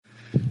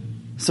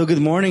So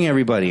good morning,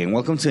 everybody, and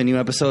welcome to a new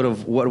episode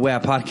of What Wea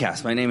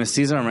Podcast. My name is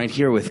Cesar. I'm right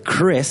here with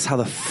Chris. How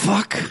the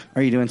fuck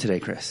are you doing today,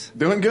 Chris?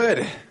 Doing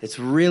good. It's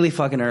really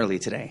fucking early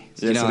today.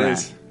 Yes, you know it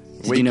is.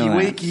 Did you know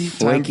Wakey,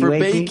 time for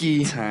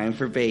bakey. Time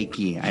for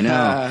bakey. I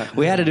know.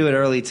 We had to do it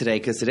early today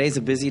because today's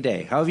a busy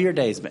day. How have your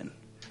days been?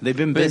 They've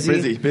been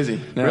busy? Busy.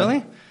 Yeah.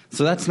 Really?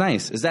 So that's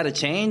nice. Is that a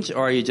change,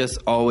 or are you just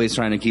always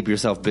trying to keep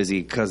yourself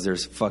busy because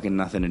there's fucking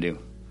nothing to do?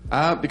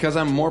 Because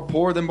I'm more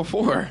poor than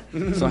before.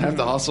 So I have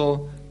to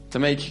hustle to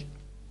make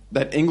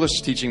that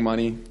English teaching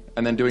money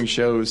and then doing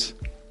shows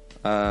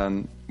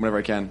whenever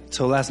I can.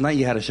 So last night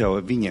you had a show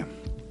at Viña.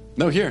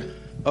 No, here.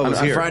 Oh, it was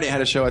on here. Friday I had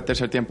a show at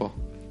Tercer Tiempo.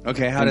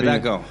 Okay, how did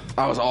that go?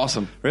 Oh, it was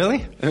awesome.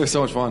 Really? It was so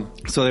much fun.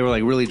 So they were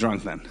like really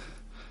drunk then?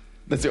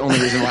 That's the only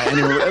reason why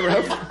anyone would ever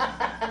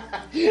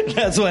have.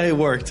 That's why it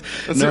worked.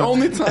 That's the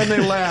only time they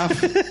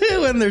laugh.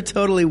 When they're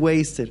totally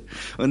wasted.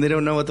 When they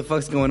don't know what the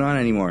fuck's going on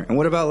anymore. And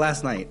what about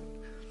last night?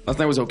 Last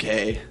night was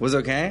okay. Was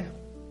okay?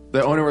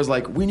 The owner was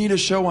like, we need a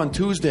show on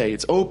Tuesday.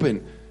 It's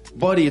open.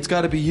 Buddy, it's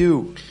got to be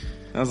you.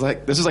 I was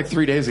like, this is like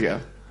 3 days ago.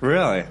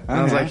 Really? And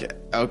I was like,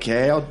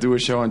 okay, I'll do a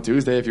show on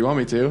Tuesday if you want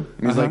me to.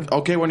 And he's like,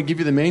 okay, I want to give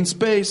you the main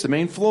space, the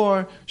main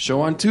floor,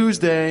 show on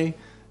Tuesday,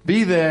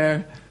 be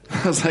there.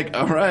 I was like,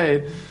 all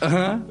right.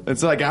 And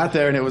so I got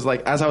there, and it was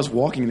like, as I was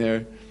walking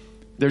there,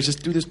 there's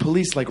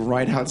police like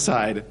right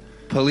outside.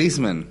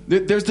 Policemen.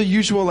 There's the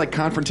usual like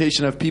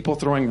confrontation of people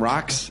throwing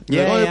rocks.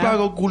 Yeah, like, yeah.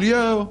 Pago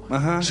culio,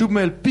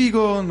 súbeme el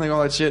pico, and like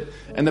all that shit.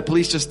 And the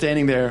police just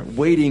standing there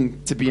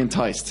waiting to be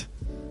enticed.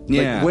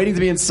 Yeah. Like, waiting to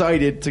be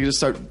incited to just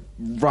start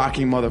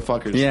rocking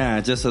motherfuckers.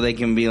 Yeah, just so they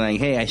can be like,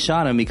 hey, I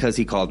shot him because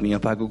he called me a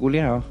Paco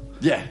Culiao.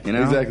 Yeah, You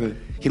know? exactly.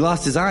 He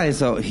lost his eyes,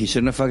 so he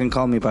shouldn't have fucking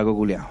called me Paco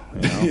Culiao.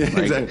 You know? Yeah,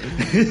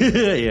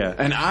 exactly. Yeah.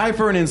 An eye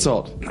for an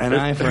insult. An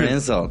eye for an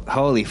insult.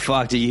 Holy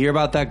fuck. Did you hear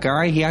about that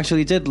guy? He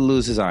actually did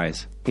lose his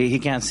eyes. He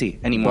can't see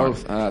anymore.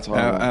 Both. That's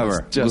horrible. Ever.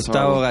 That's just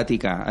Gustavo horrible.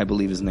 Gatica, I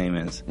believe his name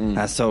is.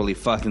 That's totally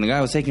fucked. And the guy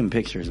was taking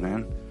pictures,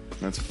 man.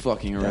 That's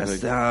fucking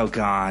horrific. Oh,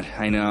 God.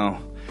 I know.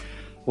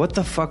 What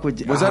the fuck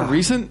would... Was that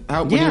recent?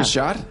 When he was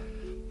shot?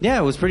 Yeah,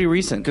 it was pretty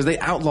recent. Because they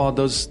outlawed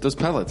those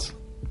pellets.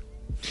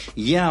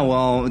 Yeah,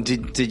 well,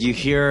 did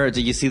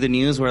you see the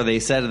news where they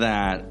said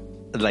that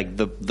like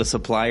the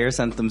supplier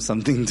sent them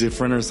something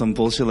different or some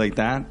bullshit like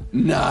that?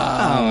 No.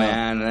 Oh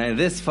man,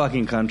 this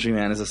fucking country,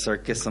 man, is a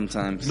circus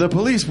sometimes. The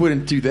police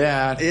wouldn't do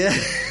that. Yeah.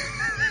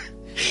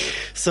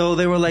 So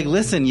they were like,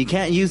 listen, you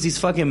can't use these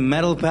fucking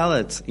metal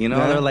pellets, you know?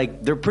 Yeah. They're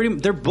like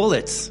they're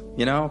bullets,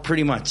 you know,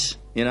 pretty much.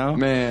 You know?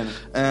 Man.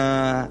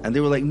 And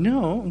they were like,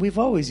 no, we've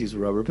always used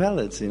rubber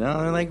pellets, you know? And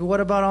they're like, what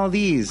about all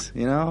these,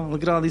 you know?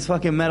 Look at all these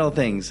fucking metal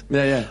things.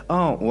 Yeah.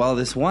 Oh, well,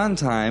 this one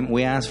time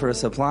we asked for a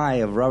supply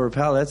of rubber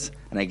pellets,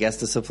 and I guess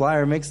the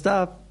supplier mixed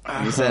up.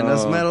 He sent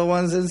us metal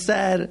ones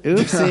instead.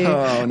 Oopsie.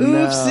 Oh,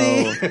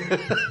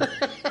 Oopsie.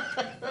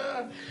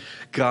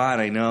 God,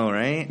 I know,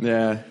 right?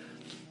 Yeah.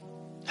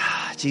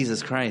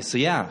 Jesus Christ. So,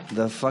 yeah,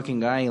 the fucking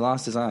guy, he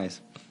lost his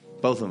eyes.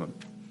 Both of them.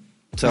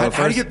 So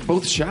How do you get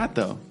both shot,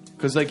 though?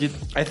 Because, like,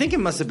 I think it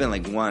must have been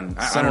like one.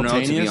 I don't know, to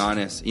be Simultaneous?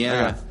 honest.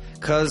 Yeah. Okay.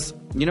 Because,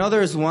 you know,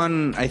 there's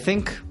one, I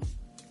think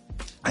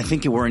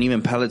it weren't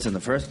even pellets in the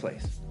first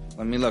place.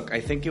 Let me look.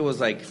 I think it was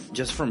like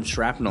just from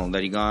shrapnel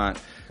that he got.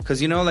 Because,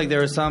 you know, like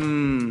there was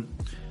some,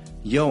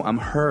 yo, I'm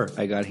hurt,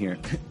 I got here.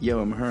 Yo,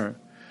 I'm hurt.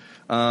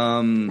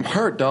 I'm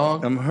hurt,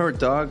 dog. I'm hurt,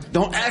 dog.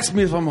 Don't ask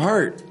me if I'm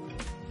hurt.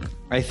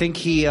 I think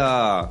he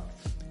got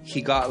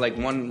like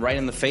one right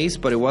in the face,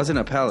 but it wasn't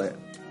a pellet.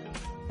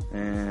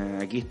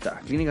 Aquí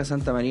está. Clínica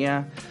Santa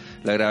María.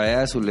 La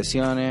gravedad de sus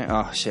lesiones.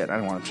 Oh, shit. I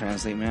don't want to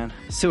translate, man.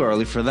 It's too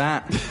early for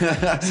that.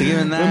 So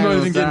given that. I'm not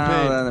even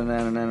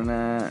getting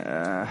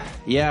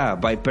paid. Yeah,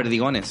 by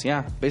perdigones.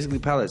 Yeah, basically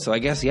pellets. So I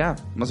guess, yeah,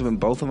 must have been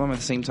both of them at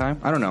the same time.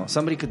 I don't know.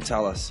 Somebody could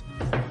tell us.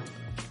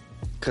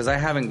 Because I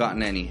haven't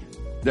gotten any.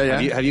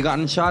 Yeah. Have you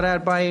gotten shot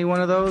at by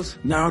one of those?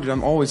 No, dude,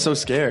 I'm always so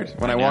scared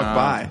when I walk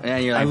by. Yeah,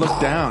 you're like, I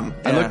look down.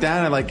 Yeah. I look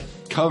down and, like,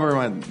 cover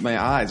my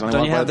eyes when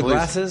Don't I walk you by have the police.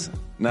 glasses?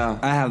 No.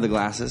 I have the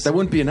glasses. That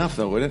wouldn't be enough,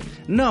 though, would it?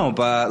 No,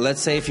 but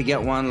let's say if you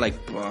get one like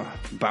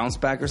bounce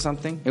back or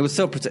something, it's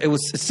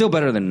still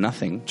better than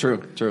nothing.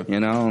 True. You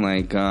know,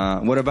 like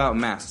what about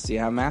masks? Do you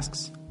have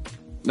masks?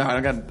 No, I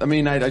don't got... I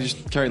mean, I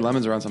just carry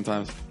lemons around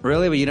sometimes.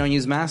 Really? But you don't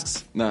use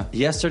masks? No.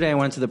 Yesterday I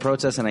went to the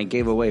protest and I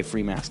gave away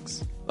free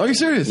masks. Are you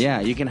serious?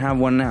 Yeah, you can have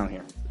one now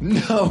here.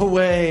 No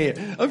way.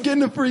 I'm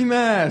getting a free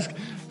mask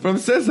from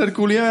Cesar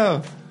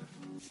Culiao.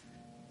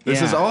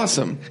 This is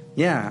awesome.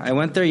 Yeah, I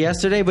went there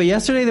yesterday, but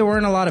yesterday there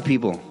weren't a lot of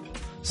people.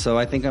 So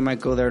I think I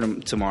might go there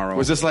tomorrow.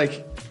 Was this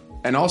like...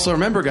 And also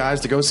remember,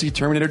 guys, to go see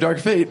Terminator Dark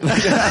Fate.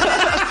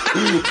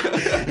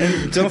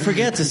 And don't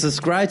forget to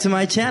subscribe to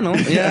my channel.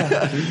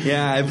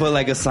 Yeah, I put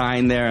like a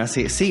sign there. I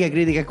see, siga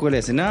crítica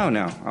cuales.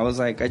 No. I was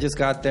like, I just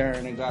got there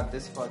and I got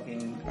this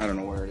fucking, I don't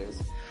know where it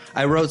is.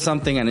 I wrote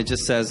something and it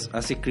just says,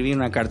 así escribí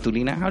una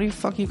cartulina. How do you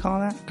fuck you call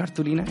that?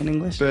 Cartulina in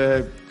English?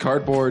 The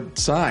cardboard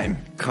sign.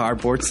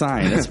 Cardboard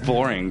sign. That's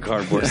boring.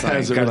 Cardboard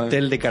sign.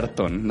 Cartel de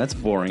cartón. That's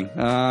boring.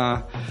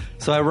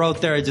 So I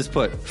wrote there, I just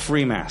put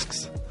free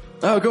masks.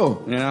 Oh,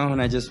 cool. You know,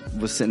 and I just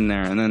was sitting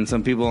there. And then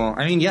some people...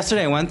 I mean,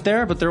 yesterday I went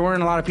there, but there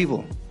weren't a lot of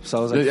people. So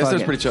I was like, Yesterday's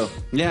fuck it. pretty chill.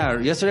 Yeah,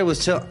 yesterday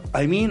was chill.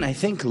 I mean, I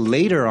think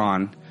later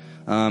on,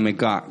 it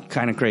got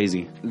kind of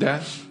crazy.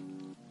 Yeah?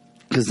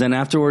 Because then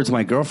afterwards,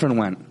 my girlfriend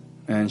went.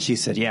 And she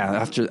said,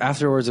 yeah,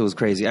 afterwards it was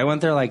crazy. I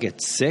went there like at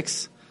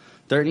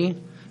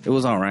 6:30. It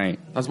was all right.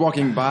 I was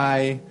walking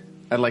by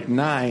at like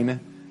 9,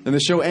 and the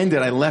show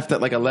ended. I left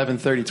at like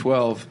 11:30,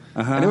 12.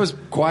 And it was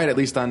quiet, at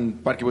least on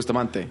Parque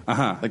Bustamante.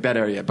 Like that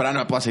area. But I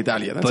know Plaza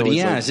Italia. That's But always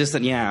yeah, like, it's just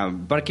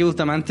that, Parque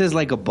Bustamante is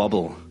like a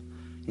bubble.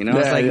 You know,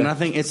 it's like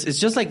nothing. It's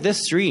just like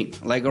this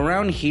street. Like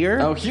around here.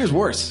 Oh, here's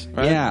worse,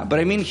 right? Yeah, but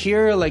I mean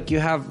here, like you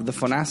have the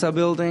FONASA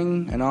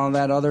building and all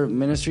that other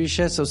ministry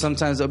shit. So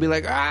sometimes they'll be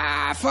like,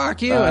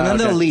 fuck you, and then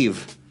they'll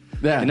leave.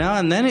 Yeah. You know,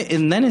 and then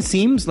it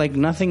seems like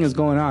nothing is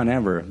going on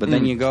ever. But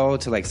then you go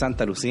to like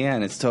Santa Lucia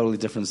and it's a totally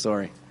different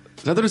story.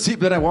 Santa Lucia,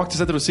 but I walked to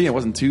Santa Lucia. It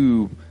wasn't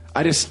too.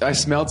 I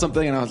smelled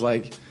something and I was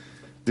like,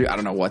 dude, I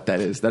don't know what that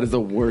is. That is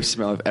the worst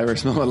smell I've ever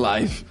smelled in my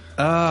life.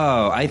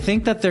 Oh, I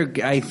think that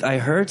I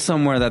heard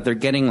somewhere that they're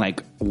getting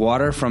like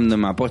water from the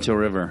Mapocho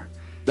River.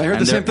 I heard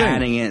the same thing.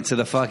 Adding it to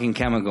the fucking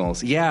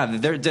chemicals. Yeah,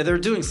 they're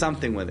doing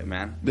something with it,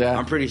 man. Yeah.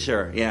 I'm pretty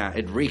sure. Yeah,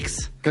 it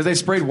reeks. Because they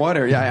sprayed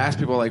water. Yeah, I asked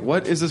people, like,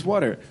 what is this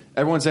water?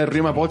 Everyone said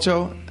Rio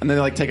Mapocho, and then they,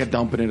 like, take a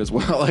dump in it as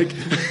well. Like,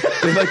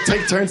 they, like,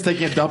 take turns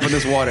taking a dump in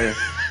this water.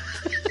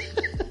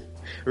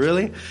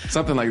 Really?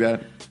 Something like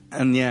that.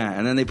 And yeah,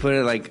 and then they put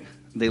it, like,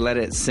 they let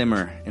it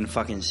simmer in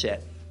fucking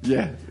shit.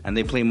 Yeah. And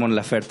they play Mon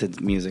Laferte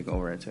music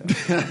over it, too.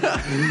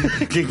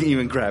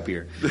 Even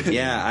crappier.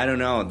 Yeah, I don't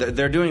know.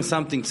 They're doing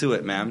something to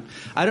it, man.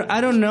 I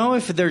don't know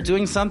if they're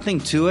doing something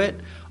to it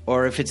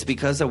or if it's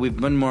because that we've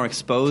been more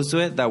exposed to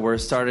it that we're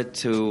started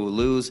to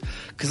lose.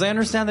 Because I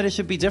understand that it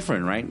should be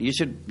different, right? You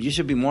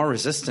should be more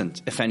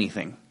resistant, if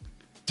anything.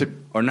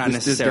 Or not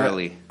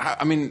necessarily.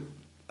 I mean,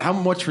 how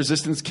much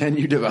resistance can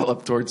you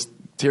develop towards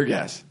tear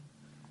gas?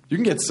 You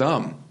can get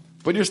some.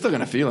 But you're still going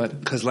to feel it.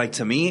 Because, like,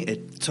 to me,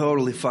 it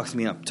totally fucks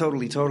me up.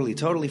 Totally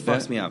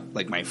fucks me up.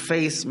 Like, my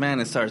face, man,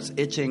 it starts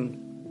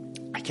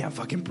itching. I can't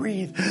fucking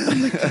breathe.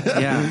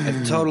 Yeah,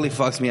 it totally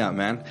fucks me up,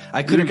 man.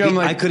 I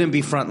couldn't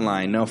be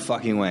frontline. No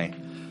fucking way.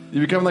 You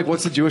become like,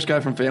 what's the Jewish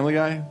guy from Family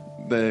Guy?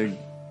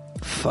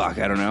 Fuck,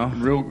 I don't know.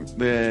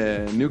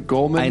 The Newt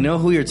Goldman? I know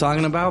who you're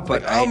talking about,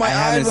 but like, my I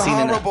haven't eyes seen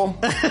are horrible.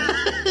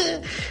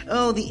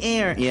 Oh, the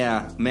air.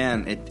 Yeah,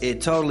 man, it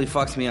totally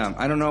fucks me up.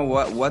 I don't know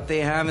what they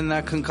have in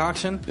that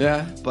concoction.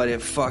 Yeah. But it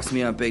fucks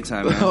me up big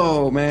time, man.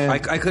 Oh, man.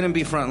 I couldn't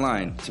be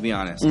frontline, to be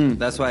honest.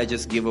 That's why I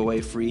just give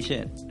away free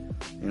shit,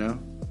 you know?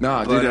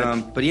 No,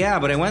 dude. But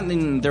I went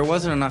and there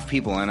wasn't enough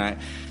people, and I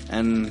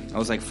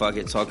was like, fuck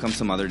it, so I'll come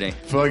some other day.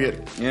 Fuck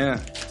it.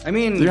 Yeah. I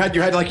mean, you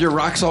had like your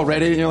rocks all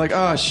ready, and you're like,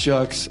 oh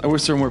shucks, I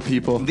wish there were more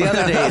people. The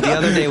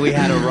other day we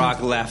had a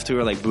rock left. We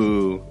were like,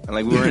 boo,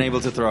 like we weren't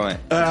able to throw it.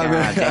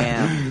 God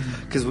damn.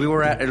 Because we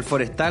were at El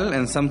Forestal,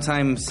 and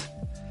sometimes.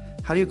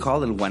 How do you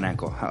call it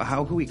guanaco?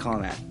 How could we call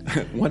that?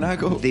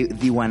 Guanaco? The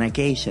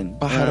guanacation.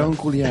 Pajarón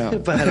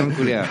culiao. Pajarón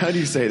culiao. How do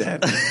you say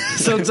that?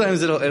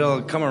 Sometimes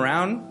it'll come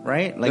around,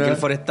 right? Like El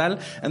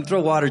Forestal, and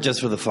throw water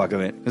just for the fuck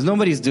of it. Because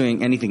nobody's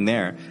doing anything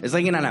there. It's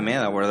like in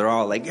Alameda where they're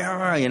all like,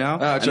 yeah, you know?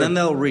 And then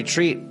they'll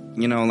retreat,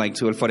 you know, like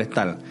to El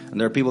Forestal. And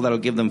there are people that'll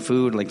give them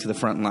food, like to the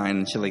front line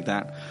and shit like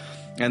that.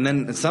 And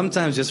then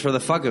sometimes just for the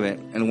fuck of it,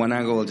 and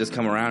Guanaco will just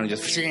come around and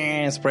just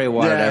spray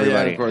water to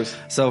everybody. Yeah, of course.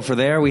 So for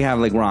there, we have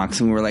like rocks,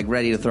 and we were like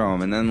ready to throw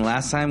them. And then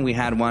last time we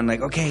had one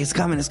like, okay, it's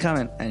coming,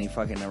 and he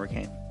fucking never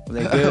came.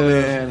 Like, boo,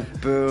 man.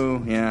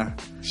 Boo, yeah.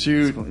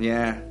 Shoot.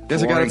 Yeah.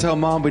 Guess I gotta tell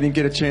Mom we didn't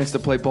get a chance to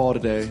play ball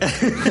today.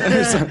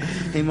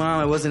 Hey, Mom,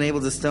 I wasn't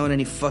able to stone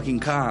any fucking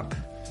cop.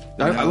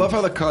 I love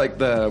how the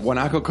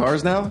Guanaco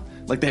cars now,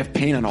 like they have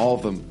paint on all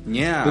of them.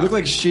 Yeah. They look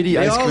like shitty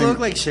ice cream. They all look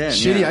like shit.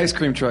 Shitty ice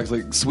cream trucks,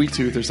 like Sweet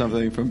Tooth or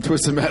something from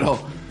Twisted Metal.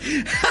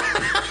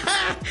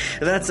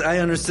 I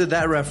understood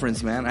that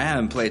reference, man. I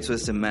haven't played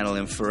Twisted Metal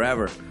in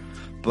forever.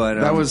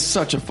 But that was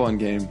such a fun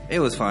game. It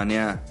was fun,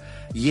 yeah.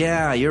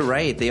 Yeah, you're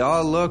right. They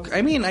all look...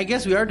 I mean, I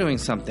guess we are doing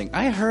something.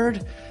 I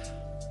heard...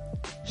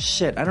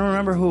 Shit, I don't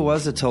remember who it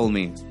was that told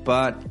me.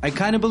 But I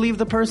kind of believe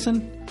the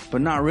person, but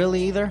not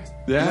really either.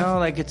 Yeah? You know,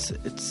 like it's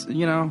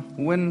you know,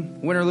 win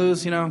or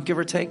lose, you know, give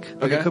or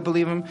take. Like I could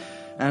believe him.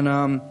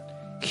 And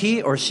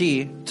he or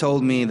she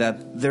told me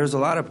that there's a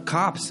lot of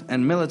cops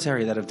and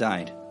military that have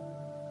died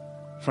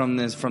from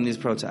these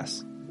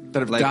protests. That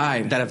have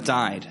died? That have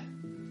died.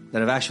 That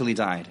have actually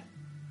died.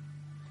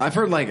 I've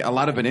heard like a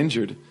lot have been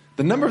injured.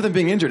 The number of them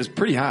being injured is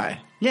pretty high.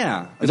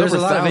 Yeah. There's a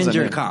lot of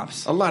injured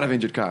cops. A lot of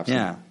injured cops.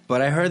 Yeah.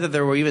 But I heard that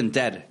there were even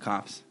dead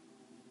cops.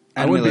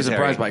 I wouldn't be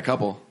surprised by a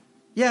couple.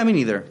 Yeah, me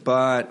neither.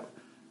 But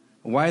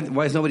why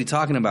is nobody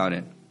talking about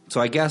it? So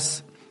I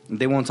guess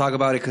they won't talk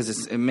about it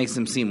because it makes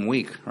them seem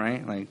weak,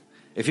 right? Like,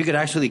 if you could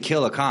actually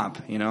kill a cop,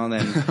 you know,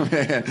 then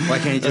why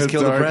can't you just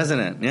kill the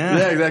president? Yeah,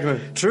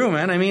 exactly. True,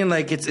 man. I mean,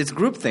 like, it's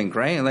groupthink,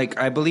 right? Like,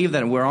 I believe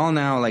that we're all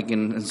now, like,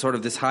 in sort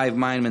of this hive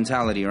mind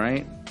mentality,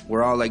 right?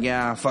 We're all like,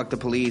 yeah, fuck the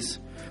police.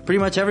 Pretty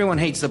much everyone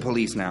hates the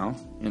police now,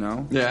 you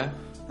know? Yeah.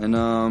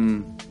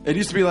 And, it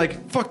used to be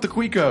like, fuck the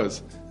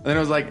Cuicos. And then it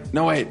was like,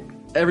 no, wait.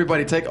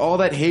 Everybody take all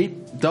that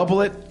hate,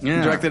 double it,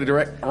 and direct it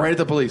right at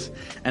the police.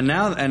 And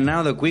now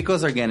the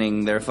Cuicos are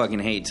getting their fucking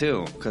hate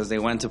too, because they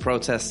went to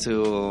protest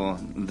to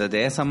the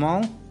Dehesa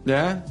Mall.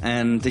 Yeah?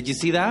 And did you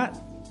see that?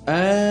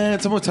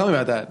 Someone was telling me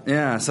about that.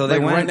 Yeah, so they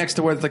like went right next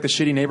to where it's like the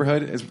shitty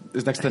neighborhood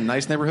is next to the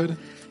nice neighborhood.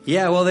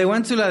 Yeah, well, they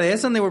went to La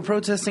Dehesa and they were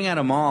protesting at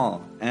a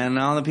mall, and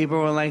all the people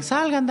were like,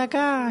 "Salgan de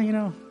acá," you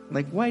know,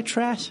 like white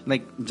trash,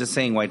 like just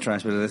saying white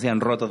trash, but they decían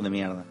rotos de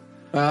mierda.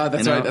 That's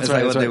you know? right. That's like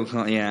right. what That's they right. were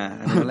calling, yeah,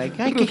 and they were like,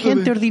 "Ay, que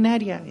gente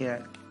ordinaria." Yeah.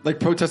 Like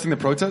protesting the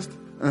protest.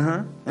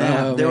 Yeah.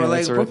 They were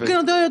like, "¿Por qué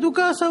no te vas a tu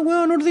casa,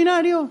 weón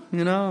ordinario?"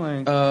 You know,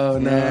 like, oh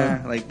no,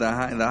 yeah, like the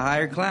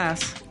higher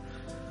class.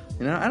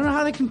 You know, I don't know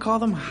how they can call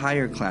them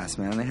higher class,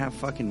 man. They have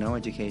fucking no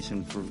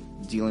education for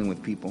dealing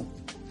with people.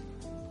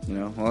 You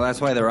know, well, that's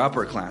why they're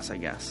upper class, I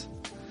guess.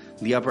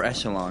 The upper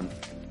echelon.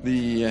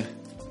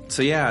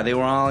 So yeah, they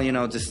were all, you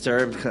know,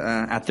 disturbed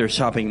at their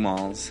shopping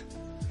malls.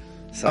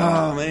 So,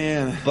 oh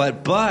man.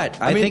 But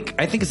I think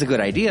it's a good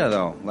idea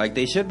though. Like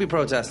they should be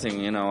protesting,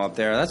 you know, up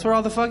there. That's where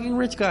all the fucking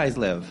rich guys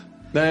live.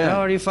 Yeah.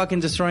 What are you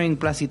fucking destroying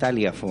Plaza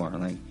Italia for?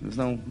 Like, there's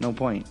no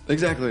point.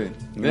 Exactly.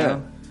 You Yeah.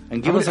 know?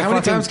 And give how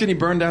many times can you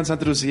burn down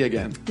Santa Lucia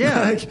again? Yeah.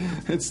 Like,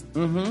 it's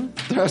there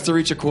has to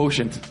reach a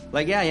quotient.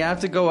 Like, yeah, you have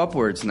to go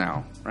upwards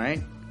now,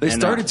 right? They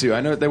started to.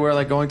 I know they were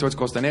like going towards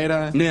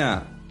Costanera.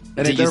 Yeah.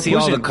 And Did you see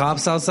all the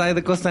cops outside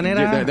the Costanera?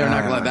 Yeah, they're not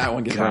going to let that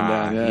one get burned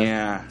down.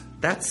 Yeah.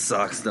 That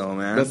sucks, though,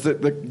 man. That's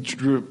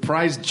the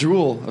prized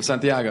jewel of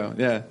Santiago.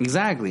 Yeah.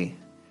 Exactly.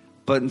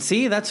 But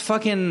see, that's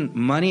fucking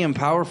money and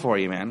power for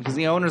you, man. Because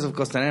the owners of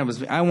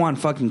Costanera, I want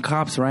fucking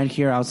cops right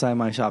here outside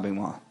my shopping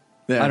mall.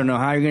 Yeah. I don't know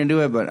how you're going to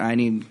do it, but I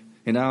need,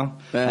 you know?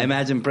 Yeah. I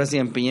imagine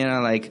President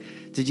Piñera, like,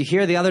 did you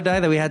hear the other day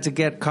that we had to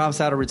get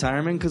cops out of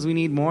retirement because we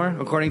need more?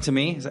 According to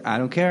me, I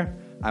don't care.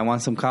 I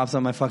want some cops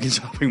on my fucking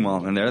shopping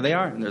mall. And there they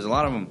are. And there's a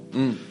lot of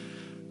them.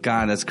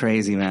 God, that's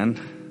crazy, man.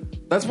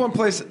 That's one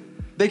place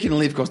they can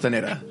leave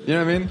Costanera. You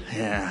know what I mean?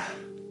 Yeah.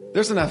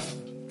 There's enough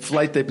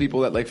flight day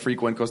people that like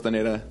frequent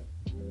Costanera.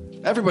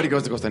 Everybody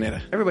goes to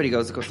Costanera. Everybody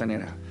goes to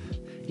Costanera.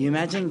 You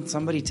imagine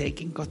somebody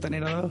taking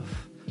Costanera, though?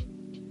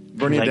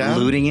 Burning it down?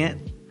 Looting it?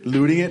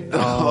 Looting it?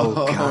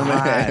 Oh, God.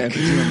 Man.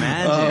 Could you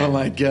imagine? Oh,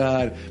 my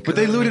God. But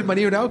they looted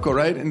Maria Arauco,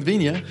 right? In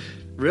Viña.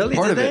 Really?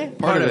 Part Did of they? it.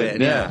 Part of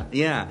it.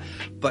 Yeah.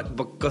 But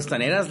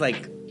Costanera's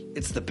like,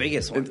 it's the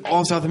biggest one. In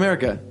all of South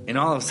America. In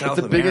all of South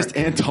It's the America. biggest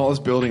and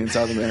tallest building in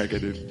South America,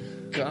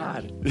 dude.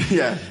 God.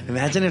 Yeah.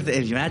 Imagine if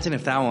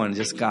that one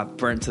just got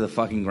burnt to the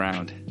fucking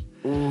ground.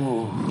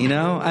 Ooh. You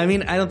know? I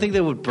mean, I don't think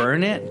they would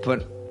burn it,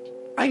 but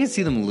I could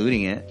see them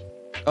looting it.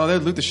 Oh, they'd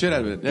loot the shit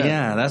out of it.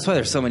 Yeah, that's why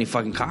there's so many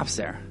fucking cops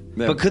there.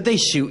 Yeah. But could they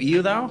shoot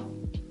you, though?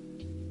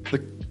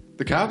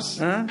 The cops?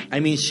 Huh? I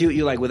mean, shoot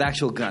you, like, with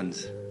actual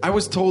guns. I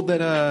was told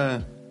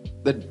that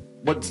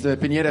what the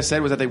Piñera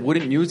said was that they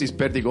wouldn't use these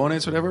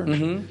perdigones, whatever,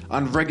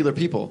 on regular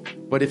people.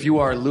 But if you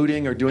are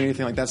looting or doing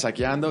anything like that,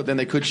 saqueando, then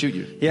they could shoot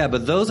you. Yeah,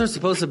 but those are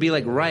supposed to be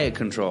like riot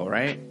control,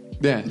 right?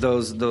 Yeah.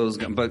 Those.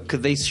 But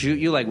could they shoot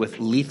you like with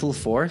lethal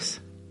force?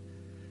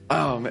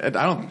 Oh, man,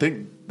 I don't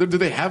think. Do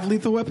they have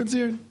lethal weapons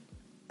here?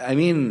 I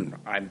mean,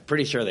 I'm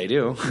pretty sure they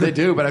do. They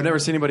do, but I've never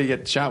seen anybody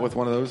get shot with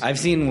one of those. I've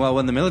seen, well,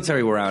 when the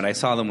military were out, I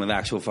saw them with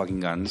actual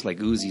fucking guns, like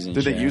Uzis and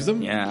Did shit. they use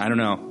them? Yeah, I don't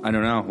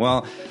know.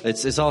 Well,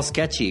 it's all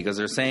sketchy because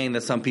they're saying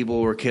that some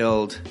people were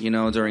killed, you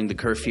know, during the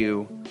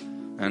curfew,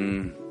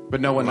 and But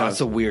no one lots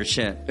knows. of weird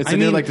shit. It's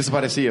near like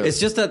Desaparecidos. It's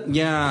just that,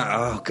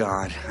 yeah. Oh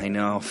God, I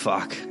know.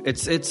 Fuck.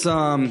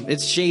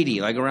 It's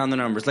shady, like around the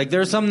numbers. Like there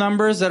are some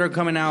numbers that are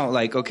coming out,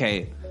 like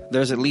okay,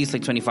 there's at least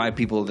like 25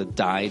 people that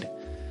died.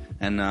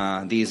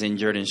 And these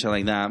injured and shit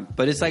like that.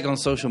 But it's like on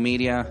social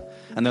media.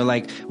 And they're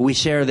like, we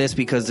share this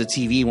because the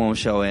TV won't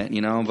show it, you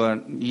know?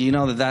 But you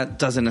know that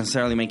doesn't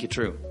necessarily make it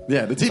true.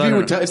 Yeah, the TV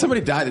would tell. If somebody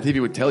died, the TV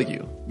would tell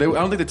you. I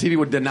don't think the TV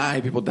would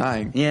deny people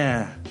dying.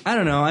 Yeah. I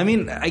don't know. I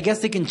mean, I guess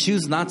they can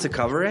choose not to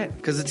cover it.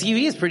 Because the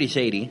TV is pretty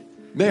shady.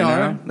 They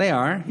are. They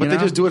are. But they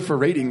just do it for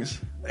ratings.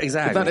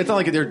 Exactly. It's not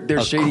like they're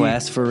a shady.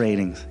 quest for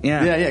ratings.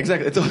 Yeah. Yeah,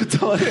 exactly. It's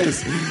all it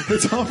is.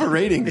 It's all for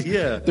ratings.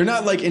 Yeah. They're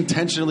not like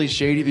intentionally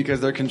shady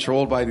because they're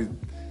controlled by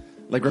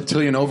like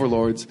reptilian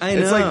overlords. I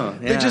know. It's like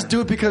they just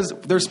do it because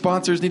their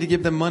sponsors need to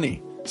give them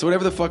money. So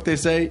whatever the fuck they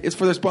say, it's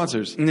for their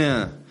sponsors.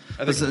 Yeah.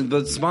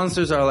 But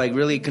sponsors are like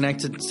really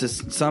connected to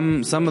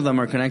some of them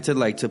are connected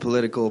like to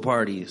political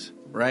parties,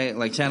 right?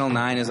 Like Channel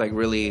 9 is like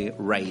really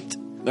right.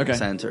 Okay.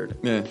 Centered.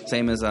 Yeah.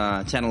 Same as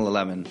Channel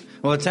 11.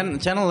 Well,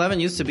 Channel 11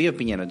 used to be a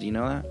Piñera. Do you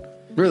know that?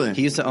 Really?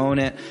 He used to own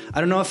it. I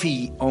don't know if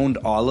he owned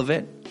all of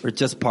it or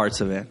just parts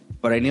of it.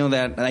 But I knew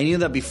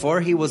that before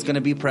he was going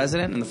to be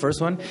president in the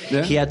first one,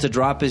 he had to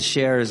drop his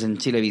shares in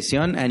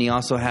Chilevisión, and he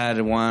also had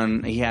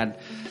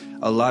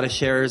a lot of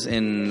shares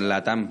in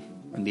LATAM,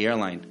 in the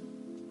airline.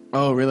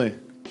 Oh, really?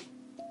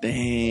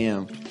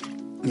 Damn.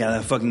 Yeah,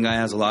 that fucking guy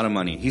has a lot of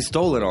money. He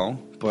stole it all,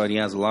 but he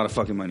has a lot of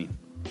fucking money.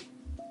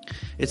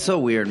 It's so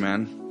weird,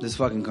 man. This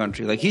fucking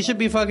country. Like, he should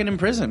be fucking in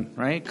prison,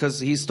 right? Because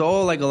he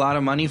stole, like, a lot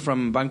of money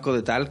from Banco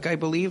de Talca, I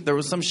believe. There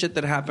was some shit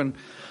that happened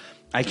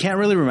I can't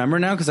really remember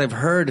now because I've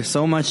heard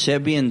so much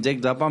shit being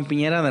digged up on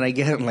Piñera that I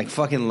get like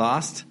fucking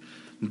lost.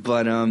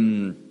 But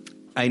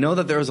I know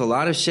that there was a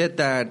lot of shit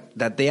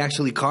that they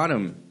actually caught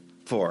him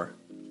for.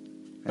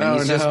 And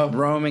he's just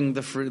roaming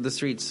the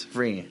streets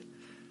free.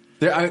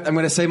 I'm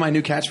going to say my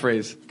new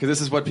catchphrase because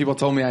this is what people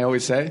told me I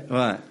always say.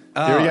 What?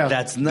 Here we Oh, go.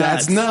 that's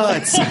nuts. That's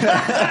nuts.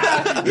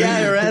 Yeah,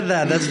 I read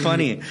that. That's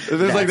funny.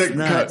 There's That's like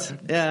nuts.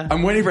 Yeah.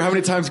 I'm waiting for how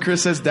many times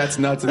Chris says that's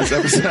nuts in this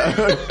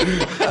episode.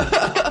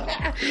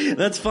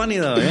 That's funny,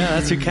 though. Yeah,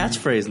 that's your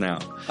catchphrase now.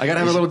 I got to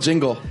have a little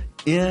jingle.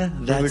 Yeah,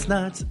 that's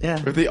nuts.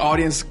 Yeah. With the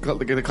audience,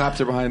 the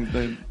claps are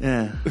behind.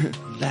 Yeah.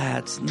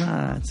 That's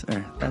nuts.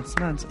 Or, that's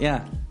nuts.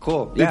 Yeah.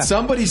 Cool. Did Yeah.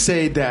 somebody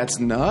say that's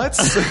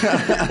nuts?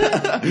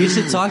 You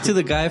should talk to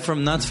the guy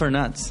from Nuts for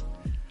Nuts.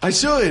 I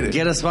should.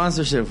 Get a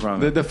sponsorship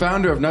from him. The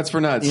founder of Nuts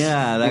for Nuts.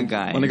 Yeah, that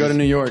guy. When I go to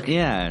New York.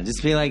 Yeah,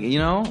 just be like,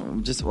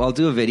 I'll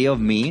do a video of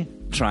me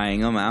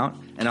trying them out,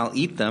 and I'll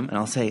eat them, and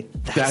I'll say,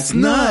 that's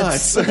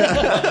nuts.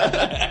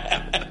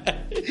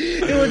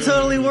 It would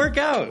totally work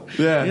out.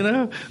 Yeah.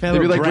 They'd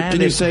be like,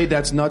 can you say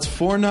that's nuts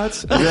for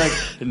nuts? I'd be like,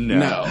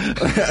 no.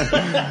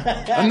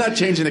 I'm not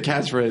changing the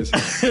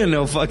catchphrase.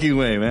 No fucking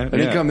way, man. I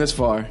didn't come this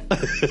far.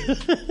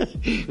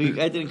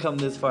 I didn't come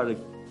this far to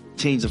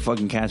change the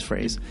fucking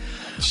catchphrase.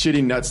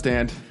 Shitty nut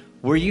stand.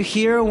 Were you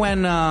here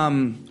when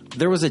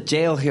there was a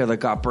jail here that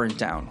got burnt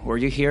down? Were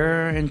you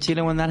here in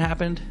Chile when that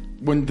happened?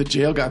 When the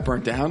jail got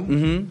burnt down?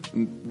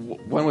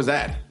 Mm-hmm. When was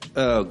that?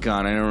 Oh,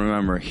 God, I don't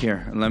remember.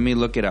 Here, let me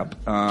look it up.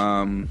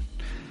 I'm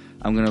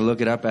going to look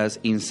it up as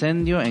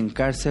Incendio en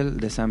Cárcel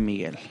de San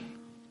Miguel.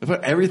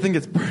 But everything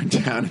gets burnt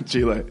down in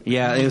Chile.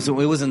 Yeah, it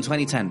was in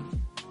 2010.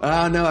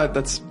 No,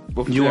 that's...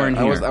 You weren't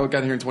here. I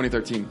got here in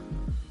 2013.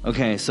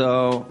 Okay,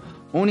 so...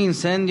 Un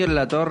incendio en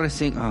la Torre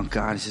 5... Oh,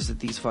 God, it's just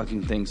these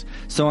fucking things.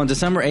 So on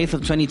December 8th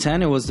of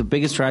 2010, it was the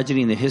biggest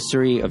tragedy in the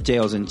history of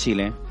jails in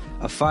Chile.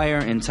 A fire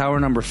in Tower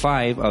Number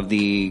 5 of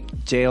the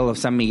jail of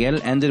San Miguel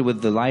ended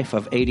with the life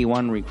of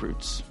 81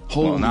 recruits.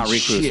 Holy not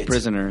recruits, shit.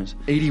 prisoners.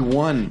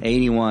 81.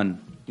 81.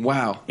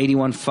 Wow.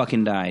 81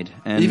 fucking died.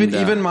 And,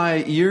 Even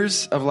my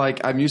ears of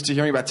like, I'm used to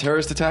hearing about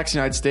terrorist attacks in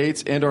the United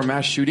States and or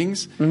mass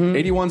shootings.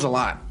 81's a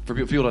lot for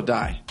people to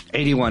die.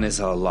 81 is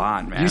a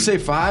lot, man. You say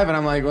 5 and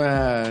I'm like,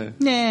 well,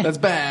 Nah. that's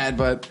bad.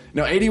 But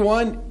no,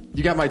 81,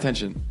 you got my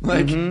attention.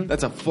 Like,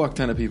 that's a fuck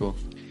ton of people.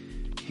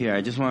 Here,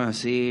 I just want to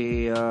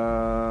see...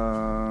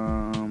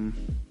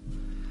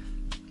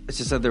 it's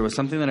just that there was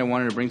something that I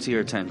wanted to bring to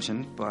your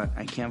attention, but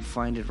I can't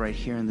find it right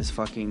here in this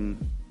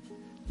fucking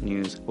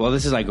news. Well,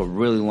 this is like a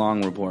really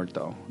long report,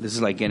 though. This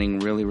is like getting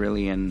really,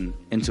 really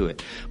into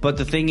it. But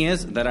the thing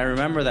is that I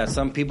remember that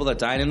some people that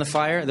died in the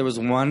fire, there was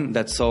one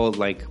that sold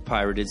like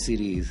pirated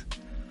CDs.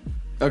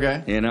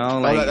 Okay.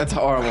 Like... that's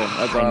horrible.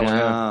 That's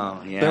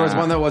horrible. Yeah. There was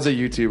one that was a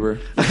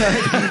YouTuber.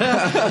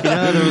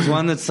 There was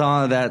one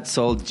that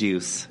sold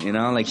juice.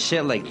 Like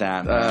shit like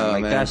that.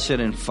 Man. Man. That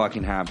shouldn't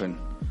fucking happen.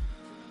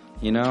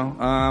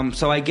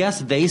 So I guess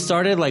they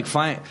started like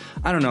I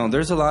don't know.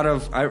 There's a lot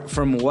of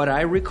from what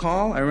I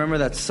recall. I remember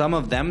that some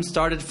of them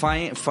started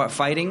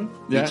fighting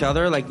each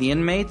other, like the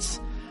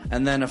inmates,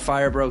 and then a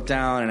fire broke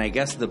down, and I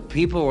guess the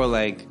people were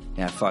like,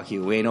 "Yeah, fuck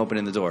you, we ain't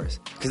opening the doors,"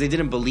 because they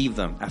didn't believe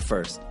them at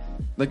first.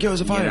 Like, yo, there's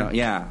a fire.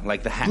 Yeah,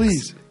 like the hacks.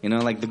 Please.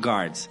 Like the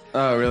guards.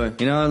 Oh, really?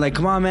 Like,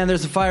 come on, man,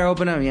 there's a fire,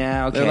 open up.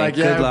 Yeah, okay, They're like,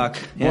 good luck.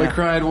 Boy Yeah.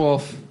 cried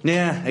wolf.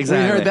 Yeah,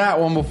 exactly. We heard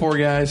that one before,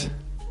 guys.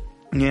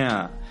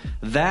 Yeah.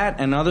 That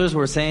and others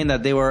were saying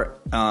that they were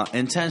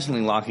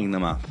intentionally locking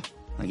them up.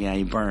 Like, yeah,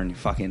 you burn, you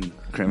fucking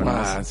criminals.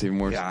 Wow, that's even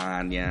worse.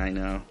 God, yeah, I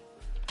know.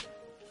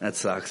 That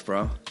sucks,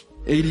 bro.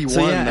 81,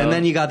 So, yeah, though. and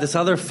then you got this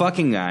other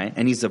fucking guy,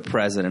 and he's the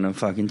president of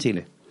fucking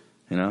Chile.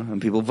 And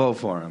people vote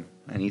for him.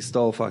 And he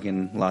stole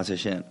fucking lots of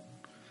shit.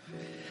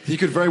 He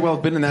could very well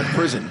have been in that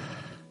prison.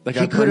 Like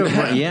He could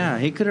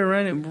have, he could have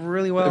run it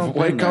really well. If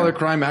white-collar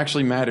crime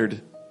actually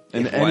mattered.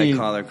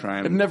 White-collar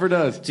crime. It never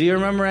does. Do you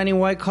remember any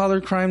white-collar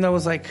crime that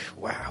was like,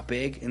 wow,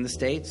 big in the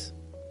States?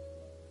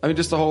 I mean,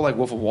 just the whole, like,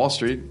 Wolf of Wall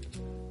Street.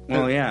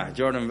 Well, yeah,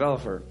 Jordan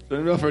Belfort.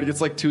 Jordan Belfort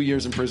gets, like, 2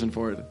 years in prison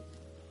for it.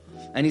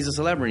 And he's a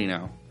celebrity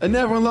now. And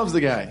everyone loves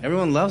the guy.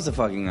 Everyone loves the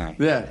fucking guy.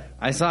 Yeah.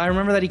 I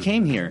remember that he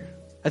came here.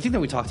 I think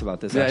that we talked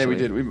about this, Yeah, actually. we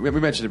did. We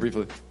mentioned it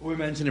briefly. We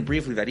mentioned it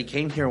briefly, that he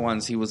came here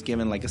once. He was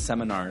given, like, a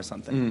seminar or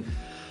something.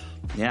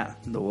 Yeah,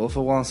 The Wolf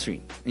of Wall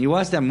Street. And you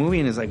watch that movie,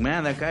 and it's like,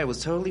 man, that guy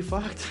was totally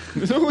fucked.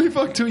 Totally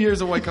fucked 2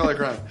 years of white-collar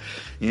crime.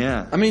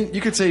 Yeah. I mean,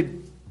 you could say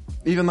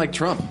even, like,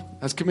 Trump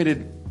has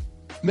committed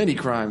many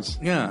crimes.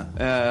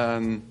 Yeah.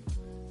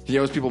 He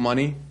owes people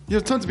money. He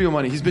owes tons of people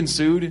money. He's been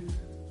sued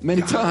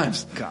many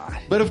times. God.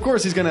 But, of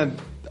course, he's going to,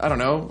 I don't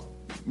know,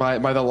 by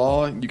the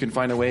law, you can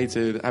find a way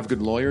to have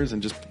good lawyers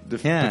and just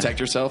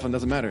protect yourself, and it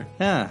doesn't matter.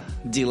 Yeah.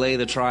 Delay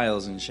the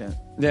trials and shit.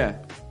 Yeah.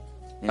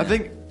 I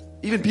think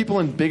even people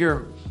in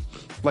bigger,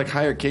 like,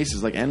 higher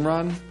cases, like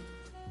Enron,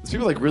 those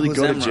people, like, really Who's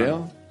go to Enron?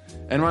 jail.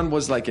 Enron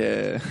was like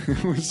it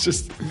was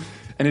just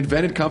an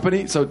invented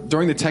company. So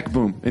during the tech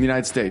boom in the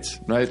United States,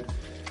 right?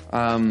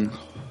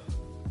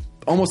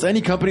 Almost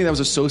any company that was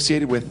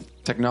associated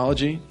with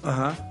technology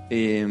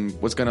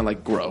was going to,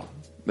 like, grow.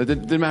 It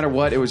didn't matter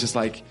what. It was just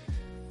like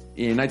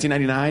in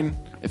 1999,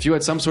 if you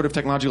had some sort of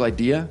technological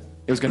idea,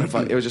 it was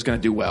just gonna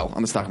do well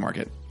on the stock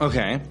market.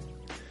 Okay.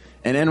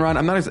 And Enron,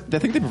 I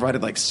think they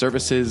provided like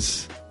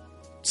services,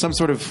 some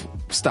sort of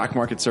stock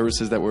market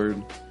services that were.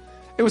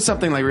 It was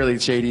something like really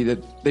shady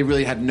that they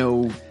really had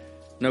no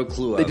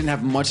clue. They didn't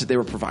have much that they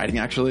were providing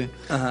actually.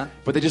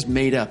 But they just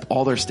made up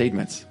all their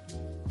statements.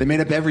 They made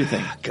up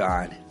everything.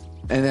 God.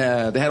 And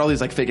they had all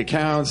these like fake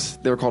accounts.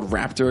 They were called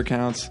Raptor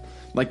accounts,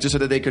 like just so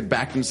that they could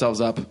back themselves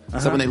up.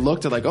 So when they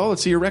looked at like, oh,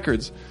 let's see your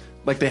records,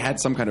 like they had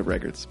some kind of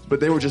records, but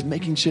they were just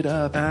making shit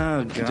up.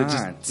 Oh God.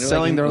 Just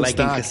selling their own like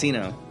stock. in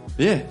casino.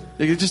 Yeah,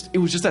 it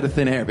was just out of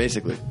thin air,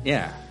 basically.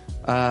 Yeah.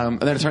 And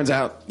then it turns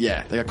out,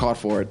 they got caught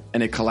for it,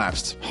 and it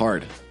collapsed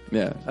hard.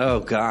 Yeah. Oh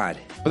God.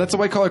 But that's a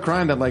white collar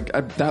crime that like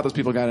I doubt those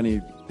people got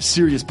any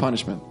serious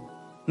punishment.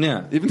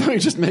 Yeah. Even though you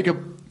just make up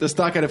the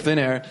stock out of thin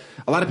air,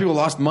 a lot of people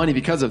lost money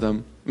because of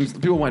them. I mean,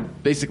 people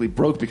went basically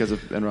broke because of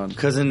Enron.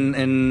 Because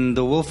in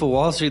The Wolf of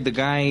Wall Street, the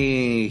guy,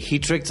 he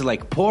tricked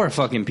like poor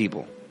fucking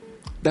people.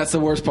 That's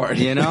the worst part.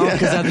 You know?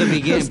 Because at the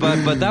beginning,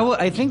 but that was,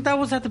 I think that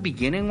was at the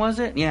beginning, was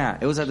it? Yeah,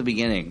 it was at the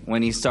beginning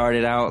when he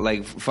started out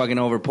like fucking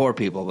over poor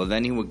people, but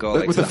then he would go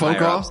like with to the phone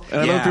call. ups. And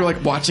I remember people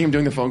like watching him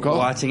doing the phone call.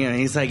 Watching it, and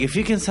he's like, if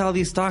you can sell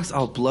these stocks,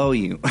 I'll blow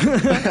you.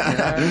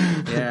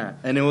 Yeah.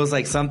 And it was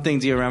like something,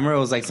 do you remember? It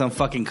was like some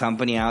fucking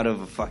company out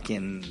of a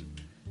fucking,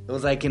 it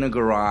was like in a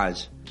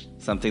garage.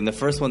 Something, the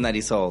first one that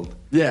he sold.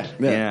 Yeah.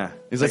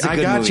 He's like, I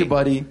got you,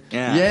 buddy.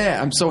 Yeah,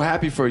 I'm so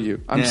happy for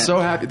you. I'm so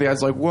happy. The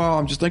guy's like, well,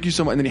 I'm just thank you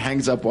so much. And then he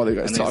hangs up while the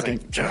guy's talking.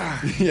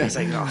 He's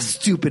like, oh,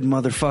 stupid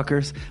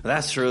motherfuckers.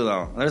 That's true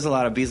though. There's a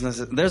lot of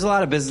businesses. There's a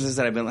lot of businesses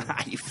that I've been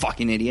like, you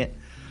fucking idiot.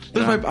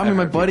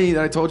 My buddy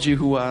that I told you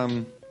who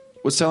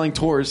was selling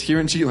tours here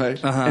in Chile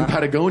in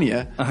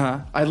Patagonia.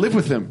 I live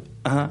with him.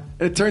 And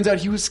it turns out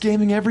he was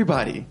scamming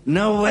everybody.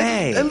 No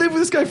way. I lived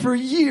with this guy for a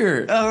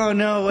year. Oh,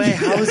 no way.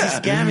 How was he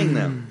scamming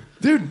them?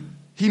 Dude,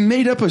 he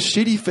made up a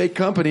shitty fake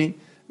company.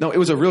 No, it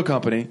was a real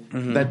company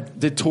that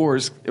did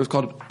tours. It was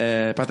called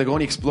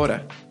Patagonia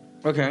Explora.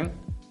 Okay.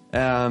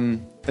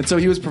 And so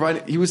he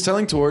was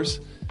selling tours,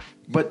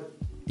 but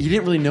he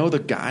didn't really know the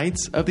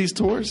guides of these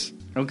tours.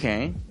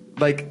 Okay.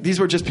 Like, these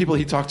were just people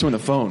he talked to on the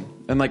phone.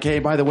 And like, hey,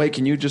 by the way,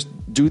 can you just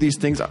do these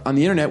things? On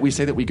the internet, we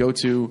say that we go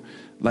to,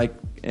 like,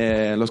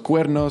 Los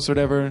Cuernos or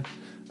whatever.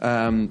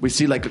 We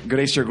see, like,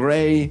 Glacier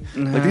Gray.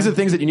 Like, these are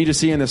things that you need to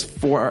see in this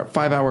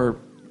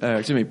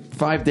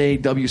 5-day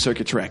W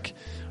circuit trek.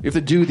 You have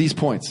to do these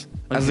points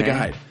as a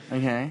guide.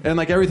 Okay. And,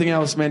 like, everything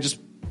else, man, just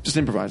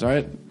improvise, all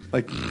right?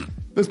 Like,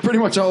 that's pretty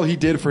much all he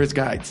did for his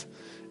guides.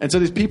 And so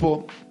these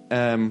people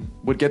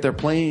would get their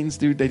planes,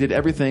 dude. They did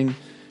everything.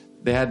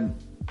 They had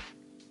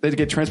to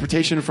get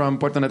transportation from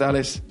Puerto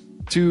Natales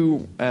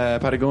to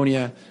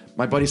Patagonia.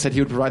 My buddy said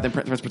he would provide them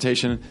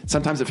transportation.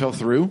 Sometimes it fell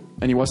through,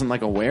 and he wasn't,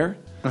 like, aware.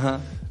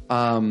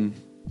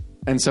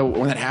 And so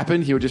when that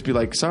happened, he would just be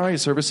like, sorry,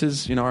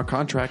 services, our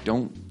contract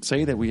don't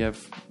say that we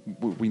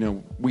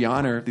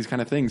honor these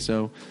kind of things,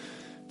 so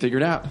figure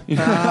it out.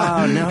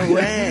 Oh, no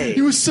way.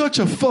 He was such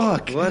a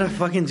fuck. What a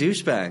fucking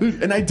douchebag.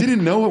 Dude, and I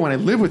didn't know it when I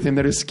lived with him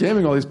that he was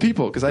scamming all these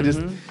people, because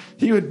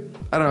he would,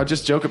 I don't know,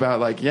 just joke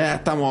about like,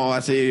 estamos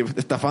así,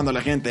 estafando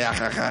la gente,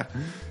 ajaja.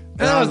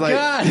 And I was like,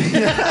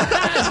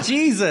 God.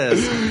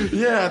 Jesus.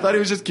 Yeah, I thought he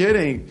was just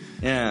kidding.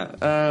 Yeah.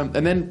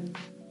 And then,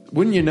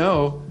 wouldn't you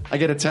know, I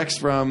get a text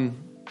from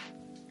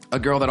a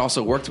girl that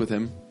also worked with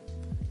him.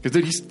 Because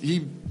dude,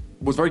 he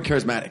was very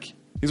charismatic.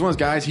 He's one of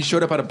those guys, he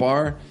showed up at a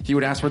bar, he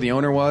would ask where the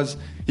owner was,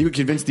 he would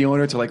convince the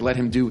owner to like let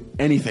him do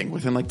anything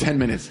within like 10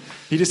 minutes.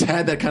 He just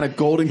had that kind of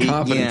golden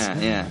confidence.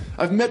 Yeah.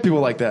 I've met people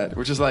like that,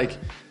 which is like,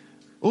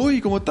 oye,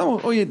 ¿cómo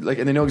estamos? Oye, like,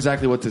 and they know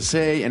exactly what to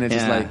say, and it's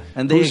just like,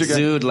 and they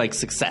exude like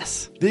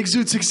success. They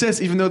exude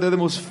success, even though they're the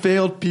most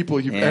failed people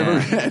you've ever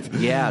met.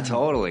 Yeah,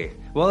 totally.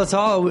 Well, it's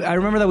all. I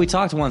remember that we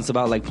talked once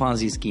about like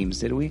Ponzi schemes,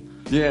 did we?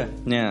 Yeah.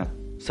 Yeah.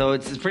 So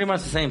it's pretty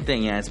much the same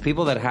thing. Yeah, it's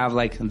people that have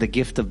like the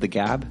gift of the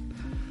gab.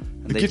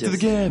 The gift of the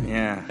gab.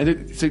 Yeah.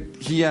 And so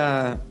he,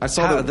 I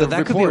saw the that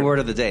report. Could be a word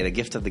of the day. The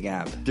gift of the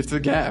gab. Gift of the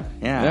gab.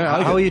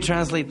 Yeah. How will you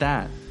translate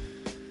that?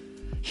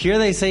 Here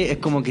they say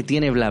como que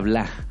tiene bla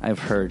bla. I've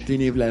heard.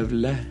 Tiene bla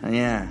bla.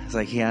 Yeah, it's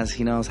like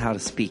he knows how to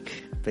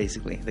speak.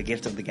 Basically, the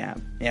gift of the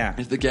gab. Yeah,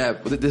 it's the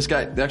gab. This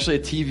guy, actually, a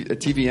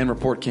TVN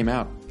report came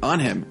out on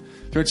him.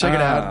 If you want to check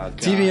it out, God.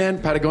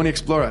 TVN Patagonia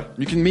Explorer.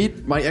 You can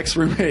meet my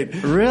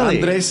ex-roommate, really?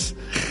 Andres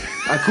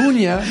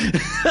Acuna,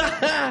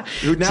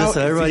 who now just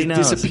so everybody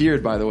knows.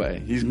 Disappeared. By the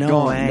way, he's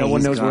gone. Way. No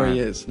one knows gone. where he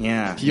is.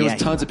 Yeah, he owes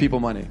tons of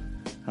people money.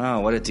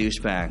 Oh, what a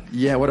douchebag!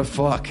 Yeah, what a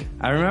fuck.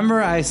 I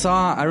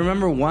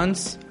remember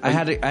once I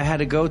had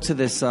to go to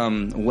this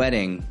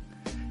wedding,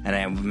 and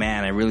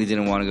I really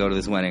didn't want to go to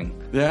this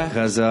wedding. Yeah,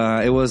 because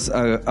it was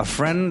a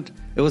friend.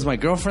 It was my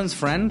girlfriend's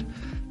friend,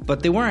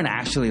 but they weren't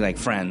actually like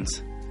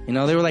friends.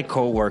 They were like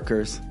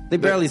co-workers. They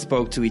barely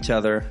spoke to each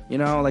other.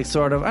 Like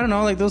sort of, I don't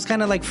know, like those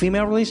kind of like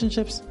female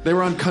relationships. They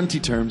were on cunty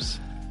terms.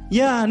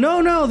 Yeah,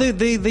 no, they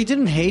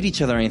didn't hate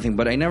each other or anything,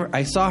 but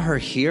I saw her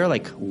here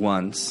like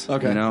once.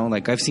 Okay. You know,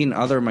 like I've seen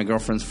other of my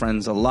girlfriend's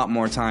friends a lot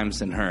more times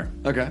than her.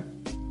 Okay.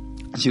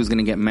 She was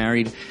gonna get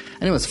married,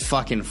 and it was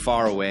fucking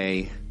far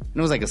away. And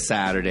it was like a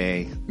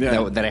Saturday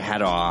that I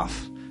had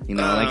off. You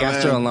know, like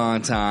after a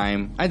long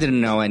time. I didn't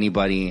know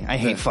anybody. I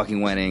hate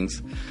fucking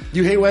weddings.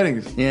 You hate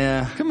weddings?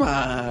 Yeah. Come on.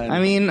 I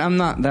mean, I'm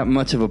not that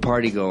much of a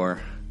party goer.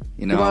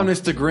 You know? Come on,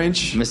 Mr.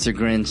 Grinch. Mr.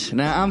 Grinch.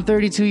 Now, I'm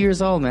 32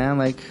 years old, man.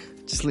 Like,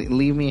 just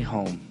leave me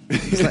home.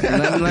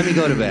 Let me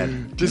go to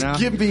bed. Just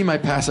give me my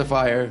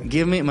pacifier.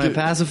 Give me my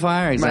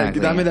pacifier,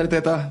 exactly. Dame la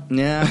teta.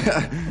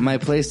 Yeah, my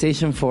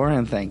PlayStation 4,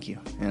 and thank you.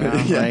 You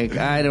know, like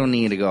I don't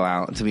need to go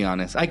out. To be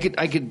honest, I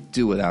could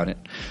do without it.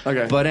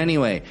 Okay, but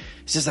anyway,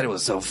 it's just that it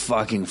was so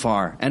fucking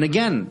far. And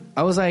again,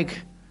 I was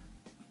like,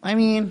 I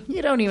mean,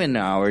 you don't even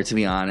know her, to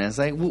be honest.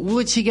 Like,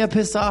 would she get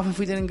pissed off if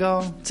we didn't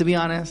go? To be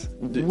honest,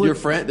 your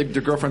friend,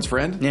 your girlfriend's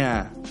friend.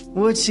 Yeah,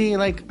 would she?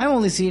 Like, I've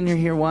only seen her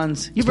here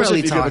once. You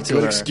barely talked to her.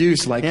 Good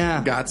excuse, like,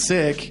 got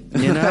sick.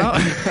 You know.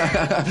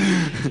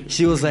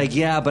 She was like,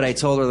 yeah, but I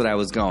told her that I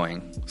was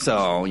going,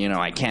 so you know,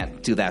 I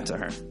can't do that to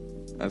her.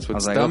 That's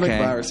what stomach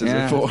viruses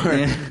are for.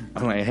 Yeah.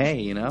 I'm like,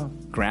 hey, you know,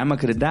 grandma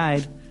could have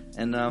died,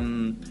 and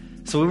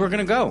so we were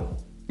gonna go.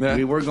 Yeah.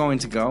 We were going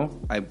to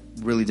go. I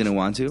really didn't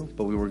want to,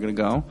 but we were going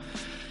to go.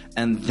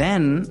 And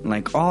then,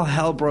 like, all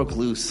hell broke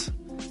loose.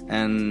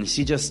 And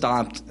she just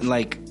stopped.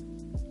 Like,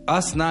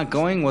 us not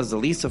going was the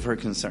least of her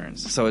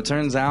concerns. So it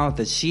turns out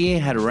that she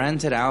had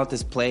rented out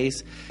this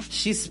place.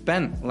 She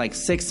spent, like,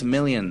 6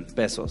 million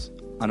pesos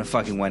on a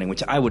fucking wedding,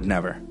 which I would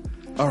never.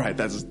 All right,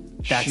 that's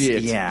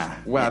shit. Yeah.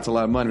 Wow, that's a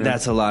lot of money.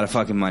 That's a lot of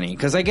fucking money.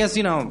 Because I guess,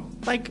 you know,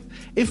 like,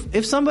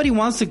 if somebody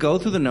wants to go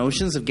through the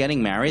notions of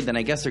getting married, then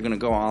I guess they're going to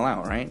go all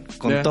out, right?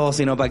 Con todo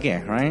sino pa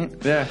qué, right?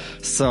 Yeah.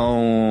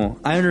 So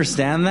I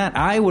understand that.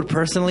 I would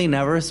personally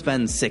never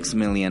spend 6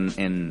 million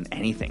in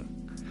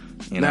anything.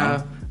 You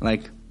know?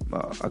 Like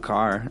a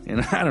car. You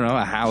know, I don't know,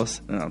 a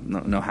house.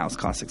 No house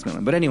costs 6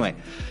 million. But anyway.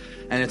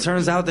 And it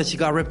turns out that she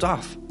got ripped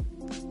off.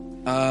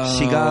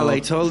 She got,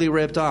 like, totally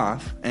ripped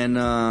off.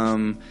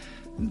 And,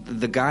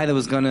 the guy that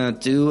was gonna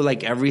do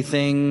like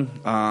everything,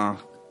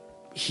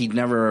 he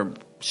never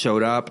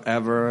showed up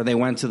ever. They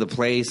went to the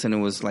place and it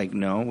was like,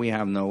 no, we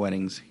have no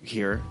weddings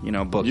here, you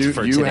know, booked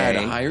for today. You had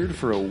hired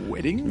for a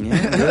wedding?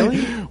 Yeah,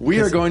 really? We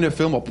are going to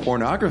film a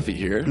pornography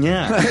here.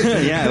 Yeah,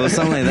 yeah, it was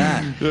something like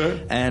that. Yeah.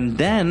 And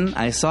then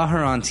I saw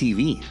her on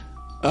TV.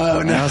 Oh, no.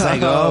 And I was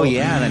like, oh,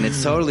 yeah, then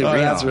it's totally real.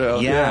 That's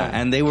real. Yeah,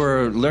 and they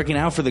were lurking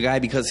out for the guy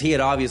because he had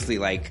obviously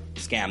like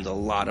scammed a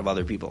lot of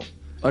other people.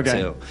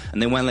 Okay. Too.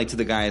 And they went like to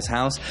the guy's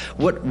house.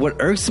 What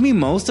irks me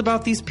most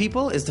about these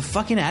people is the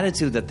fucking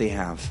attitude that they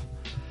have.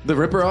 The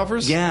ripper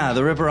offers? Yeah,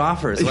 the ripper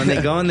offers. When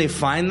they go and they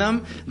find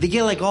them, they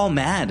get like all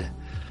mad.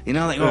 You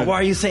know, like, oh, why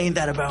are you saying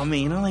that about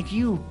me? You know, like,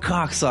 you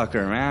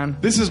cocksucker, man.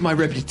 This is my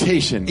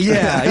reputation.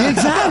 Yeah,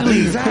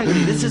 exactly.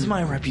 This is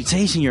my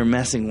reputation you're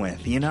messing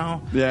with, you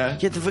know? Yeah.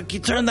 You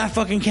turn that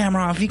fucking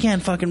camera off. You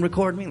can't fucking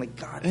record me. Like,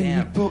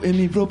 goddamn. En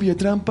mi propia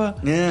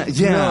trampa? Yeah.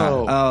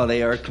 No. Oh,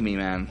 they irk me,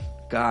 man.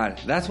 God,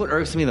 that's what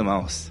irks me the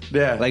most.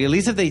 Yeah. Like, at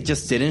least if they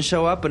just didn't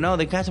show up, but no,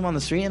 they catch them on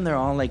the street and they're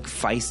all, like,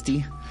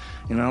 feisty,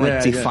 you know,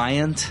 like,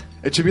 defiant.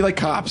 Yeah. It should be like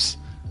cops.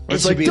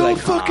 It's like, don't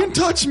fucking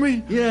touch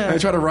me. Yeah. And they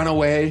try to run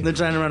away. They're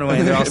trying to run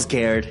away. They're all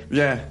scared.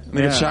 Yeah. And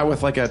they get shot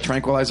with, like, a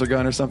tranquilizer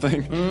gun or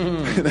something.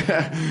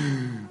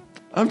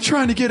 I'm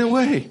trying to get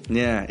away.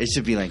 Yeah, it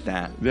should be like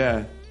that.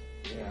 Yeah.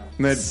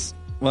 And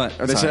what?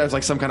 Or they should have,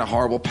 like, some kind of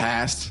horrible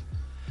past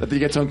that they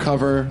get to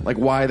uncover, like,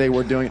 why they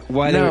were doing it.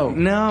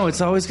 No,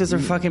 it's always because they're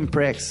fucking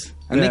pricks.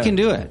 And they can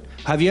do it.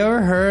 Have you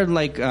ever heard,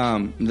 like,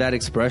 that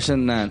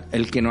expression that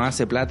el que no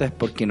hace plata es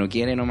porque no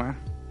quiere nomás?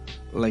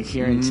 Like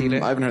here in Chile?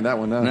 I haven't heard that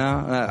one, no.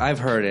 No, I've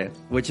heard it.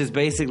 Which is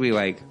basically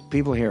like,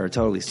 people here are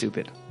totally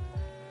stupid.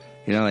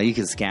 You know, like you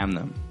can scam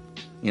them.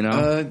 You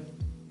know?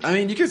 I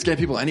mean, you can scam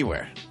people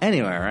anywhere.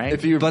 Anywhere, right?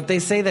 But they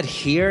say that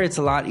here it's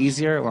a lot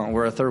easier. Well,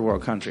 we're a third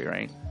world country,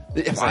 right?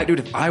 If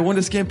I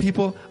want to scam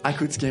people, I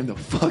could scam the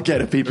fuck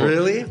out of people.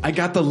 Really? I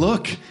got the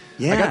look.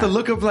 Yeah. I got the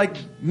look of like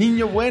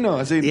niño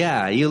bueno.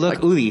 Yeah, you look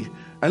like, Udi.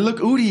 I look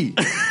Udi.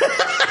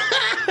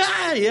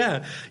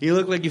 Yeah, you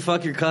look like you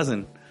fuck your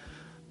cousin.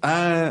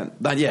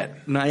 Not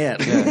yet. Not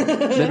yet. Yeah.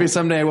 Maybe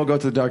someday we'll go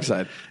to the dark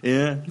side.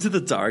 Yeah, to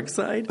the dark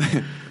side.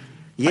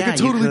 Yeah, I could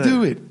totally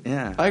do it.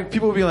 Yeah,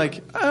 people will be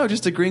like, "Oh,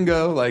 just a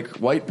gringo, like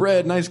white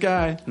bread, nice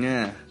guy."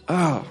 Yeah.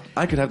 Oh,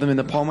 I could have them in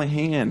the palm of my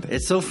hand.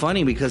 It's so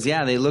funny because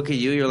they look at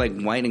you. You're like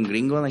white and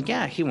gringo, and like,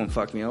 yeah, he won't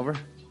fuck me over.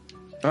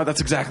 Oh,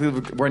 that's exactly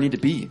where I need to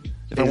be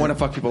if I want to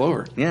fuck people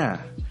over.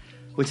 Yeah,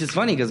 which is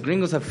funny because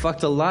gringos have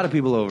fucked a lot of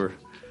people over.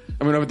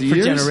 I mean, over the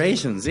years?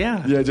 Generations,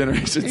 yeah. Yeah,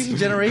 generations.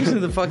 Generations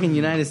of the fucking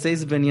United States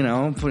have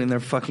been, putting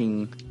their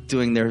fucking,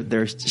 doing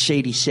their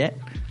shady shit.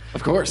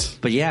 Of course.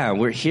 But yeah,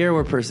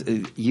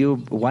 you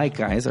white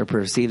guys are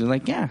perceived as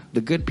like, yeah,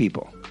 the good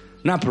people.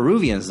 Not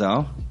Peruvians,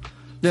 though.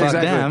 Yeah, Fuck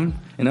exactly.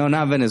 them.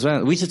 Not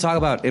Venezuela. We should talk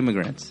about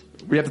immigrants.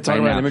 We have to talk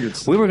about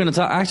immigrants. We were going to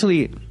talk,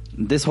 actually,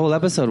 this whole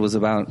episode was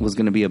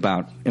going to be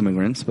about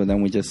immigrants, but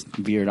then we just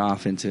veered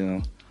off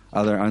into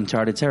other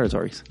uncharted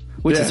territories,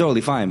 which is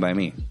totally fine by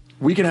me.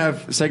 We can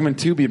have segment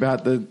 2 be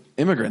about the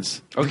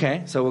immigrants.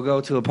 Okay, so we'll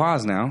go to a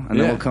pause now, and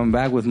then we'll come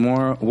back with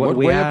more What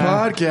we are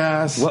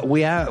podcast. What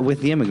we are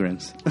with the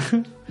immigrants.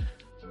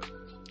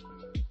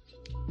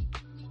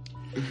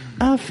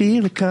 I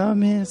feel it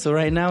coming. So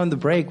right now in the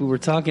break, we were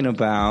talking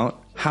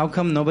about how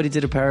come nobody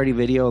did a parody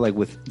video like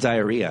with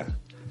diarrhea.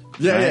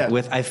 Yeah, right? yeah.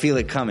 With I Feel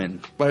It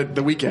Coming. By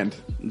the weekend.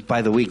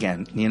 By the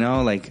weekend, you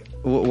know, like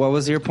what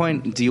was your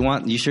point?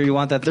 You sure you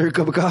want that third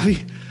cup of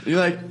coffee? You're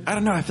like, I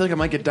don't know. I feel like I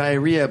might get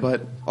diarrhea,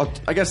 but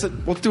I guess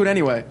we'll do it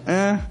anyway.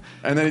 And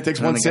then he takes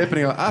one sip and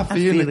he goes, I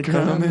feel it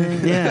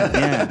coming.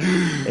 Yeah.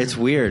 It's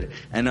weird.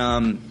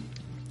 And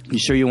you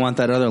sure you want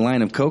that other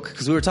line of coke?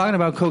 Because we were talking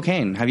about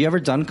cocaine. Have you ever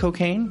done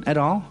cocaine at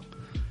all?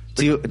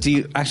 Do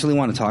you actually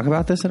want to talk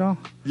about this at all?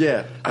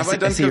 Yeah. Have I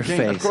done see your cocaine?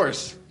 face. Of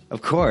course.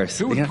 Of course.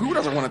 Who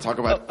doesn't want to talk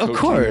about cocaine?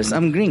 Of course.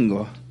 I'm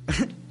gringo.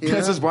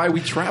 This is why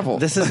we travel.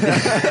 This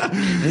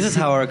is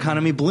how our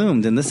economy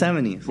bloomed in the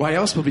 70s. Why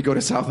else would we go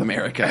to South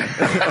America?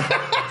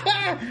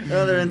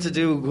 Other than to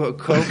do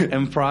coke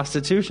and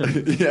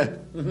prostitution. Yeah.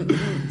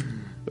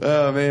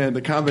 Oh, man.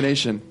 The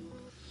combination.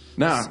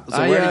 Nah. So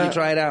where did you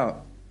try it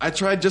out? I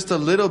tried just a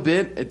little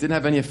bit. It didn't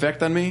have any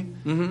effect on me.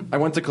 I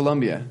went to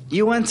Colombia.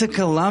 You went to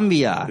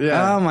Colombia.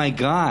 Yeah. Oh, my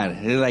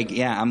God. You're like,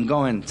 yeah, I'm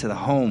going to the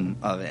home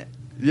of it.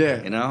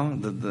 Yeah. You know,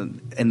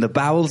 in the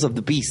bowels of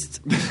the beast.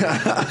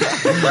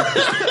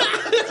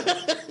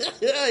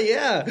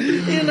 Yeah.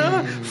 You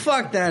know,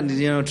 fuck that.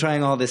 You know,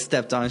 trying all this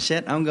stepped on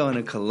shit. I'm going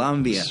to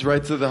Colombia. Just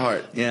right to the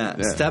heart. Yeah.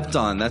 Stepped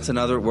on. That's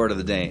another word of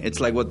the day.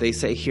 It's like what they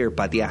say here,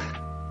 patia.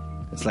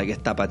 It's like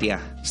esta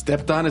patia.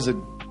 Stepped on is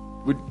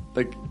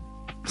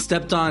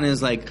Stepped on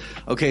is like,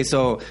 okay,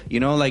 so,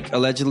 you know, like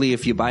allegedly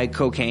if you buy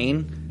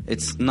cocaine,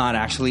 it's not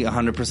actually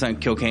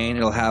 100% cocaine.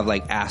 It'll have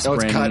like aspirin.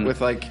 Oh, it's cut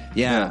with like...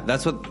 Yeah,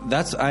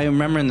 I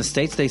remember in the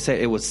States they said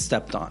it was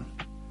stepped on.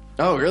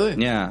 Oh,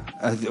 really? Yeah.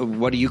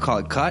 What do you call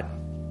it? Cut?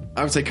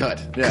 I would say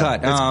cut. Yeah.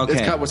 Cut. Okay.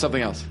 It's cut with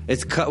something else.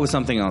 It's cut with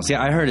something else.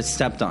 Yeah, I heard it's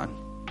stepped on.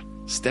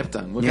 Stepped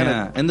on? What Yeah.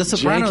 kind of In The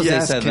Sopranos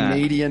they said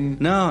Canadian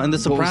that. No, in The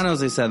Sopranos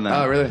they said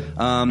that. Oh, really?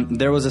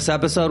 There was this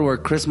episode where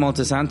Chris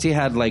Moltisanti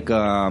had like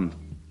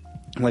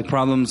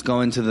problems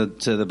going to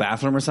the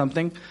bathroom or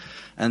something,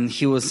 and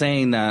he was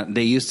saying that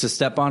they used to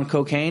step on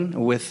cocaine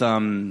with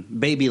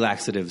baby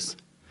laxatives,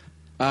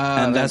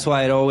 and that's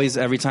why it always,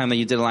 every time that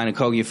you did a line of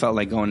coke, you felt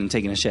like going and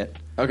taking a shit.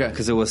 Okay,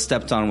 because it was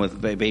stepped on with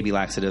baby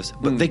laxatives.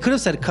 But they could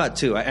have said cut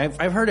too.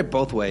 I've heard it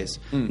both ways.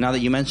 Now that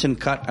you mentioned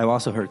cut, I've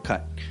also heard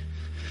cut.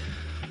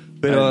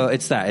 But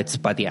it's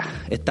patia.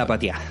 Esta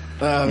patia.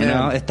 You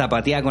know, esta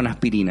patia con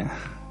aspirina.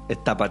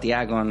 Esta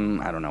patia con,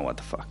 I don't know what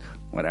the fuck.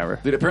 Whatever.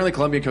 Dude, apparently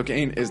Colombian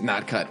cocaine is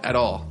not cut at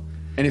all.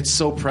 And it's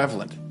so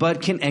prevalent.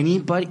 But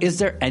is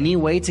there any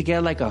way to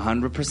get like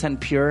 100%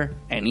 pure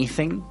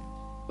anything?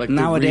 Like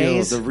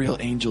nowadays? The real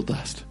angel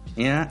dust.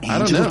 Yeah, I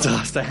don't know.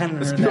 dust. I hadn't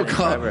heard that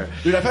forever.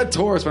 Dude, I've had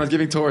tours, when I was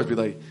giving tours, be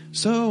like,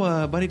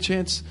 so, by any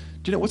chance,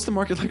 do you know, what's the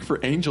market like for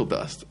angel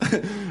dust?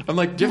 I'm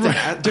like, do you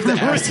have to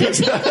ask this?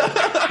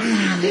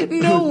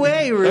 No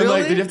way, really? I'm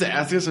like, did you have to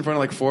ask this in front of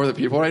like 4 other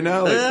people right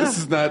now? Like, this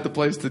is not the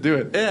place to do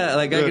it. Yeah,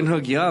 like I can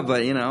hook you up,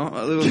 but you know,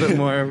 a little bit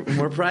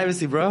more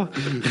privacy, bro.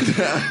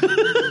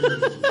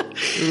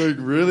 Like,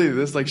 really?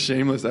 This like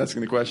shameless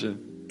asking the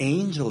question.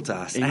 Angel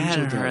dust. I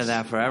hadn't heard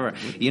that forever.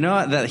 You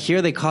know that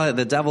here they call it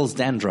the devil's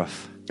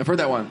dandruff. I've heard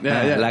that one.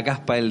 Yeah. La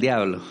caspa del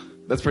diablo.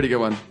 That's a pretty good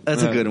one.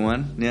 That's a good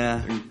one.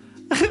 Yeah.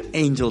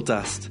 Angel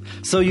dust.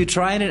 So you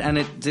tried it and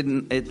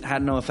it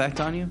had no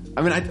effect on you?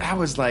 I mean, I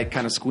was like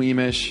kind of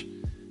squeamish,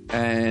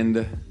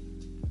 and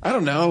I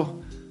don't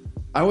know.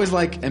 I always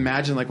like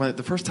imagine like when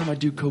the first time I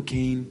do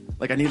cocaine,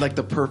 like I need like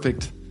the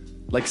perfect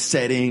like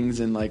settings,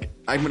 and like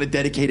I'm going to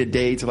dedicate a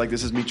day to like,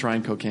 this is me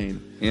trying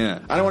cocaine. Yeah.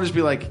 I don't want to just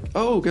be like,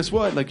 oh, guess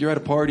what? Like you're at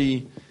a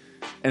party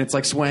and it's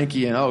like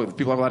swanky and oh,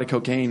 people have a lot of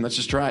cocaine. Let's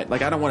just try it.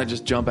 Like I don't want to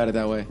just jump at it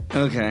that way.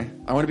 Okay.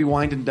 I want to be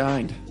wined and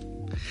dined.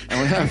 I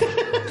want to have...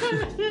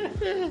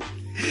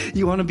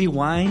 You want to be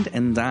wined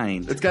and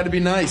dined. It's got to be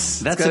nice.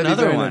 That's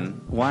another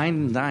one. Wined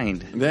and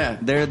dined. Yeah.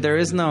 There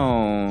is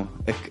no...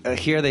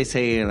 here they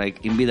say,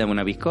 like, invítame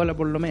una piscola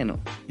por lo menos.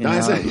 You know?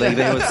 Like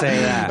they would say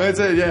that. That's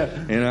it,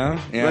 yeah. You know?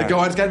 Yeah. Like,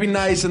 oh, it's got to be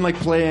nice and, like,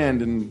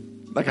 planned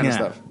and that kind of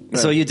stuff. Yeah.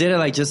 So you did it,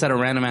 like, just at a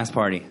random-ass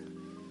party.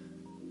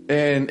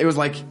 And it was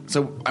like...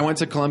 So I went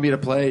to Colombia to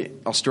play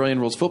Australian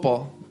rules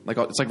football. Like,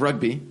 it's like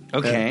rugby.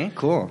 Okay,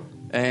 cool.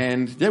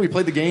 And, yeah, we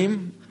played the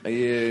game.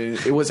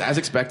 It was as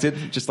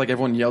expected. Just like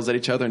everyone yells at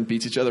each other and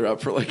beats each other up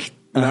for like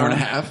an hour and a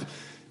half.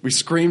 We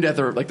screamed at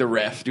the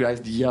ref. Dude, I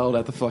yelled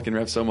at the fucking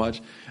ref so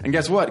much. And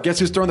guess what? Guess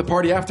who's throwing the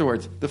party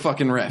afterwards? The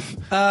fucking ref.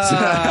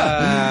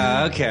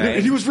 Okay.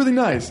 He was really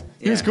nice.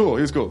 He was cool.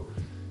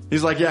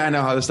 He's like, yeah, I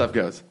know how this stuff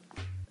goes.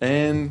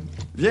 And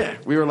yeah,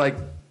 we were like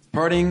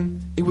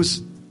partying. It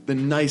was the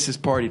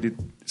nicest party, dude.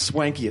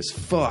 Swanky as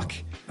fuck.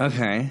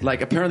 Okay.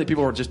 Like apparently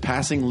people were just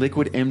passing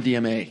liquid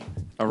MDMA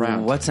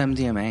around. What's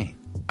MDMA?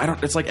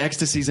 It's like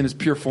ecstasies in its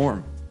pure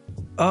form.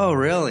 Oh,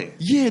 really?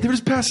 Yeah, they were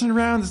just passing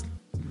around,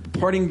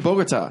 partying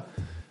Bogota.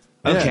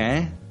 Yeah.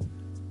 Okay.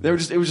 It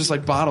was just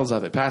like bottles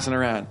of it passing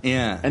around.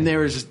 Yeah. And they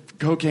were just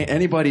cocaine.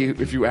 Anybody,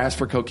 if you asked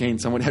for cocaine,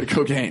 someone had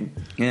cocaine.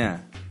 Yeah.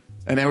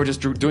 And they were just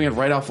doing it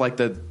right off like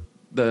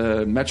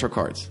the Metro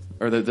cards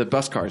or the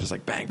bus cards, just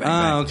like bang, bang,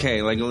 bang. Oh,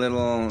 okay, like a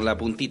little la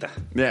puntita.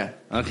 Yeah.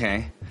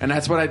 Okay. And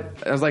that's what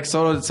I was like,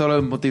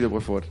 solo montito,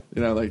 por favor.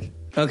 You know, like,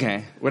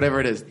 Okay. whatever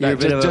it is. You're a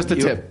bit of just a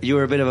you- tip. You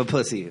were a bit of a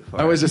pussy.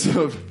 I was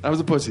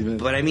a pussy, man.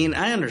 But I mean,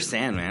 I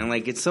understand, man.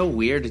 Like, it's so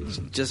weird to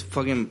just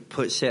fucking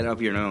put shit up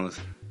your nose.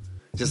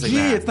 Just like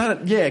that. It's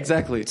not. Yeah,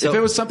 exactly. So- if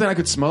it was something I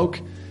could smoke,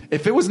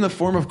 if it was in the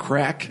form of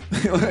crack,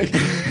 like,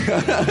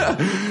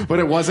 but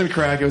it wasn't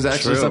crack. It was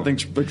actually True.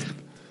 something.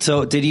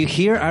 So, did you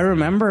hear? I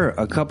remember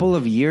a couple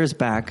of years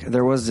back,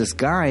 there was this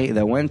guy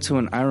that went to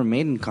an Iron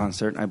Maiden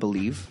concert, I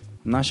believe.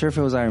 I'm not sure if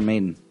it was Iron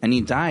Maiden. And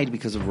he died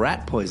because of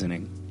rat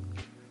poisoning.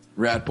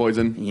 Rat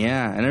poison.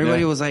 Yeah. And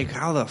everybody Yeah. was like,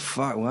 how the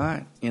fuck?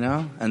 What? You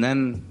know? And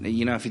then,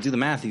 you know, if you do the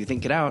math, if you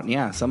think it out,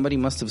 yeah, somebody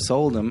must have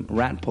sold him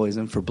rat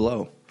poison for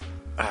blow.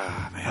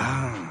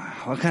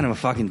 What kind of a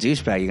fucking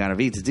douchebag you gotta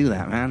be to do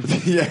that, man?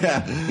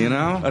 Yeah. You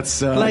know? That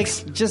sucks.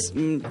 Like, just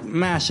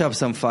mash up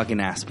some fucking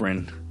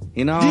aspirin.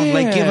 You know? Yeah.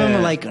 Like, give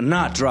him, like,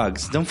 not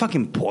drugs. Don't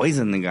fucking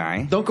poison the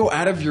guy. Don't go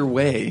out of your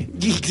way.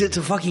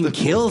 To fucking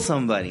kill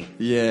somebody.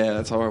 Yeah,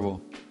 that's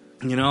horrible.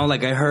 You know,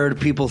 like, I heard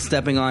people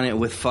stepping on it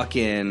with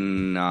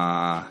fucking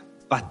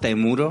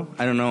patemuro.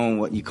 I don't know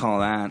what you call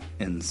that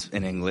in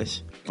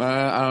English.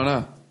 I don't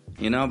know.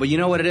 You know? But you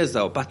know what it is,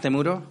 though?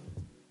 Patemuro?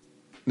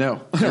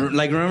 No.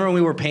 Like, remember when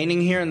we were painting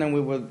here, and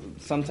then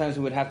sometimes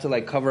we would have to,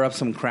 like, cover up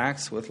some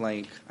cracks with,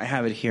 like, I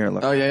have it here.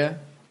 Look. Oh, yeah?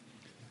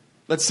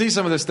 Let's see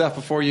some of this stuff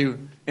before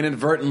you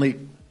inadvertently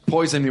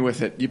poison me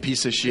with it, you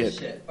piece of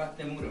shit.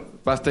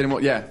 Patemuro.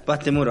 Yeah.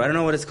 Patemuro. I don't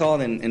know what it's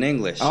called in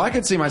English. Oh, I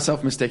could see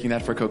myself mistaking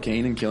that for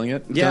cocaine and killing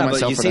it. Yeah, Killing but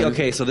myself you for see, that.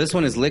 okay, so this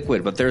one is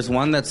liquid, but there's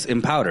one that's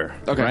in powder.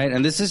 Okay. Right?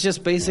 And this is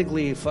just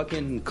basically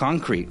fucking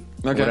concrete.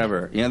 Okay.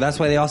 Whatever. You know, that's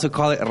why they also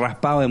call it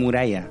raspado de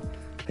muralla.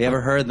 You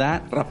ever heard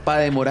that?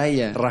 Rapa de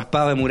muralla.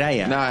 Raspado de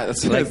muralla. Nah,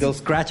 that's like they'll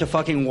scratch a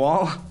fucking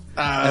wall.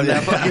 And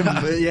that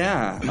fucking,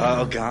 yeah.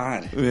 Oh,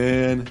 God.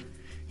 Man.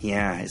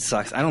 Yeah, it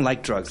sucks. I don't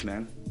like drugs,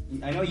 man.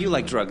 I know you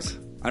like drugs.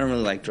 I don't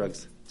really like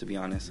drugs, to be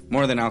honest.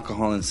 More than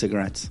alcohol and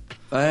cigarettes.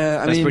 I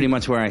That's pretty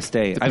much where I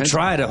stay. I've depends-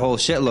 tried a whole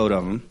shitload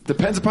of them.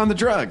 Depends upon the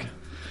drug.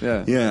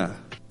 Yeah. Yeah.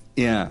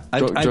 Yeah.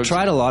 I've Drugs-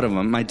 tried a lot of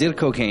them. I did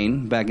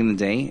cocaine back in the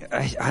day.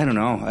 I don't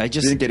know. I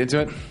just... You didn't get into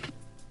it?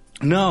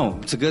 No,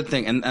 it's a good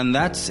thing. And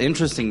that's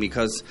interesting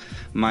because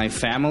my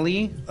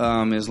family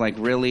is like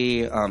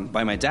really,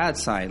 by my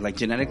dad's side, like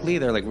genetically,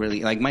 they're like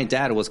really, like my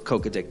dad was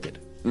coke addicted.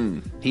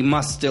 He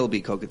must still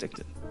be coke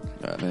addicted.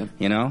 Man.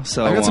 You know?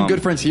 So I got some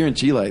good friends here in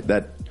Chile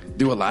that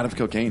do a lot of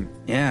cocaine.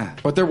 Yeah.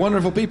 But they're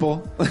wonderful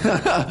people.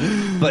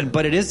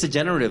 But it is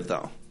degenerative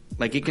though.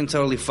 Like it can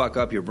totally fuck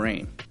up your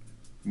brain.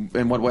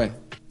 In what way?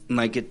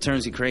 Like it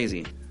turns you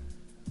crazy.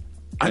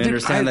 I think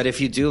understand that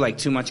if you do like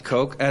too much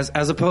coke,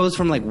 as opposed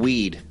from like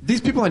weed.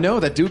 These people I know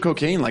that do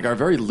cocaine like are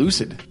very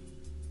lucid.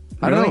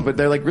 I don't Really? know, but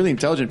they're like really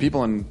intelligent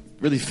people and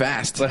really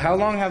fast. But how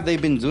long have they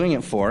been doing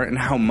it for, and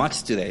how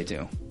much do they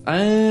do?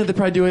 They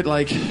probably do it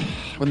like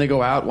when they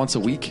go out once a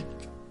week,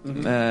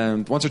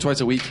 once or twice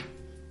a week,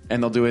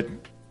 and they'll do it.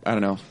 I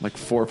don't know, like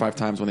 4 or 5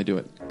 times when they do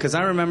it. Because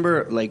I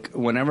remember, like,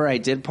 whenever I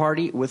did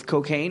party with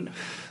cocaine,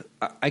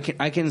 I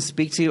can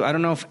speak to you. I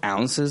don't know if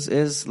ounces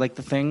is like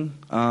the thing,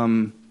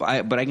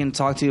 but I can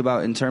talk to you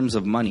about in terms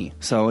of money.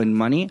 So in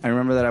money, I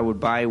remember that I would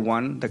buy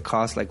one that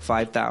cost like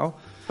 5,000.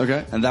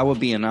 Okay. And that would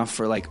be enough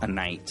for like a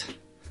night.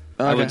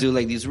 I would do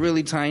like these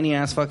really tiny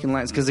ass fucking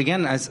lines because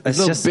again, it's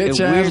little just bitch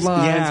it ass weirds,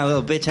 lines. yeah,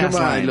 little bitch ass Come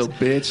on, lines, little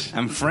bitch.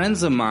 And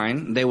friends of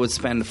mine, they would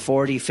spend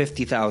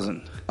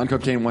 40,000-50,000 On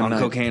cocaine one on night.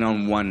 cocaine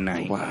on one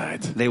night.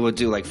 What? They would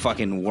do like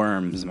fucking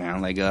worms,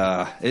 man. Like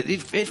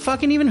it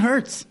fucking even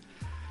hurts.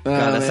 God,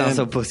 that man. sounds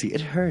so pussy.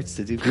 It hurts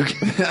to do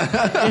cocaine.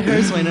 It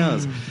hurts my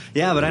nose.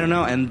 Yeah, but I don't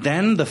know. And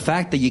then the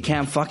fact that you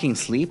can't fucking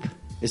sleep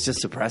is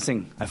just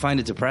depressing. I find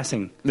it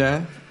depressing.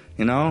 Yeah.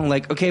 You know,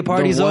 like, okay,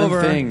 party's one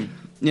over. thing.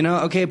 You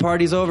know, okay,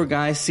 party's over,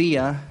 guys. See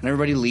ya. And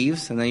everybody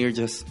leaves, and then you're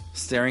just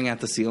staring at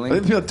the I think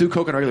ceiling. people do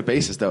coke on a regular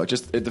basis, though.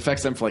 It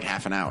affects them for like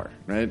half an hour,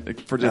 right?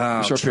 Like, for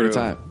a short period of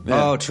time.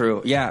 Yeah. Oh,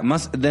 true. Yeah, it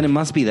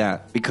must be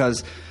that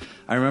because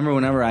I remember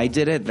whenever I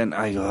did it, then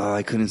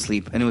I couldn't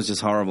sleep, and it was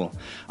just horrible.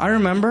 I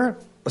remember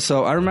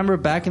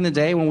back in the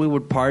day when we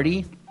would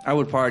party. I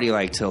would party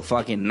like till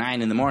fucking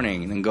 9 in the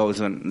morning, and then go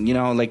to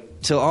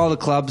like till all the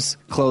clubs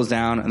close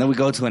down, and then we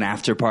go to an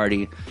after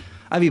party.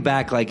 I'd be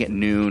back like at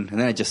noon, and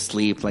then I'd just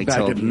sleep like Back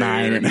till at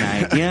 9 at noon.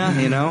 night. Yeah,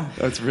 you know?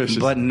 That's vicious.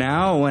 But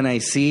now when I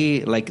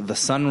see like the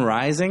sun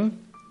rising,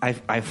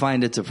 I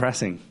find it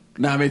depressing.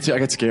 Nah, me too. I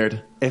get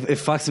scared. It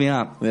fucks me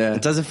up. Yeah.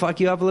 Does it fuck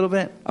you up a little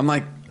bit? I'm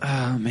like,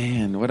 oh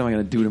man, what am I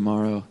going to do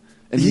tomorrow?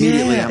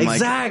 Immediately, Yeah, I'm like,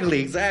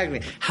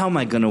 exactly. How am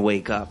I going to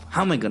wake up?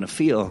 How am I going to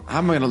feel? how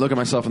am I going to look at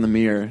myself in the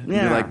mirror? And be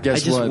Yeah, like,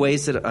 guess I just what?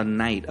 wasted a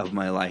night of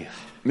my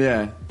life.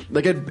 Yeah.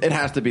 Like, it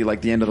has to be like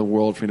the end of the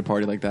world for me to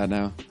party like that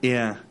now.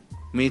 Yeah,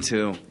 me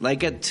too.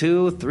 Like at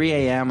 2, 3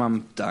 a.m.,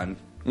 I'm done.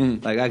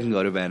 Like I can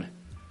go to bed.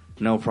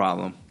 No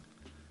problem.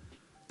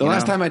 The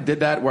last time I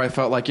did that, where I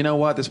felt like, you know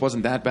what, this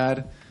wasn't that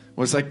bad,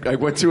 was like I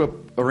went to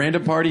a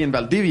random party in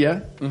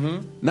Valdivia,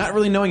 not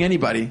really knowing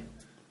anybody,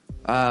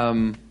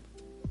 and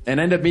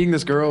ended up meeting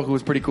this girl who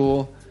was pretty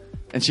cool,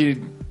 and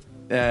she,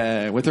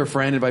 with her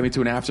friend, invited me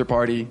to an after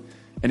party,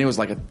 and it was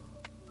like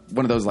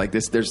one of those like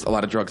this. There's a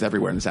lot of drugs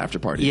everywhere in this after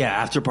party. Yeah,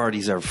 after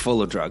parties are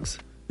full of drugs.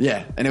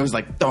 Yeah, and it was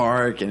like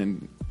dark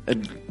and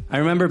I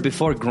remember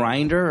before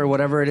Grindr or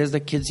whatever it is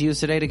that kids use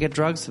today to get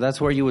drugs. That's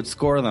where you would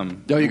score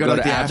them. Oh, you go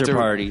to the after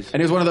parties,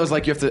 and it was one of those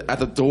like you have to at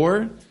the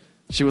door.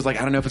 She was like,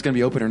 I don't know if it's gonna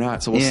be open or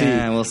not, so we'll see.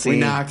 Yeah, we'll see. We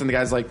knocked, and the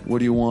guy's like, "What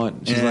do you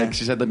want?" She's like,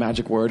 she said the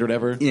magic word or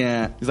whatever.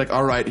 Yeah. He's like,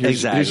 "All right,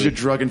 here's your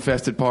drug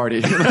infested party."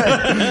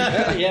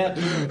 Yeah.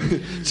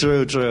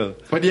 True.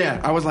 But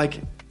yeah, I was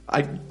like,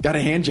 I got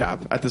a hand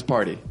job at this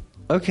party,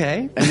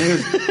 Okay. and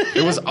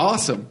it was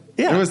awesome.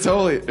 Yeah.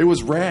 It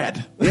was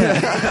rad.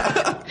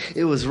 Yeah.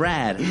 It was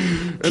rad.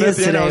 at Kids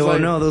the end, I today was will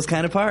like- know those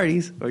kind of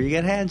parties where you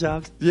get hand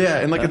jobs. Yeah,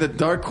 and like in the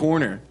dark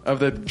corner of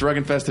the drug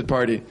infested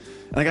party,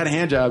 and I got a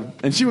hand job,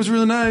 and she was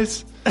really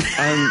nice.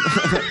 And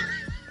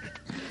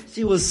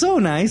She was so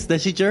nice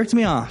that she jerked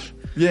me off.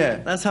 yeah,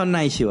 That's how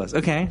nice she was.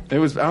 Okay. I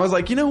was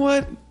like, you know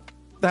what?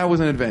 That was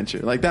an adventure.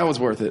 Like that was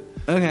worth it.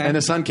 Okay. And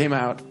the sun came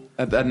out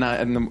at night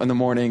in the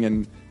morning,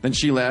 and then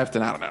she left,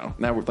 and I don't know.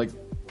 Now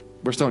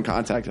we're still in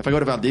contact. If I go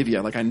to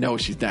Valdivia, like I know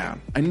she's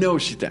down.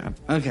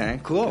 Okay.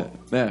 Cool.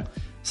 Yeah.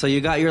 So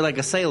you're like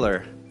a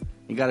sailor.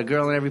 You got a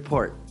girl in every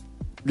port,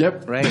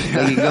 Yep. right?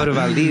 So you go to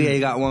Valdivia, you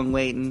got one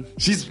waiting.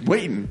 She's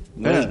waiting.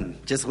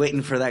 Just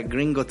waiting for that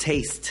gringo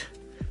taste.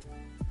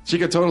 She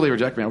could totally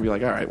reject me. I'll be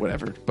like, all right,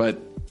 whatever. But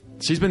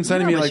she's been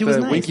sending No, me but like she was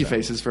the nice, winky though.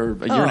 faces for a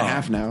year and a Oh.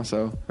 half now.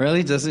 So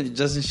Really?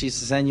 Doesn't she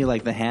send you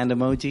like the hand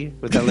emoji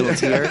with that little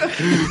tear?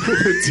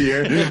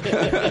 tear.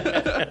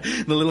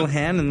 The little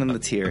hand and then the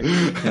tear.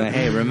 You're like,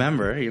 hey,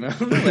 remember,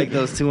 like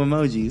those two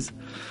emojis.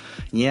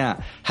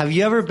 Yeah. Have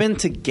you ever been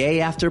to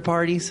gay after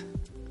parties?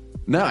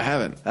 No, I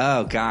haven't.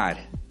 Oh, God.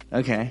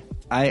 Okay.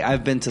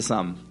 I've been to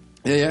some.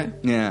 Yeah.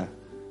 Yeah.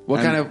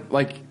 What kind of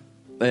like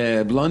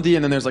Blondie,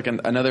 and then there's like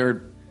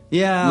another.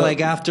 Yeah, Look.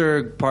 like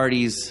after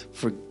parties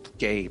for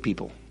gay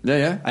people.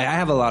 Yeah. I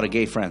have a lot of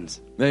gay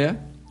friends. Yeah.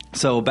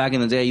 So back in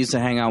the day, I used to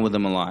hang out with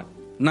them a lot.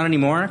 Not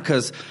anymore,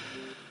 because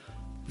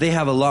they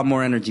have a lot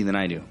more energy than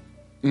I do.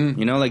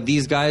 Like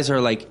these guys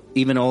are like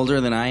even older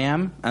than I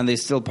am, and they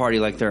still party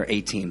like they're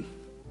 18.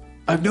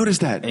 I've noticed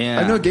that. Yeah.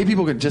 I know gay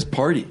people can just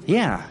party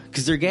Yeah,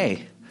 because they're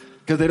gay.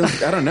 because they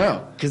don't. I don't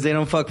know. Because they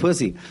don't fuck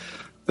pussy.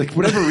 Like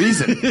whatever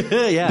reason,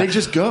 Yeah. they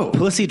just go.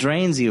 Pussy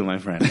drains you, my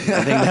friend. I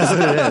think that's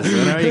what it is.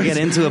 Whenever you get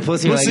into a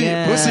pussy, you're like,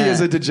 yeah. Pussy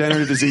is a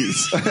degenerative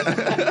disease.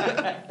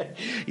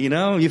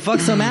 You fuck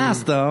some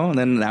ass though, and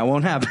then that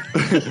won't happen.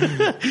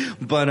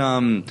 But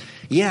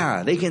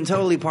yeah, they can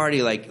totally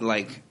party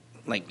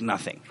like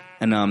nothing.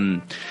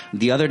 And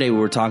the other day we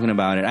were talking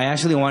about it. I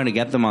actually wanted to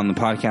get them on the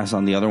podcast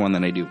on the other one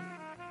that I do,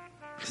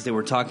 because they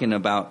were talking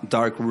about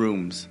dark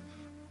rooms.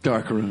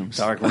 Dark rooms.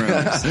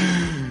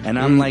 And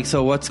I'm like,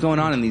 so what's going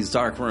on in these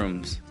dark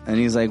rooms? And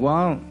he's like,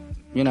 well,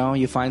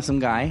 you find some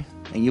guy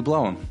and you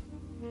blow him,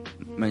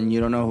 and you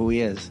don't know who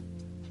he is.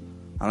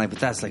 I'm like, but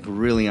that's like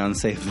really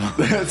unsafe.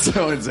 That's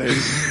so insane.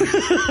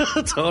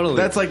 Totally.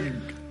 That's like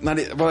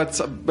that's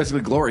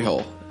basically glory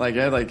hole.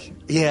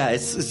 Yeah,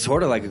 it's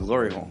sort of like a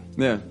glory hole.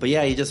 Yeah. But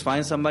yeah, you just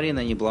find somebody and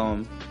then you blow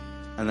them,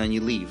 and then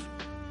you leave.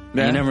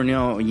 Yeah. You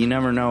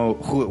never know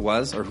who it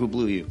was or who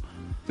blew you.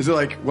 Is it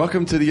like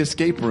welcome to the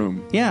escape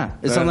room? Yeah,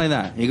 it's something like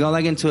that. You go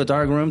like into a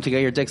dark room to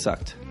get your dick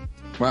sucked.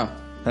 Wow.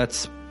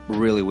 That's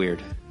really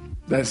weird.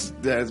 That's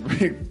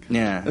big.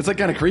 Yeah. It's like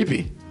kind of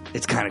creepy.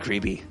 It's kind of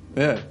creepy.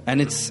 Yeah. And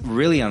it's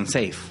really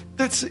unsafe.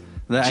 That's.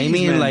 I Jeez,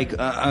 mean, man. like,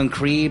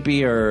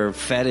 uncreepy or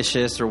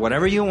fetishist or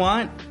whatever you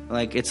want.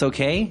 Like, it's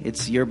okay.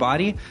 It's your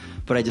body.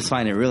 But I just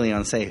find it really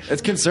unsafe.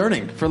 It's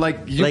concerning for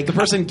Like, the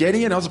person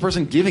getting it and also the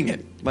person giving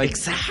it. Like,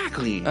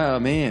 Exactly. oh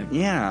man.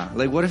 Yeah.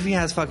 Like, what if he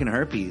has fucking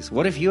herpes?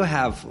 What if you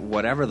have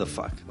whatever the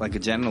fuck? Like a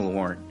genital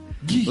warrant?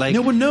 Like,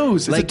 no one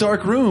knows. It's a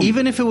dark room.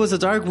 Even if it was a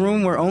dark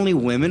room where only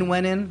women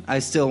went in, I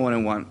still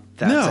wouldn't want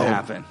that to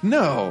happen.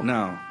 No.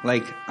 No.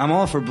 Like, I'm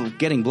all for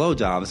getting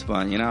blowjobs,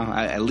 but,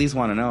 I at least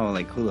want to know,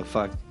 like, who the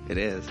fuck it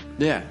is.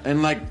 Yeah,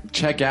 and like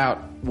check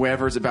out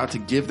whoever's about to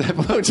give that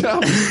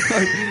blowjob,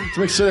 like, to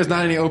make sure there's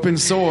not any open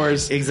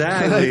sores.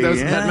 Exactly. Like,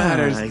 that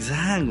matters.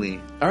 Exactly.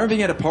 I remember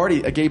being at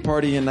a gay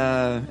party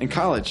in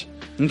college,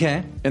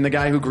 Okay. and the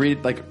guy who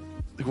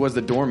who was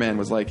the doorman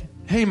was like,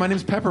 "Hey, my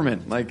name's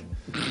Peppermint. Like,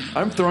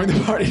 I'm throwing the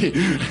party."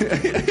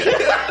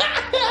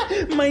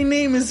 My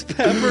name is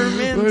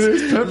Peppermint. My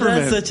name's Peppermint.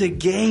 That's such a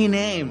gay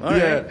name. All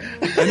Yeah,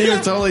 right. and he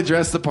was totally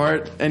dressed the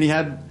part, and he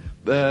had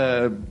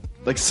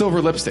like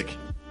silver lipstick.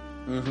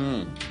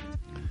 Mm-hmm.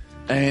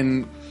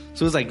 And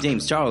So it's like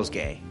James Charles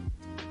gay.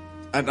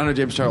 I don't know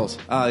James Charles.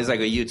 He's like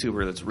a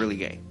YouTuber that's really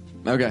gay.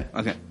 Okay.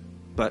 Okay.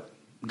 But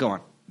go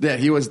on. Yeah,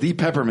 he was the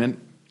Peppermint.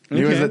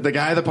 He Okay. was the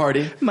guy at the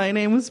party. My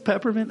name was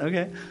Peppermint.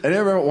 Okay. And I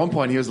remember at one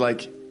point he was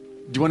like, "Do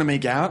you want to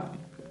make out?"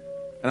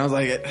 And I was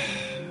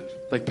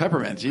like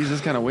Peppermint. Jeez,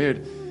 that's kind of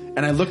weird.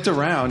 And I looked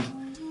around,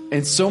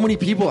 and so many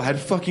people had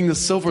fucking the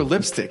silver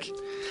lipstick.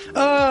 He made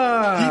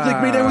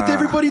out with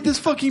everybody at this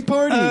fucking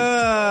party.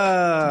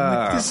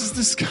 This is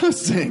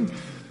disgusting.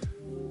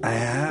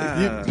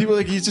 People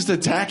he's just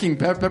attacking.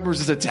 Pepper's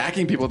just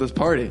attacking people at this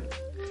party.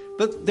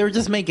 But they were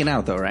just making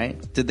out, though, right?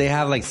 Did they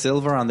have like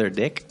silver on their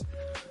dick?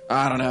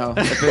 I don't know.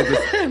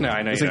 No,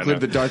 I know. This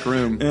included the dark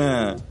room.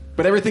 Yeah.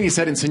 But everything he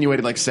said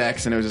insinuated like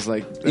sex, and it was just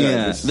like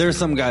There's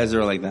some guys that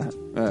are like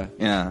that.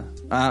 Yeah.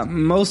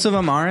 Most of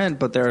them aren't,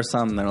 but there are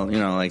some that'll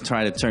like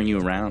try to turn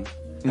you around.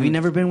 Have you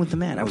never been with a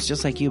man? I was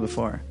just like you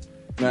before.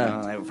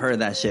 I've heard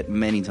that shit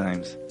many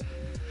times.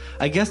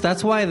 I guess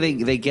that's why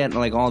they get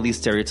like all these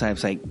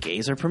stereotypes like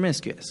gays are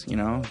promiscuous,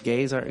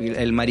 gays are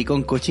el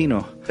maricón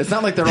cochino. It's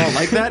not like they're all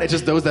like that. It's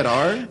just those that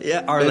are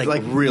are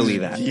like really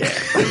that. Yeah.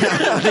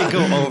 They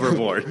go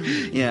overboard.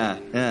 Yeah.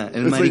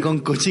 El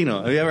maricón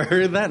cochino. Have you ever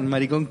heard of that? El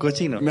maricón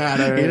cochino. Nah,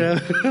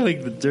 no.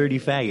 Like the dirty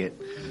faggot.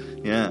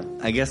 Yeah.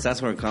 I guess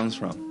that's where it comes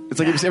from. It's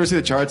like, have you ever seen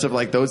the charts of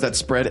like those that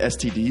spread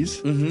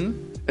STDs?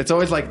 Mm-hmm. It's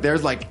always like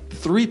there's like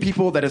 3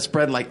 people that have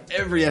spread like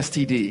every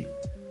STD.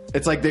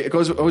 It's like it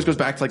always goes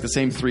back to like the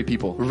same 3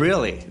 people.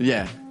 Really?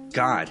 Yeah.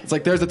 God. It's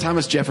like there's the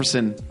Thomas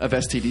Jefferson of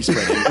STD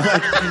spreading.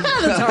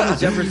 The Thomas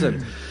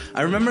Jefferson.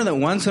 I remember that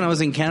once when I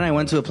was in Canada, I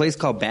went to a place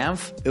called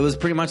Banff. It was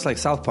pretty much like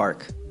South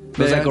Park. It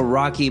was like a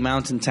rocky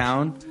mountain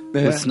town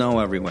with snow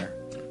everywhere.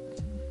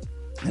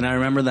 And I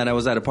remember that I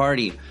was at a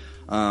party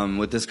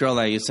with this girl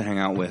that I used to hang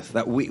out with.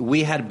 That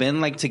we had been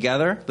like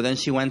together, but then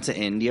she went to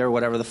India or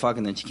whatever the fuck,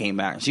 and then she came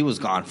back. She was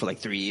gone for like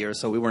 3 years,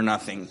 so we were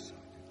nothing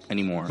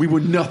anymore. We were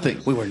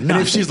nothing. And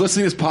if she's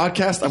listening to this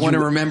podcast, I want to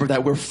remember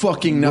that we're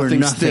fucking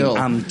nothing still.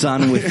 I'm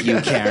done with you,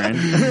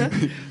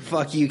 Karen.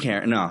 Fuck you,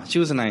 Karen. No, she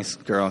was a nice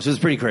girl. She was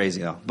pretty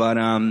crazy, though. But,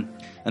 and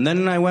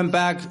then I went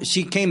back.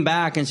 She came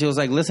back, and she was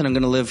like, listen, I'm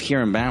going to live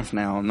here in Banff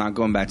now. I'm not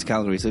going back to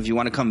Calgary. So if you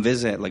want to come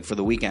visit, like, for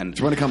the weekend. Do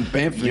you want to come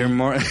Banff? You're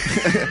more...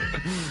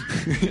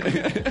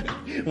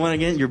 want to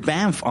get your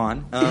Banff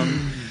on.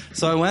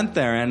 So I went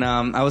there, and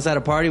I was at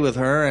a party with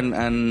her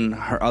and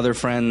her other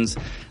friends,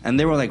 and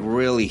they were like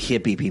really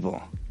hippie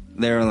people.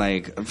 They were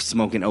like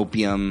smoking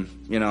opium,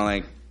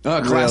 like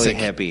classic.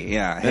 really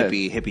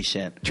hippie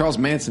shit. Charles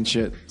Manson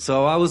shit.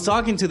 So I was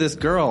talking to this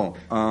girl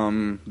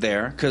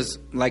there, because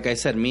like I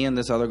said, me and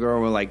this other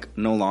girl were like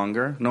no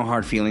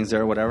hard feelings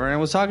there or whatever. And I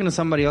was talking to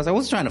somebody else. I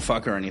wasn't trying to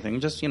fuck her or anything,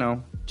 just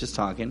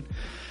talking.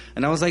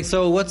 And I was like,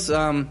 so what's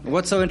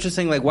so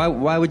interesting? Like,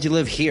 why would you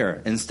live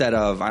here instead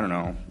of, I don't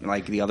know,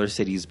 like the other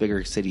cities,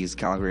 bigger cities,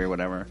 Calgary or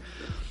whatever?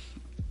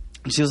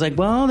 And she was like,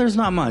 well, there's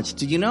not much.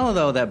 Did you know,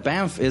 though, that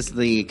Banff is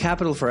the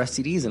capital for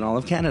STDs in all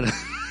of Canada?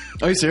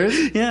 Are you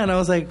serious? Yeah, and I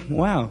was like,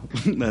 wow,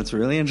 that's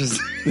really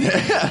interesting.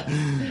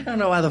 I don't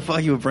know why the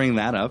fuck you would bring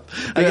that up.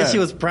 I guess she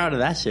was proud of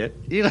that shit.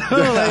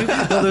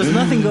 Well, there's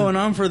nothing going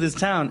on for this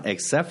town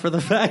except for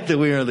the fact that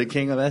we are the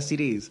king of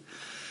STDs.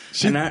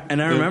 And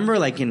I remember,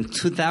 like, in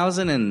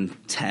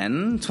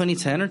 2010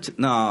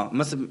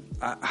 must have,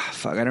 I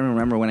don't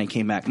remember when I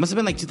came back. It must have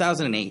been, like,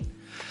 2008.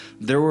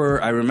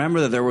 I remember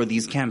that there were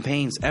these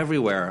campaigns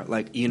everywhere.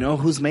 Like,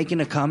 who's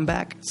making a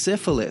comeback?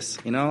 Syphilis.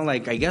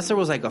 Like, I guess there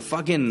was, like, a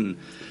fucking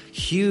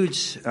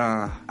huge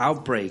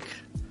outbreak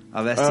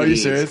of STDs. Oh, are you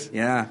serious?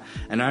 Yeah.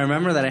 And I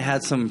remember that I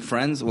had some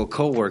friends,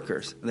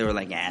 co-workers. They were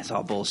like, it's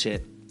all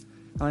bullshit.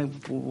 I'm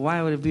like,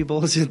 why would it be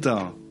bullshit,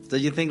 though? Do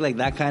you think like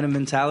that kind of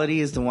mentality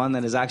is the one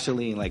that is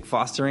actually like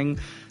fostering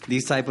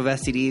these type of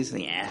STDs?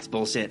 Yeah, it's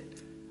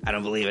bullshit. I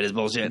don't believe it is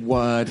bullshit.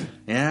 What?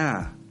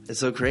 Yeah,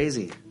 it's so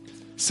crazy.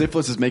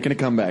 Syphilis is making a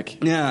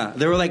comeback. Yeah,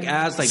 there were like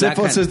ads like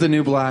syphilis is the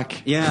new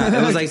black.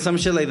 Yeah, it was like some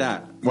shit like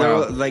that.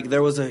 Wow.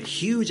 There was a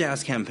huge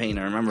ass campaign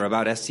I remember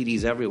about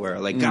STDs everywhere.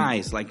 Like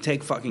guys, like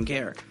take fucking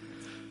care.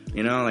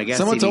 Like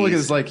someone STDs. told me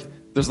it's like.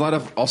 There's a lot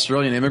of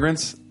Australian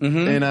immigrants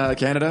in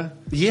Canada.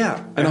 Yeah.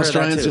 And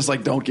Australians just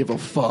like don't give a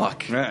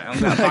fuck.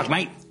 I'm gonna fuck,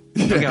 mate.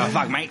 I'm gonna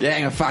fuck, mate. Yeah,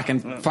 I'm gonna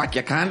fucking fuck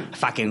you, cunt.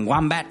 Fucking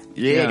wombat.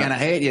 Yeah, gonna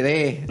hate you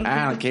there.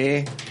 I don't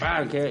care.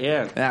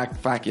 Yeah,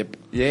 fuck you.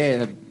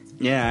 Yeah.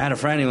 Yeah, I had a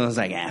friend who was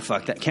like,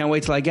 fuck that. Can't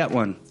wait till I get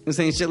one. He was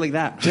saying shit like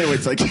that. Can't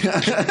wait till I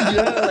get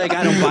like,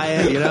 I don't buy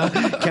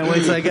it, Can't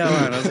wait till I get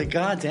one. I was like,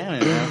 God damn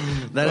it,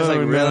 man. That is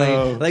really...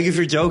 No. Like, if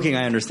you're joking,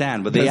 I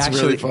understand. But That's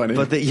really funny.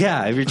 But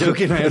if you're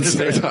joking, I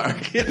understand. So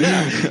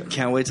dark.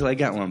 Can't wait till I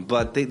get one.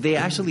 But they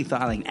actually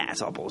thought, like,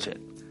 it's all bullshit.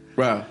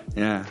 Wow.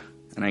 Yeah.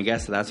 And I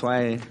guess that's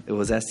why it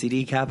was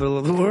STD capital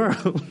of the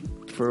world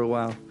for a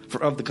while.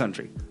 Of the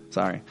country.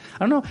 Sorry. I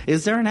don't know.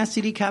 Is there an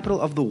STD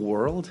capital of the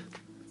world?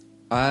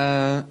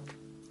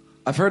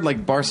 I've heard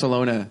like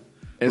Barcelona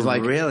is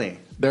like really.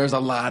 There's a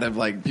lot of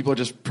like people are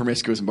just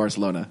promiscuous in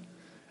Barcelona.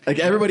 Like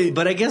everybody,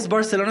 but I guess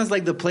Barcelona's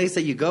like the place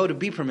that you go to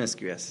be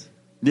promiscuous.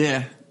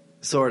 Yeah,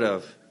 sort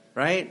of,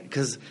 right?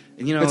 Because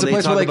it's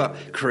they talk about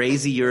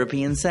crazy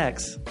European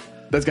sex.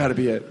 That's got to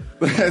be it.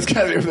 That's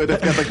got to be.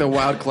 They've got like the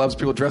wild clubs.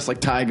 People dress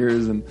like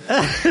tigers and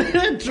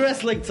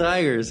dress like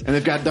tigers, and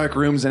they've got dark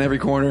rooms in every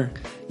corner.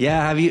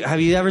 Yeah, have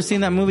you ever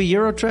seen that movie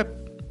Euro Trip?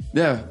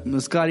 Yeah,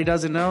 Scotty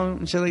Doesn't Know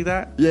and shit like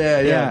that.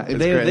 Yeah.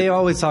 They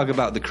always talk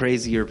about the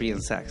crazy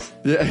European sex.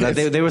 Yeah,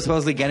 they were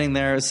supposedly getting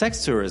their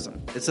sex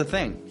tourism. It's a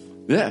thing.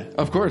 Yeah,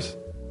 of course.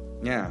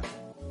 Yeah.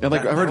 And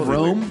like That- I heard that would be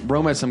Rome. weird.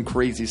 Rome has some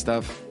crazy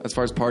stuff as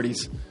far as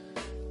parties,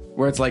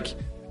 where it's like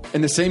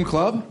in the same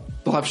club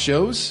they'll have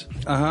shows,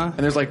 and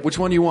there's like, which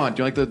one do you want?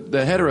 Do you like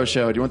the hetero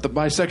show? Do you want the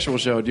bisexual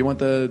show? Do you want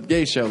the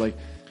gay show? Like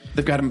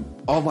they've got them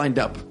all lined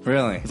up.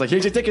 Really? It's like,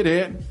 here's your ticket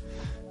here.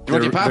 You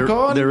want your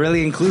popcorn? They're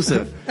really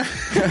inclusive.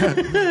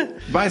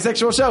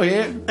 Bisexual show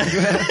here.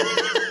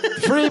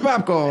 Free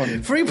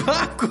popcorn. Free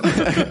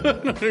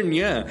popcorn.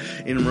 Yeah,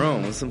 in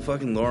Rome with some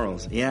fucking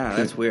laurels. Yeah,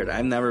 that's weird.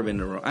 I've never been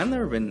to Rome. I've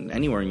never been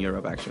anywhere in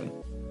Europe, actually.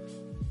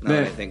 Now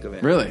that I think of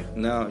it. Really?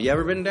 No. You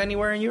ever been to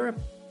anywhere in Europe?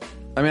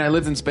 I mean, I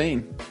lived in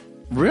Spain.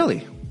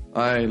 Really?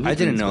 I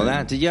didn't know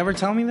that. Did you ever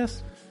tell me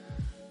this?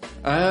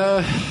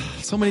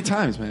 So many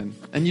times, man.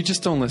 And you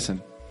just don't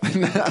listen.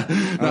 No,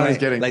 I was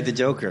kidding. Like the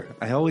Joker.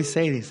 I always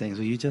say these things,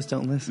 but you just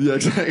don't listen. Yeah,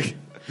 exactly.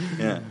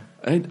 Yeah.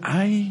 And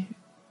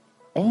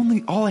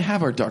all I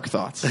have are dark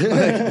thoughts.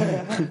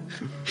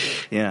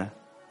 Yeah.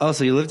 Oh,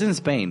 so you lived in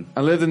Spain.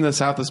 I lived in the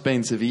south of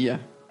Spain, Sevilla.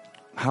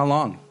 How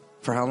long?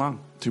 For how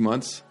long? 2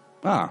 months.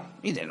 Oh,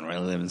 you didn't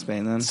really live in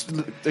Spain then.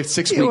 It's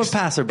 6 You were weeks. a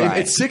passerby.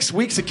 It's 6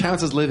 weeks. It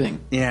counts as living.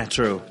 Yeah,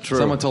 true.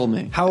 Someone told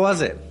me. How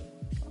was it?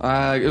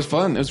 It was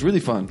fun. It was really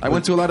fun. I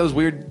went to a lot of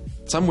those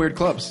some weird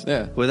clubs.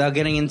 Yeah. Without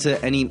getting into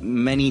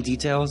many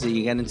details, did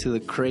you get into the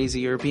crazy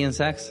European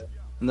sex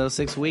in those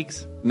 6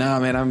 weeks? No,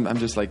 man, I'm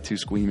just like too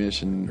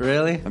squeamish and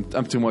Really?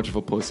 I'm too much of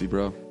a pussy,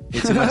 bro.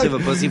 You're too much of a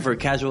pussy for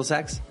casual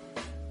sex?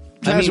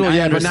 Casual, I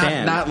yeah, but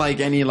understand. not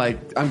like any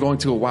like I'm going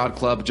to a wild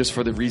club just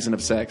for the reason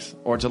of sex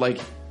or to like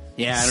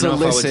Yeah, I don't know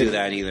if I would solicit. do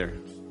that either.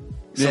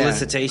 Yeah.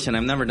 Solicitation,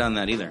 I've never done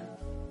that either.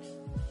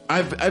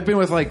 I've been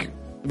with like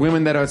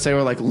women that I would say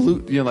were like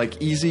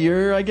like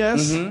easier, I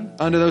guess,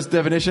 under those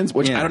definitions.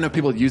 Which Yeah. I don't know if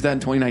people use that in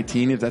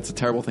 2019. If that's a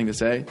terrible thing to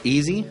say,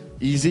 Easy?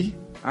 easy.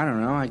 I don't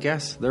know, I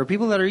guess. There are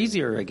people that are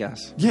easier, I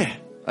guess. Yeah,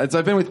 I've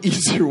been with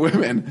easier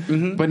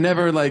women, but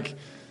never like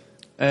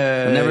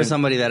Never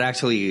somebody that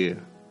actually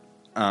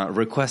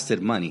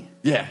requested money.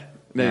 Yeah,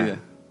 Yeah.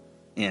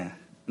 Yeah.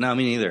 No,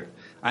 me neither.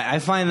 I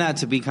find that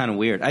to be kind of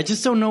weird. I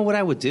just don't know what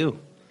I would do.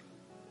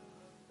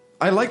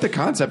 I like the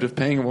concept of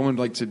paying a woman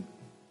like to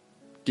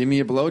give me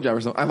a blowjob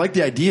or something. I like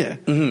the idea.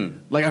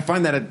 Like I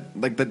find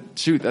that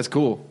shoot, that's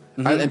cool.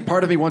 And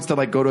part of me wants to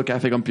like go to a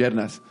cafe con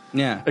piernas.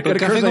 Yeah. It But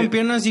occurs Café to me- con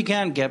Piernas, you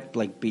can't get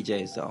like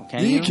BJs though,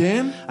 can you? You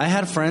can? I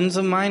had friends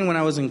of mine when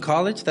I was in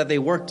college that they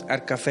worked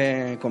at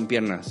Café con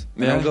Piernas.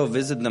 And Yeah. I would go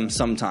visit them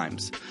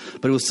sometimes.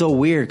 But it was so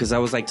weird because I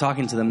was like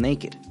talking to them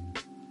naked.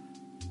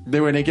 They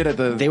were naked at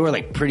the. They were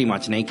like pretty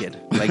much naked.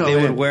 Like Oh, they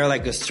man. would wear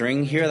like a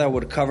string here that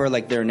would cover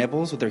like their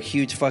nipples with their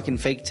huge fucking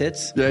fake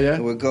tits. Yeah, yeah.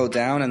 It would go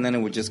down and then it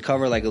would just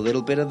cover like a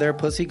little bit of their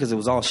pussy because it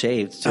was all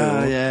shaved too.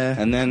 Oh, yeah.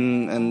 And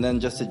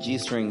then just a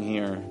G-string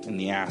here in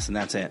the ass and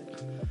that's it.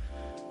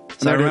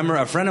 So I Never- remember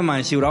a friend of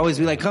mine, she would always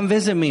be like, come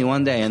visit me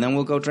one day and then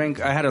we'll go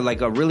drink. I had a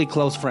really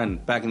close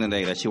friend back in the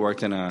day that she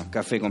worked in a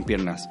Café con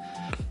Piernas.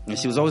 And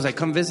she was always like,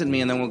 come visit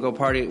me and then we'll go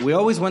party. We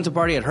always went to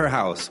party at her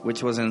house,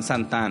 which was in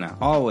Santana.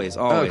 Always.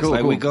 Oh, cool,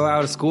 like cool. we go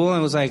out of school and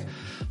it was like,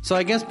 so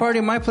I guess party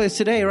at my place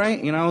today,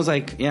 right? You know, I was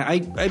like, yeah,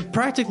 I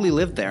practically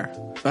lived there.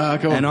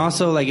 Cool. And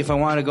also, like, if I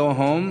wanted to go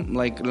home,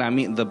 like,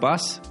 the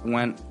bus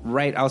went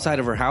right outside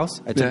of her house.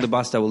 I took Yeah. the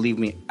bus that would leave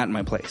me at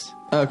my place.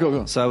 Oh,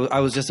 cool. So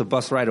I was just a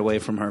bus ride away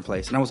from her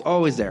place, and I was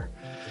always there.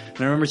 And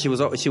I remember she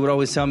would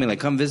always tell me like,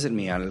 "Come visit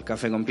me at El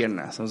Café con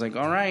Piernas." I was like,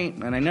 "All right,"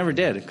 and I never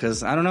did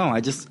because I don't know.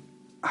 I just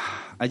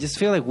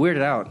feel like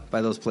weirded out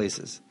by those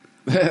places.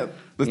 This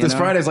know?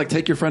 Friday's like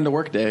take your friend to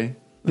work day.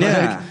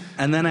 Yeah. Like,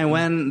 And then I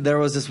went. There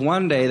was this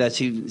one day that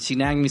she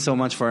nagged me so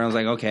much for it. I was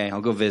like, "Okay,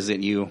 I'll go visit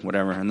you,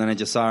 whatever." And then I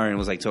just saw her and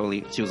was like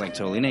she was like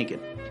totally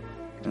naked.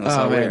 It was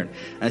so man. weird.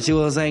 And she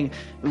was like,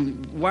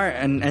 why?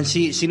 And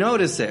she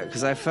noticed it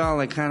because I felt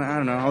like kind of, I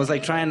don't know. I was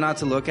like trying not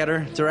to look at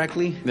her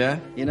directly. Yeah.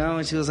 You know?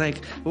 And she was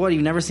like, what,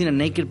 you've never seen a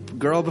naked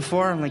girl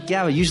before? I'm like,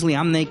 yeah, but usually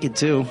I'm naked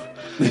too.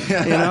 You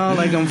know?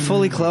 Like I'm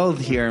fully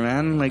clothed here,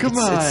 man. Like Come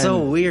it's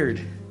so on.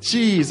 weird.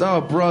 Jeez,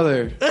 oh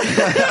brother.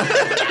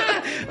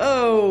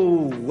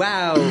 Oh,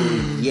 wow.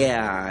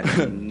 Yeah.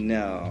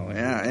 No.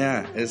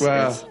 Yeah.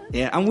 Wow.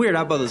 Yeah. I'm weird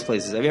out about those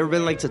places. Have you ever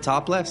been like to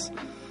Topless?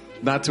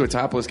 Not to a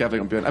topless Café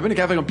con Piernas. I've been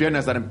to Café con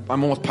Piernas that I'm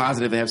almost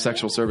positive they have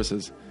sexual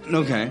services.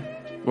 Okay.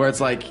 Where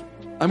it's like,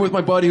 I'm with my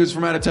buddy who's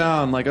from out of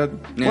town. Like,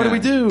 what do we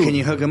do? Can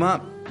you hook them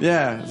up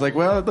Yeah. It's like,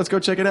 well, let's go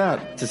check it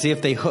out. to see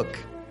if they hook?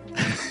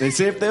 They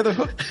see if they're the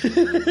hook.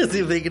 See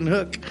if they can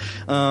hook.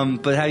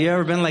 But have you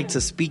ever been like to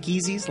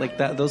speakeasies, like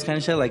that, those kind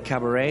of shit, like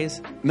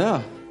cabarets?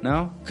 No.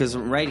 No, because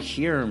right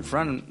here in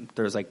front,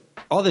 there's like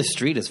all this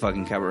street is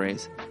fucking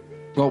cabarets.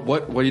 Well,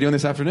 what are you doing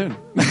this afternoon?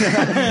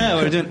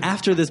 We're doing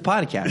after this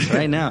podcast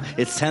right now.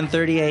 It's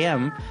 10:30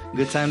 a.m.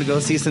 Good time to go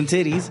see some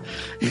titties.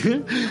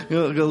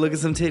 go look at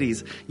some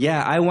titties.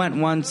 Yeah, I went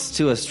once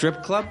to a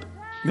strip club.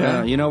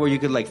 Yeah. You know where you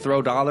could like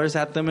throw dollars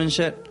at them and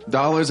shit.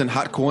 Dollars and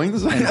hot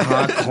coins? And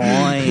hot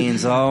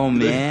coins. Oh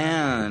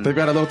man, They've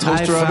got a little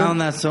toaster I oven?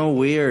 found that so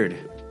weird.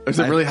 Is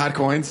it really hot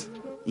coins?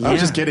 I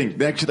was just kidding.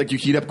 They actually, like, you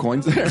heat up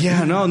coins there?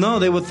 Yeah, no,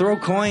 they would throw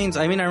coins.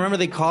 I mean, I remember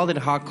they called it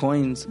hot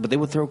coins, but they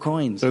would throw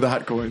coins. They're the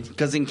hot coins.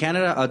 Because in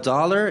Canada,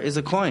 $1 is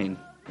a coin.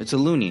 It's a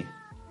loonie.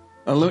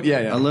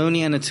 Yeah. A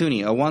loonie and a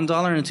toonie. A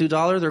 $1 and a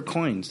 $2, they're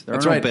coins. There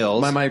That's are no right.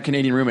 bills. My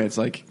Canadian roommates,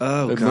 like,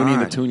 Oh, the God. loonie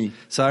and the toonie.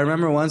 So I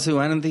remember once we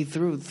went and they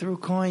threw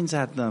coins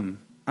at them.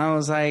 I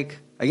was like,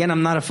 again,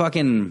 I'm not a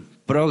fucking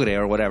progre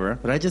or whatever,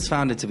 but I just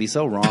found it to be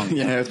so wrong.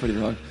 Yeah, it's pretty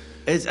wrong.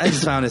 I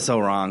just found it so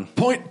wrong.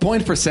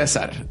 Point for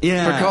Cesar.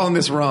 Yeah. For calling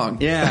this wrong.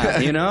 Yeah,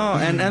 you know?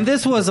 And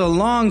this was a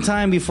long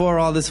time before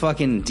all this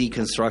fucking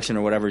deconstruction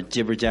or whatever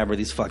jibber jabber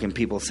these fucking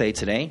people say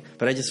today.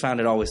 But I just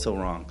found it always so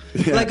wrong.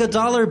 Yeah. Like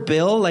 $1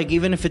 bill, like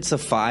even if it's a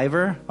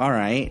 $5, all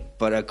right.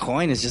 But a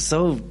coin is just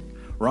so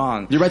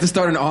wrong. You're about to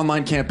start an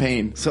online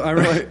campaign. So I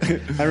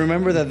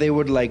remember that they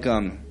would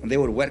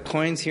wet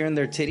coins here in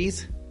their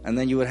titties. And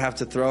then you would have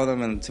to throw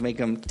them and to make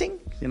them ding,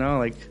 you know,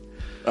 like...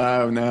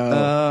 Oh,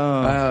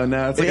 no.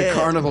 It's like a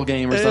carnival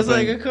game or something. It's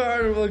like a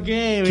carnival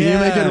game, Can you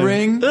make a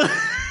ring?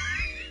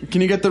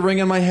 Can you get the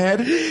ring on my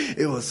head?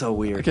 It was so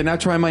weird. Okay, now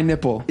try my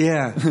nipple.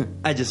 Yeah.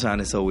 I just found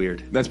it so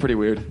weird. That's pretty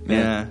weird.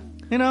 Yeah.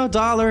 You know,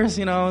 dollars,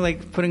 you know,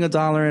 like putting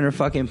 $1 in her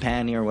fucking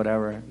panty or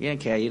whatever. Yeah,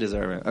 okay, you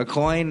deserve it. A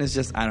coin is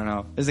just, I don't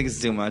know. I think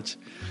it's too much.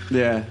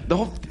 Yeah. The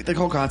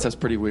whole concept's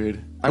pretty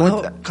weird. The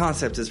whole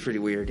concept is pretty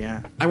weird,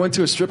 yeah. I went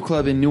to a strip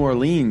club in New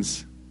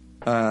Orleans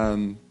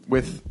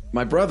with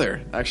my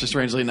brother, actually,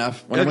 strangely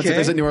enough. When I went to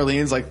visit New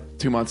Orleans like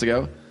 2 months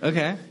ago.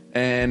 Okay.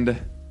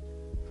 And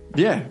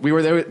yeah, we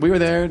were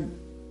there.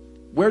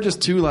 We're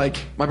just two, like,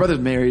 my brother's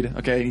married,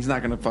 okay? He's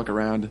not going to fuck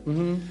around.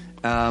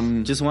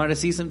 Mm-hmm. Just wanted to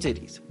see some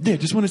titties. Yeah,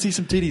 just want to see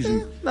some titties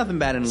and nothing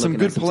bad in some looking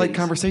good, at some polite titties.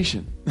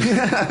 conversation.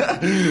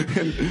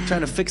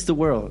 Trying to fix the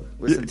world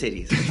with some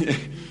titties.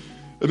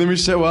 And then we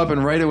show up,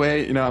 and right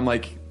away, you know, I'm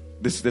like,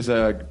 this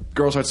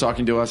girl starts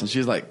talking to us, and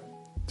she's like,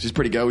 she's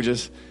pretty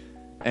gorgeous.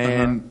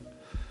 And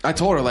I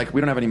told her, like,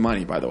 we don't have any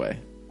money, by the way.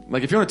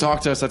 Like, if you want to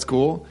talk to us, that's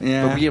cool.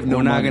 Yeah, but we have no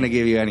we're money. not going to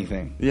give you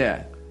anything.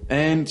 Yeah.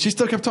 And she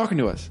still kept talking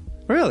to us.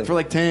 Really? For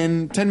like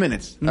 10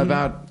 minutes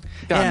about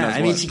God knows I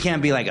mean, what. she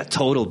can't be like a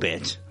total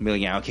bitch. Be like,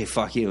 yeah, okay,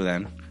 fuck you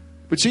then.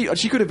 But she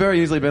could have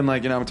very easily been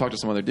like, you know, I'm going to talk to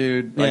some other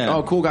dude. Like, Yeah.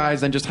 oh, cool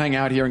guys, then just hang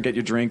out here and get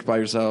your drink by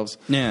yourselves.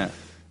 Yeah.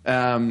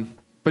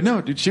 But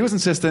no, dude, she was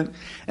insistent.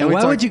 And we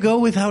why talked- would you go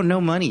without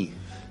no money?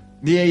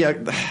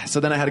 Yeah. So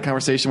then I had a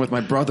conversation with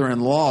my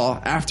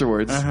brother-in-law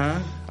afterwards.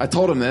 I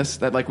told him this,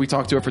 that like we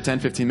talked to her for 10,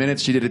 15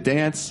 minutes. She did a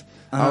dance.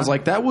 I was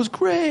like, that was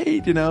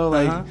great, you know,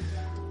 like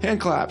hand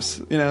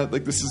claps, you know,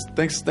 like this is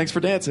thanks for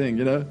dancing,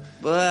 you know.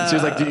 And she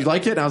was like, did you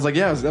like it? And I was like,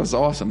 yeah, that was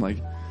awesome. Like,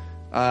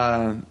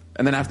 and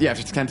then after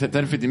 10,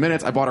 15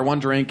 minutes, I bought her one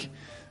drink,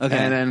 and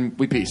then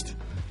we pieced.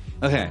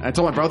 Okay. And I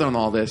told my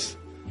brother-in-law this,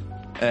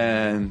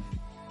 and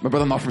my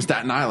brother-in-law from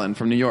Staten Island,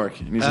 from New York,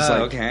 and he's just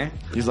like, okay.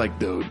 He's like,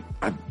 dude,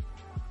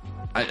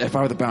 if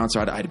I were the bouncer,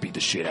 I'd beat the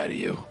shit out of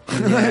you.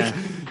 Yeah.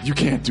 Like, you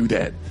can't do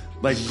that.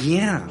 Like,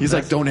 Yeah, he's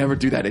like, don't ever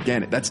do that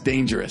again. That's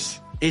dangerous.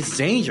 It's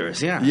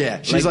dangerous, yeah.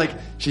 Yeah, she's like,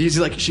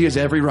 she has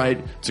every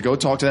right to go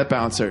talk to that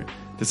bouncer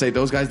to say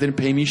those guys didn't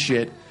pay me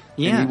shit.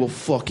 Yeah. And he will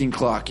fucking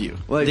clock you.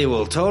 Like, they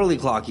will totally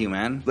clock you,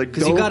 man. Like,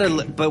 Because you don't-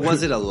 got to. But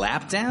was it a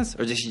lap dance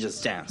or did she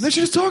just dance then she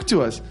just talked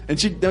to us, and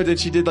she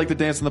did like the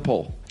dance in the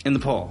pole. in the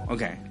pole?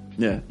 Okay.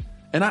 Yeah,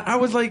 and I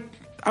was like,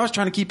 I was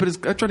trying to keep it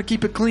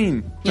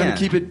clean, trying to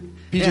keep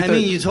it PG. Yeah, I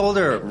mean, you told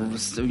her,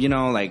 you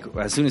know, like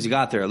as soon as you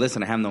got there,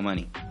 listen, I have no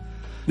money.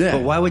 yeah,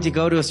 But why would you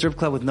go to a strip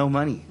club with no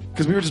money?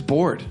 because we were just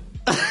bored.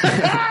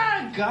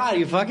 God,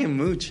 you fucking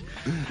mooch.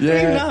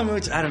 Yeah. You're not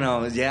mooch. I don't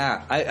know.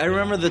 Yeah, I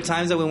remember the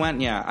times that we went.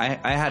 Yeah,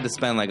 I had to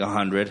spend like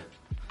 100.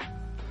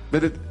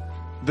 But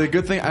the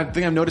good thing, I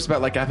think I've noticed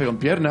about like Café con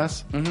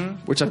Piernas,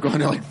 which I've gone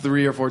to like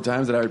 3 or 4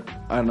 times that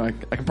I don't know, I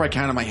can probably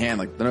count on my hand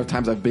like the number of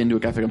times I've been to a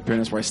Café con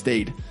Piernas where I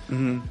stayed.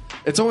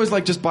 It's always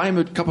like just buy them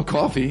a cup of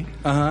coffee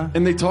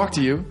and they talk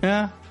to you.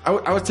 Yeah.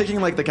 I was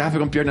taking like the Café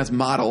con Piernas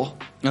model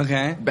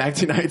Okay. back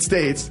to the United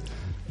States,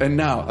 and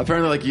now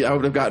apparently like I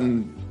would have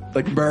gotten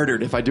like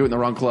murdered if I do it in the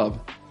wrong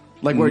club.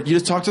 Like where you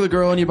just talk to the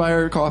girl and you buy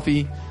her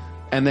coffee,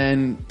 and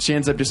then she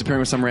ends up disappearing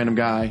with some random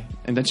guy,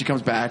 and then she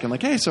comes back and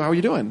like, hey, so how are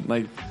you doing?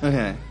 Like,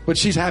 Okay. but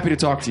she's happy to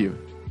talk to you.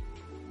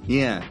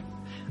 Yeah.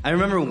 I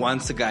remember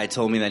once a guy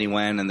told me that he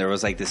went and there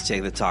was like this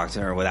chick that talked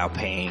to her without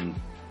paying,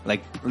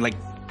 like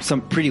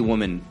some pretty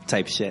woman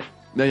type shit.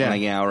 Yeah.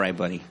 Like, yeah, all right,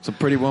 buddy. It's a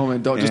pretty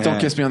woman. Don't Yeah.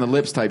 kiss me on the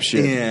lips type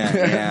shit.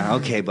 Yeah,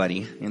 okay,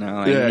 buddy. You know,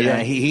 like, Yeah.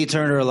 He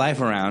turned her life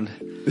around.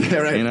 Yeah,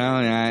 right. You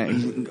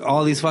know,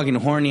 all these fucking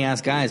horny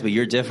ass guys, but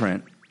you're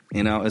different.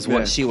 You know, is what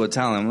Yeah. she would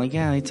tell him. Like,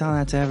 yeah, they tell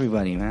that to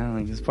everybody, man.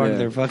 Like, it's part of Yeah.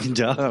 their fucking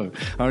job.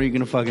 How are you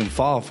gonna fucking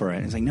fall for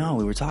it? It's like, no,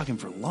 we were talking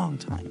for a long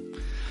time.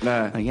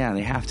 Nah. Like, yeah,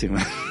 they have to,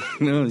 man.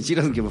 No, she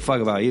doesn't give a fuck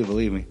about you,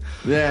 believe me.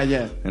 Yeah.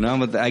 You know,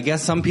 but I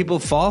guess some people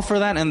fall for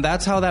that, and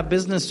that's how that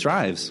business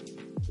thrives.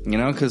 You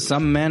know, because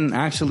some men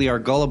actually are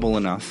gullible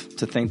enough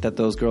to think that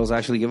those girls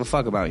actually give a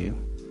fuck about you.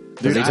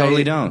 Because Dude, they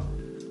totally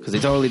don't. Because they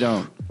totally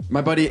don't.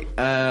 My buddy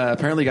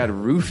apparently got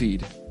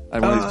roofied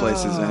at one of these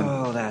places, man.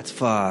 Oh, that's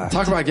fucked.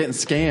 Talk about getting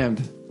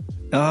scammed.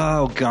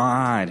 Oh,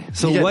 God.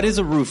 So what is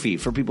a roofie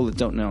for people that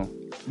don't know?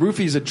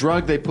 Roofie is a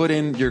drug they put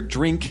in your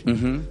drink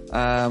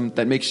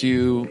that makes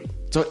you...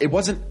 So it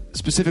wasn't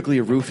specifically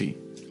a roofie.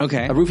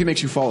 Okay. A roofie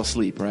makes you fall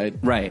asleep, right?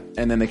 Right.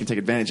 And then they can take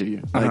advantage of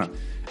you. Like,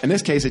 in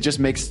this case,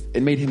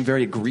 it made him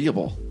very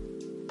agreeable.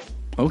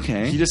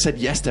 Okay. He just said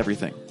yes to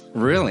everything.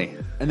 Really?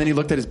 And then he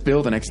looked at his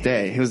bill the next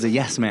day. He was a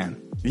yes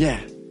man. Yeah.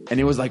 And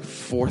it was like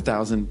 4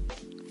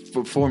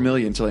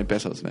 million Chilean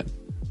pesos, man.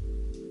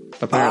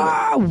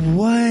 Apparently.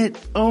 What?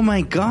 Oh,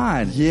 my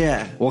God.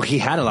 Yeah. Well, he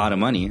had a lot of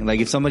money. Like,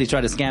 if somebody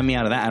tried to scam me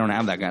out of that, I don't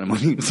have that kind of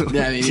money. So,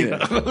 Yeah, me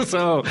neither.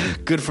 So,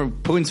 good for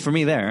points for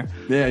me there.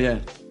 Yeah.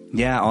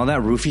 Yeah, all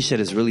that roofie shit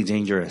is really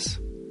dangerous.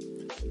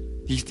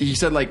 He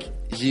said,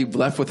 like, he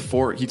left with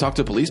 4... He talked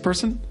to a police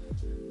person?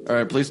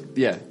 Or a police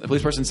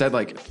person said,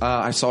 like,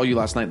 I saw you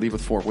last night leave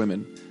with 4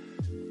 women.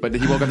 But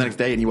he woke up the next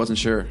day and he wasn't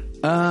sure.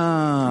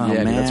 Oh,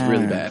 yeah, man. That's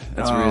really bad.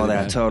 That's really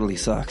that bad. Totally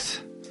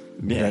sucks.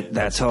 Yeah.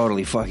 That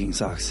totally fucking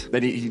sucks.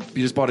 Then he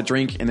just bought a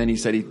drink, and then he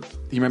said he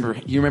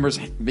remembers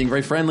being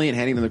very friendly and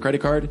handing them the credit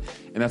card,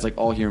 and that's like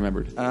all he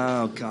remembered.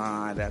 Oh,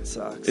 God, that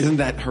sucks. Isn't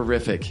that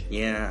horrific?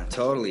 Yeah,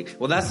 totally.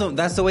 Well,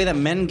 that's the way that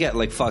men get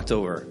like fucked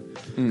over.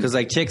 Because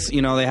like chicks,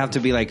 you know, they have to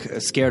be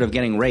like scared of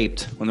getting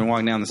raped when they're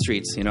walking down the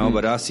streets, you know.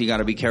 But us, you got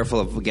to be careful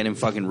of getting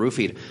fucking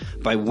roofied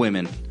by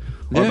women.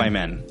 Or by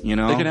men, you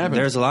know? They can happen.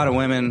 There's a lot of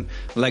women.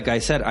 Like I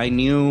said, I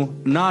knew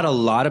not a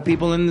lot of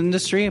people in the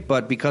industry,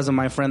 but because of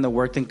my friend that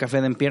worked in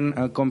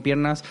Café con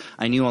Piernas,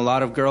 I knew a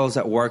lot of girls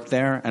that worked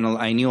there, and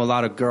I knew a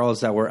lot of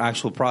girls that were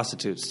actual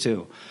prostitutes,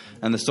 too.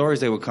 And the stories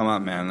they would come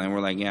up, man, they were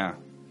like, yeah,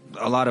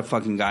 a lot of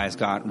fucking guys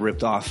got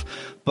ripped off.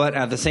 But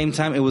at the same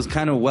time, it was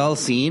kind of well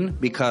seen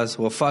because,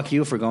 well, fuck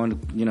you for going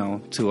to, you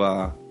know, to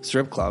a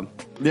strip club.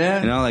 Yeah.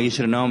 You know, like you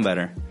should have known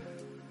better.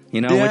 You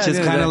know, which is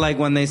kind of like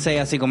when they say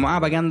así como, ¿pa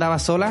qué andaba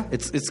sola?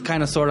 It's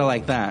kind of sort of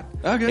like that.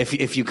 Okay.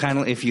 If you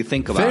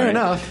think about it. Fair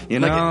enough. You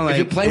know, like if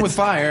you're playing with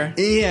fire.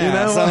 Yeah, you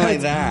know, something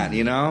like that,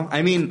 you know?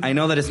 I mean, I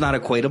know that it's not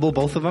equatable,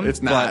 both of them.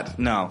 It's not. But,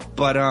 no.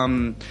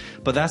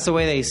 But that's the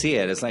way they see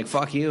it. It's like,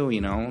 fuck you,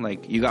 you know?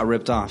 Like, you got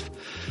ripped off.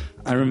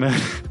 I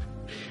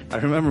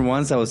remember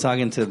once I was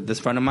talking to this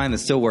friend of mine that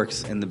still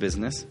works in the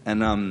business.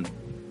 And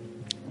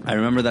I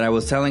remember that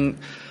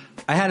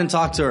I hadn't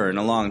talked to her in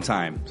a long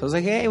time. So I was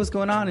like, hey, what's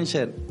going on and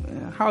shit?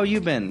 How have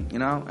you been? You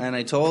know? And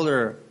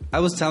I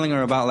was telling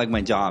her about like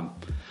my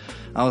job.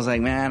 I was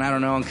like, man, I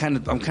don't know. I'm kind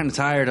of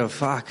tired of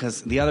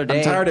because the other day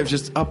I'm tired of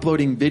just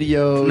uploading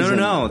videos.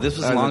 No. This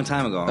was a long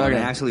time ago when I Okay.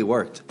 actually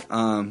worked.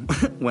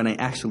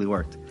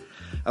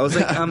 I was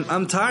like,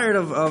 I'm tired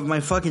of my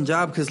fucking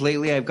job because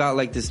lately I've got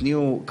like this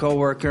new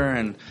coworker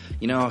and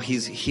you know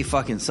he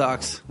fucking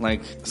sucks.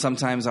 Like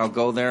sometimes I'll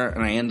go there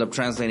and I end up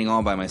translating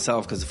all by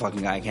myself because the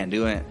fucking guy can't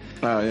do it.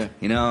 Oh yeah.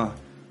 You know.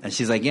 And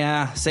she's like,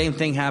 yeah, same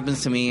thing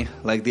happens to me.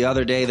 Like the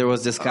other day there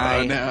was this guy.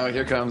 Oh no,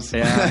 here comes.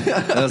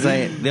 Yeah. I was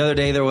like, the other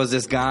day there was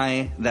this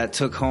guy that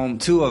took home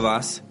 2 of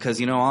us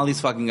because you know all these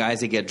fucking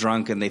guys, they get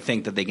drunk and they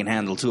think that they can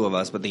handle 2 of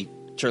us, but they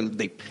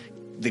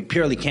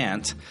purely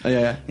can't. Oh,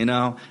 yeah. You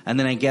know? And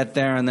then I get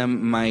there and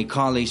then my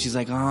colleague, she's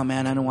like, oh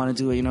man, I don't want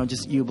to do it. You know,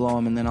 just you blow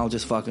him and then I'll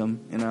just fuck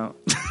him, you know?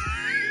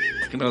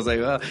 And I was like,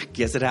 well,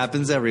 guess it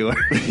happens everywhere.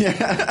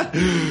 Yeah.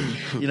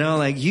 You know,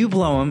 like you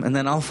blow him and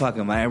then I'll fuck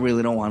him. I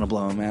really don't want to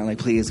blow him, man. Like,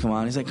 please, come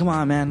on. He's like, come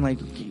on, man. Like,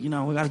 you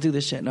know, we got to do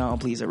this shit. No,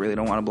 please, I really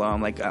don't want to blow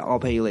him. Like, I'll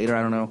pay you later.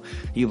 I don't know.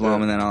 You blow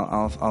him and then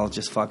I'll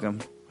just fuck him.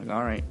 Like,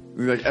 all right.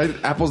 Like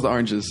apples to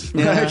oranges.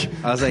 Yeah.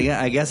 I was like,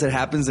 yeah, I guess it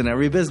happens in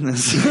every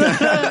business. You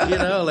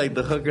know, like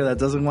the hooker that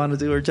doesn't want to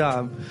do her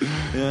job.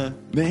 Yeah.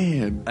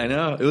 Man. I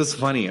know. It was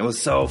funny. It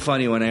was so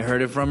funny when I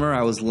heard it from her.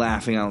 I was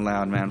laughing out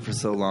loud, man, for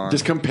so long.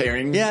 Just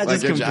comparing. Yeah,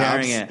 like, just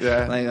comparing it.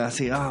 Yeah. Like, I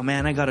see, oh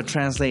man, I got to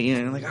translate.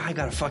 You know, like, oh, I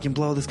got to fucking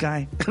blow this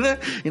guy.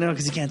 You know,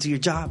 because you can't do your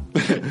job.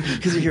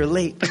 Because you're here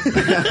late.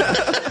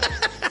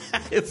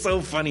 It's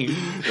so funny.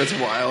 That's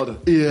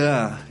wild.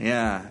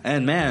 Yeah.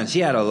 And man, she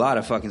had a lot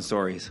of fucking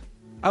stories.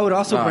 I would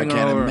also bring her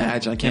over. I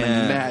can't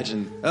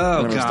imagine.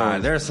 Oh,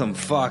 God. There's some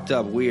fucked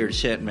up, weird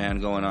shit, man,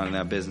 going on in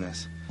that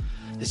business.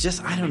 It's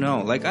just, I don't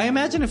know. Like, I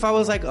imagine if I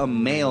was, like, a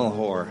male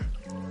whore.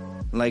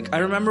 Like, I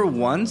remember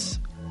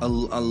once, a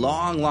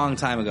long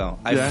time ago,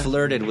 I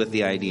flirted with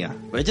the idea.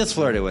 I just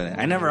flirted with it.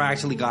 I never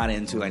actually got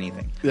into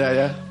anything.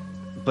 Yeah.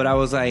 But I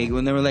was like,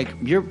 when they were like,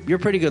 you're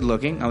pretty good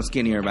looking. I was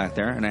skinnier back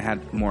there, and I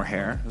had more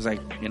hair. I was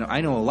like, you know,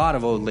 I know a lot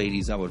of old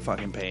ladies that would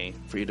fucking pay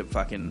for you to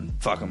fucking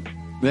fuck them.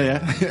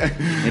 Yeah.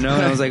 You know,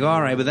 and I was like, all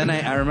right. But then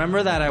I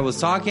remember that I was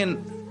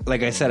talking,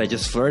 like I said, I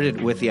just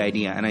flirted with the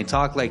idea. And I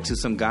talked like to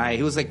some guy.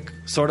 He was like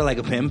sort of like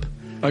a pimp.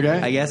 Okay.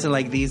 I guess in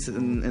like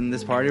in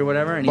this party or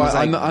whatever. And he was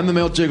Well, like, I'm the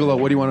male gigolo.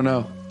 What do you want to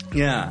know?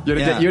 Yeah. You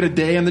had a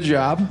day on the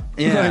job.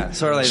 Yeah, like,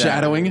 sort of like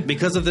shadowing. that.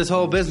 Because of this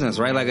whole business,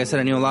 right? Like I said,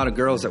 I knew a lot of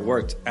girls that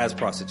worked as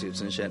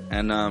prostitutes and shit.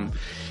 And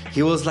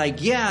he was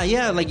like,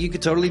 yeah, like you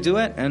could totally do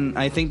it. And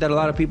I think that a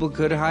lot of people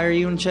could hire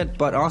you and shit.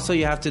 But also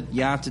you have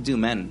to do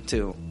men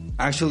too.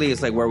 Actually,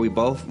 it's like where we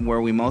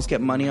most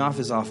get money off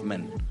is off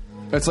men.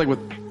 That's like with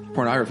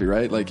pornography,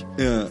 right? Like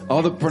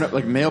all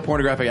the male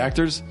pornographic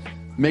actors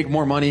make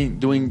more money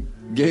doing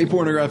Gay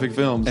pornographic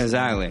films.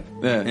 Exactly.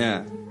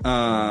 Yeah.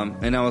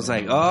 And I was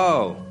like,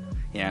 oh,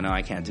 yeah, no,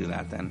 I can't do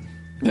that then.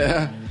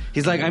 Yeah.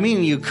 He's like, I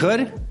mean, you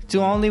could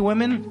do only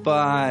women,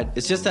 but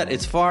it's just that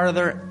it's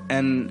farther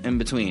and in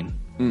between.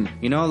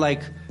 You know,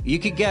 like, you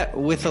could get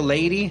with a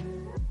lady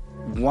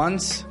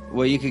once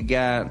where you could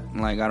get,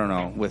 like, I don't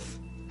know, with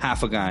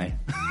half a guy.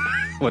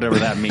 Whatever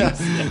that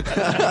means.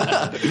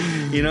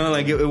 You know,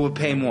 like, it would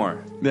pay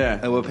more.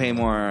 Yeah. It would pay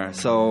more.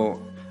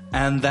 So...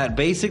 And that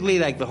basically,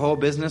 like, the whole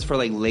business for,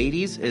 like,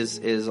 ladies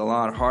is a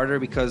lot harder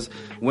because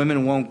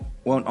women won't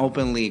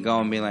openly go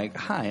and be like,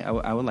 hi,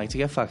 I would like to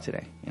get fucked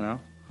today, you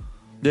know?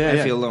 Yeah,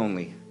 I feel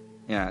lonely.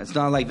 Yeah, it's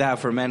not like that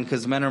for men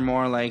because men are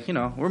more like, you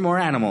know, we're more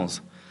animals.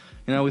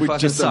 You know, we fucking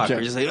just suck. don't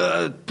We're just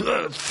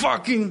like,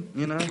 fucking,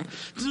 you know?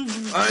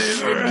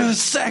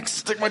 Sex.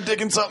 Stick my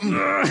dick in something.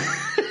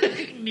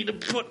 Need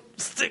to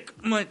stick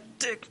my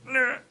dick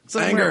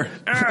Anger.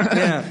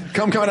 Yeah.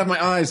 Come out of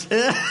my eyes.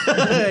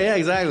 Yeah,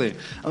 exactly.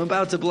 I'm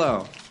about to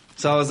blow.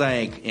 So I was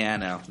like, yeah,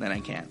 no, then I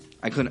can't.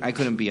 I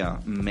couldn't be a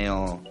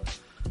male.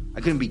 I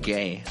couldn't be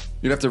gay.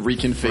 You'd have to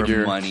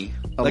reconfigure for money.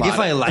 Like if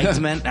I liked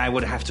men, I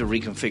would have to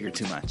reconfigure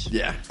too much.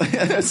 Yeah.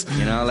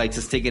 You know, like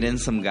to stick it in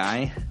some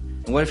guy.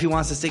 And what if he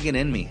wants to stick it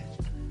in me?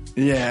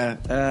 Yeah.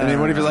 And then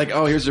what if you're like,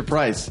 oh, here's your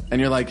price? And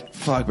you're like,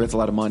 fuck, but it's a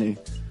lot of money.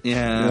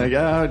 Yeah. You're like,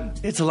 oh.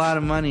 It's a lot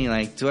of money.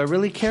 Like, do I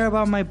really care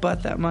about my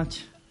butt that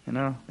much? You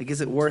know? Like,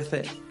 is it worth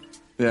it?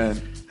 Yeah.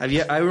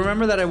 I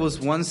remember that I was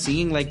once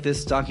seeing like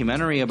this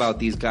documentary about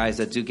these guys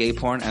that do gay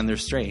porn and they're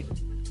straight.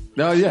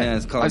 Oh, yeah. And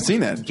it's called I've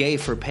seen that. Gay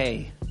for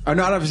Pay. Oh,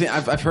 no,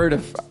 I've heard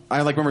of,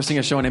 I like remember seeing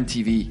a show on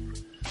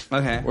MTV.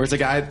 Okay. Where it's a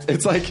guy,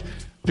 it's like,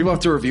 people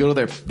have to reveal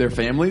to their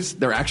families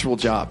their actual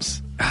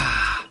jobs.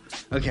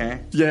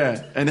 Okay.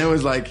 Yeah. And it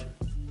was like,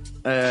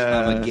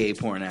 I'm a gay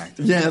porn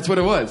actor. yeah, that's what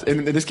it was.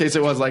 And in this case,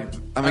 it was like,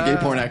 I'm a gay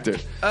porn actor.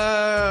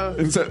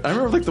 And so I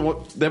remember like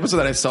the episode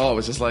that I saw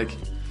was just like,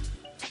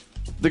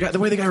 the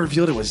way the guy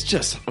revealed it was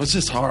just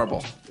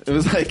horrible. It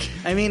was like,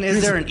 I mean,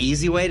 is there an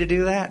easy way to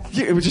do that?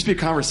 Yeah, it would just be a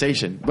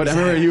conversation. But I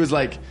remember he was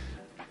like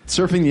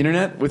surfing the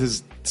internet with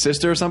his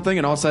sister or something,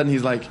 and all of a sudden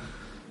he's like,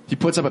 he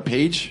puts up a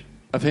page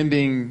of him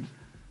being,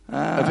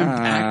 of him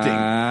acting.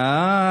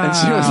 And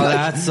she was like,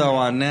 that's so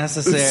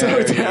unnecessary. It's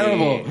so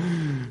terrible.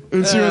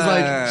 And she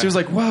was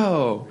like,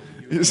 whoa.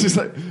 She's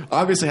like,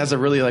 obviously has a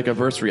really like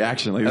averse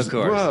reaction. Like, of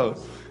course. Whoa.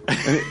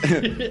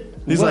 And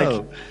he's Whoa.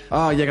 like,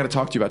 oh yeah, I got to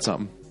talk to you about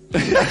something.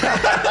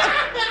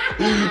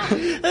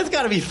 That's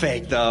got to be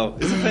fake, though.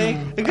 Is it fake?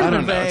 It I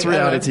don't know. fake. It's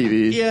reality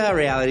TV. Yeah,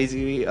 reality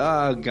TV.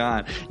 Oh,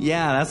 God.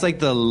 Yeah, that's like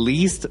the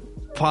least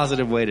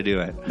positive way to do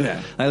it.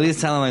 Yeah. At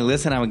least tell them, like,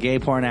 listen, I'm a gay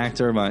porn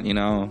actor, but, you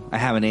know, I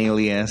have an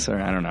alias, or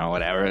I don't know,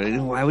 whatever.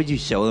 Why would you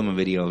show them a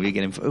video of you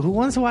getting... Who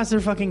wants to watch their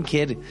fucking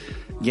kid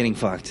getting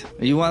fucked?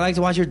 You like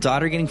to watch your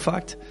daughter getting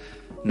fucked?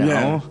 No.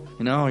 Yeah.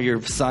 You know, or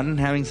your son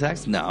having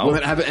sex? No.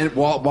 Well, and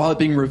while it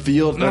being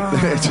revealed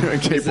that they're doing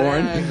gay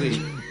porn.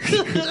 Exactly.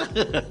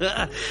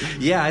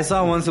 Yeah, I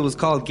saw once it was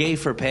called Gay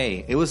for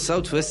Pay. It was so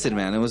twisted,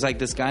 man. It was like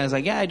this guy was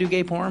like, yeah, I do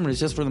gay porn, but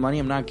it's just for the money.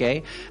 I'm not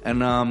gay.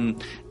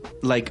 And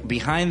like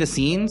behind the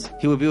scenes,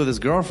 he would be with his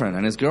girlfriend,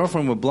 and his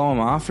girlfriend would blow him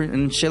off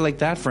and shit like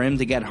that for him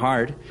to get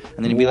hard.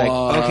 And then he'd be like,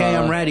 okay,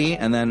 I'm ready,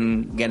 and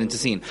then get into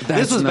scene.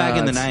 This was back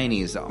in the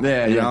 90s, though.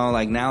 Yeah, you know,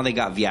 like now they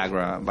got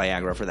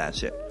Viagra for that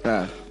shit.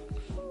 Yeah.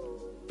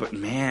 But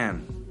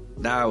man,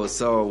 that was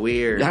so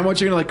weird. How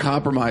much are you going to like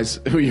compromise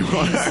who you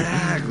are?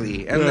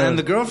 Exactly. And then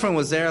the girlfriend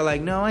was there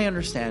like, no, I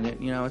understand it.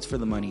 You know, it's for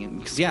the money.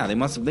 Because, yeah, they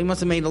must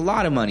have made a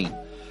lot of money.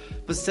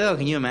 But still,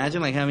 can you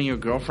imagine like having your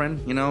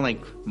girlfriend, you know, like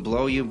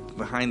blow you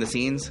behind the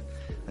scenes?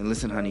 And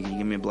listen, honey, can you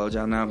give me a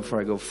blowjob now before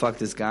I go fuck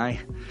this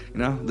guy? You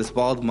know, this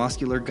bald,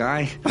 muscular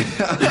guy.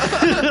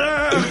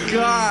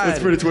 God. It's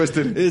pretty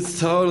twisted. It's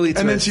totally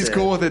twisted. And then she's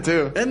cool with it,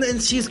 too. And then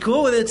she's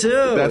cool with it,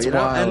 too. That's you know?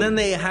 wild. And then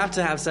they have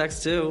to have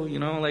sex, too. You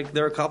know, like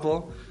they're a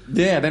couple.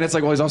 Yeah, then it's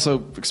like, well, he's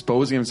also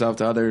exposing himself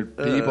to other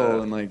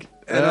people and like...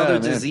 And other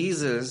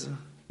diseases.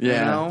 Yeah.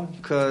 You know?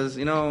 Because,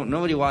 you know,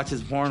 nobody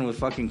watches porn with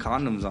fucking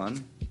condoms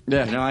on.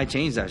 Yeah. You know, I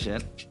changed that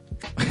shit.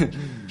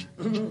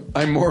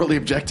 I morally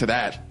object to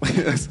that.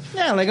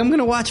 Yeah, like I'm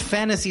gonna watch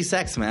fantasy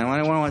sex, man. I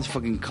don't want to watch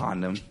fucking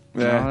condom.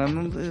 Yeah. You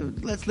know,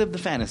 let's live the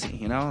fantasy.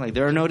 You know, like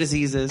there are no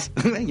diseases.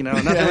 You know,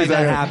 nothing like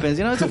that happens.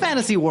 You know, it's a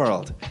fantasy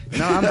world. You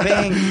know, I'm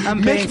paying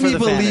Make for me the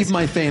believe fantasy.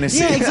 my fantasy.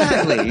 Yeah,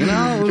 exactly. You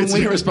know, It's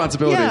your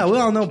responsibility. Yeah, we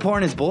all know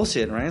porn is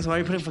bullshit, right? So why are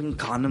you putting fucking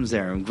condoms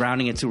there and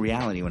grounding it to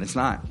reality when it's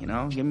not? You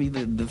know, give me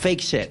the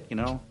fake shit. You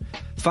know,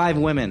 5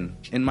 women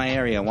in my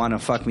area want to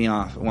fuck me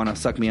off, want to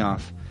suck me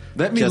off.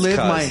 Let me live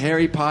my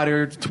Harry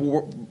Potter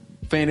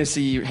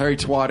fantasy Harry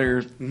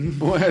Twatter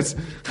was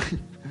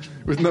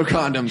with no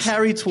condoms.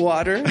 Harry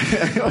Twatter?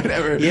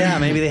 Whatever. Yeah,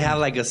 maybe they have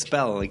like a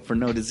spell like for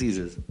no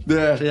diseases.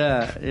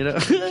 Yeah. You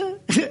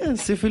know.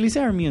 Syphilis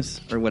hermes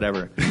or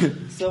whatever.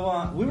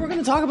 So we were going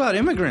to talk about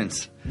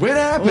immigrants. What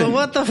happened? Well,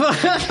 what the fuck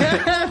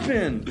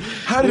happened?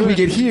 How did we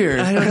get here?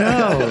 I don't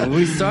know.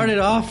 We started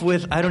off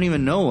with I don't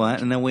even know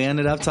what, and then we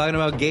ended up talking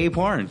about gay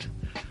porn.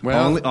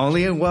 Well,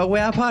 only in What Way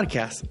Out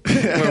podcast,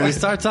 where we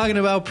start talking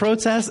about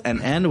protests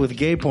and end with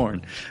gay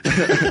porn.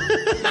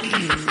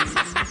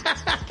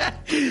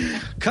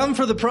 Come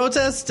for the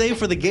protest, stay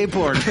for the gay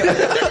porn.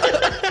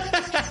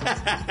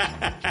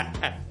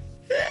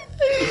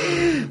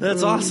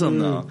 That's awesome,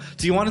 though.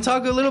 Do you want to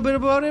talk a little bit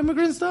about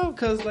immigrants, though?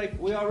 Because,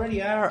 like, we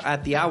already are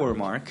at the hour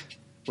mark.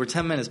 We're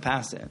 10 minutes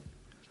past it.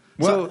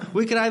 Well, So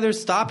we could either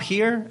stop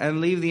here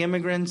and leave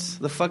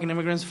the fucking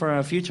immigrants, for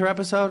a future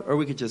episode, or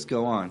we could just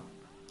go on.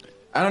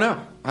 I don't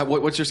know.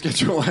 What's your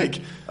schedule like?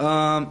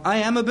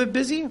 I am a bit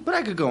busy, but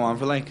I could go on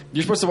for like...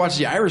 You're supposed to watch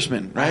The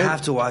Irishman, right? I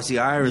have to watch The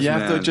Irishman. You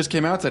have to. It just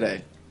came out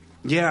today.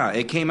 Yeah,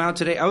 it came out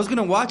today. I was going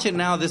to watch it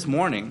now this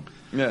morning.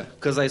 Yeah.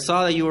 Because I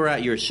saw that you were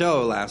at your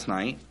show last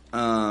night.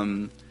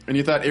 And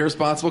you thought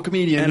irresponsible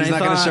comedian. He's not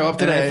going to show up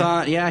today. And I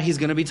thought, yeah, he's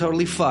going to be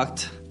totally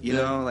fucked. You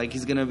know, like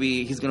he's going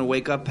to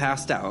wake up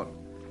passed out.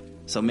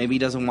 So maybe he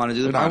doesn't want to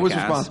do the podcast. I was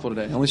responsible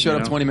today. I only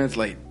showed up 20 minutes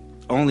late.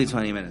 Only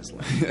 20 minutes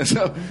late.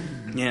 So,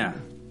 yeah.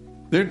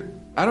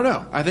 I don't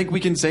know. I think we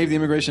can save the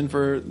immigration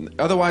for...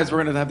 Otherwise,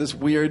 we're going to have this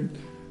weird...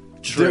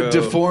 True.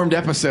 Deformed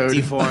episode.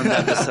 Deformed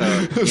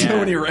episode. So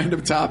many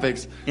random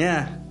topics.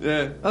 Yeah.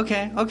 Yeah.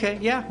 Okay.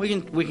 Yeah, we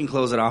can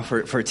close it off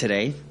for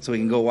today, so we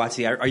can go watch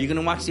Are you going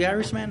to watch The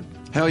Irishman?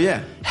 Hell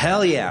yeah.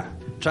 Hell yeah.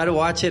 Try to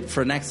watch it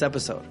for next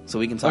episode, so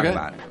we can talk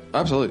about it.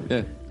 Absolutely.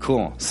 Yeah.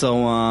 Cool.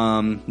 So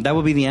that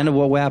will be the end of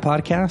What Way Out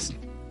podcast.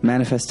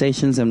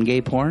 Manifestations and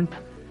gay porn.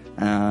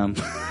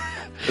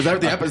 Is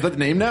that the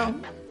name now?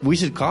 We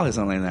should call it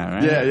something like that,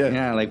 right? Yeah.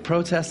 Yeah, like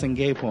protest and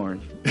gay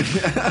porn.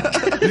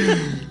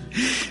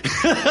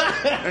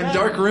 And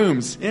dark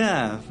rooms.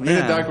 Yeah. In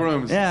the dark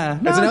rooms. Yeah.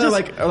 It's another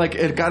like El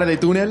Cara de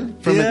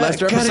Túnel from the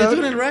Lester episode. Cara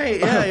de Túnel, right.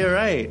 Yeah, you're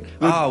right.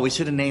 Oh, we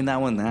should have named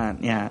that one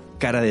that. Yeah,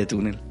 Cara de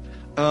Túnel.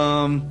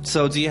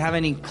 So do you have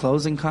any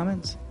closing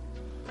comments?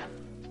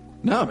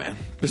 No, man.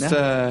 Just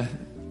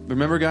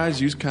remember,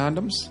 guys, use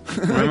condoms.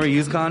 Remember,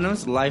 use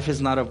condoms. Life is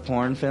not a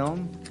porn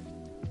film.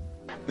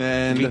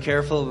 And be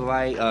careful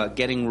by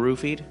getting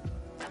roofied.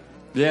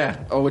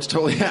 Yeah. Oh, which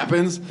totally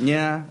happens.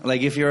 Yeah.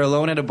 Like if you're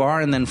alone at a bar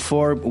and then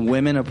 4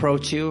 women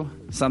approach you,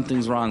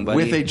 something's wrong, buddy.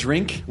 With a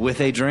drink? With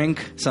a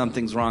drink,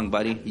 something's wrong,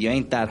 buddy. You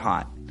ain't that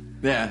hot.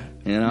 Yeah.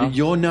 You know?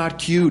 You're not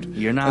cute.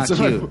 You're not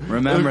cute.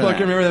 Remember I that.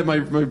 fucking remember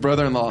that my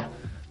brother-in-law.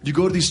 You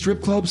go to these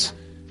strip clubs,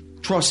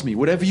 trust me,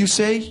 whatever you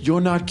say, you're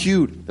not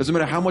cute. Doesn't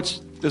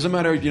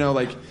matter, you know,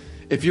 like,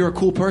 if you're a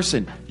cool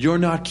person, you're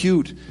not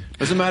cute.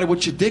 Doesn't matter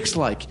what your dick's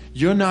like,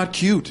 you're not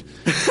cute.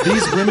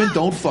 These women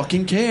don't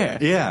fucking care.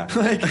 Yeah.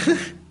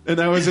 And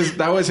that was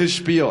his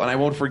spiel, and I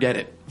won't forget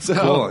it. So,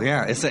 cool,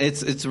 yeah.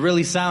 It's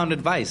really sound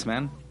advice,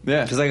 man.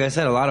 Yeah. Because like I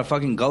said, a lot of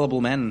fucking gullible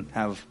men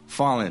have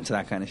fallen into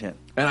that kind of shit.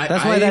 And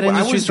that's why that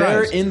industry was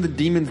there thrives. in the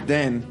demon's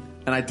den,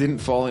 and I didn't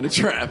fall in a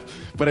trap,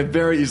 but I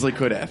very easily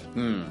could have.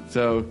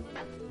 So,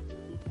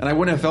 and I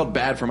wouldn't have felt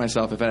bad for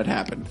myself if that had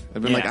happened.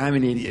 I'd been like, I'm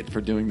an idiot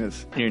for doing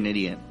this. You're an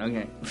idiot.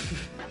 Okay.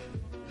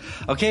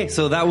 Okay,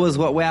 so that was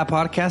What Way Out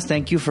Podcast.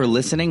 Thank you for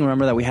listening.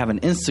 Remember that we have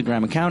an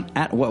Instagram account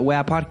at What Way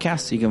Out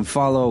Podcast. You can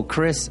follow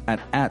Chris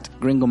at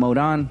Gringo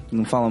Modon. You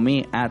can follow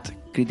me at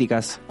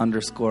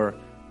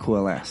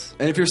Criticas_QLS.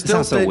 And if you're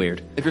still so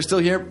weird. If you're still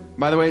here,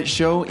 by the way,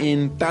 show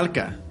in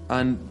Talca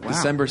on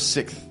December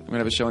 6th. I'm gonna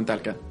have a show in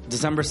Talca.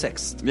 December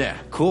 6th. Yeah.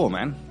 Cool,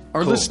 man.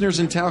 Our Cool. listeners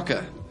in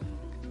Talca.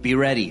 Be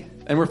ready.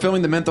 And we're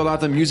filming the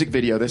Mentolata music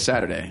video this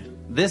Saturday.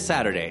 This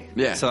Saturday.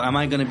 Yeah. So am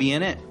I going to be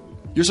in it?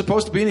 You're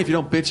supposed to be in it if you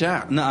don't bitch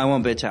out. No, I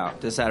won't bitch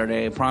out. This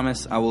Saturday, I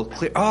promise. I will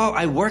clear. Oh,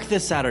 I work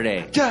this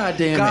Saturday. God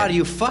damn it. God,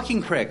 you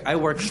fucking prick. I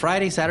work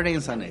Friday, Saturday,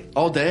 and Sunday.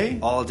 All day?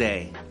 All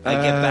day. I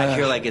get back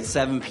here like at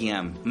 7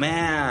 p.m.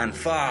 Man,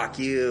 fuck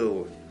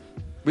you.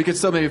 We could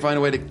still maybe find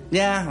a way to...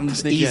 Yeah,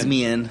 Sneak ease in.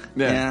 me in.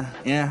 Yeah.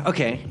 Yeah.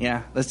 Okay,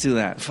 yeah. Let's do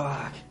that.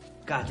 Fuck.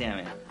 God damn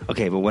it.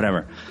 Okay, but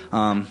whatever.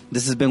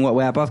 This has been What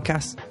Way Out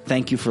Podcast.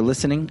 Thank you for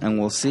listening, and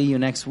we'll see you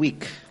next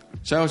week.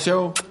 Ciao,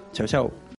 ciao. Ciao, ciao.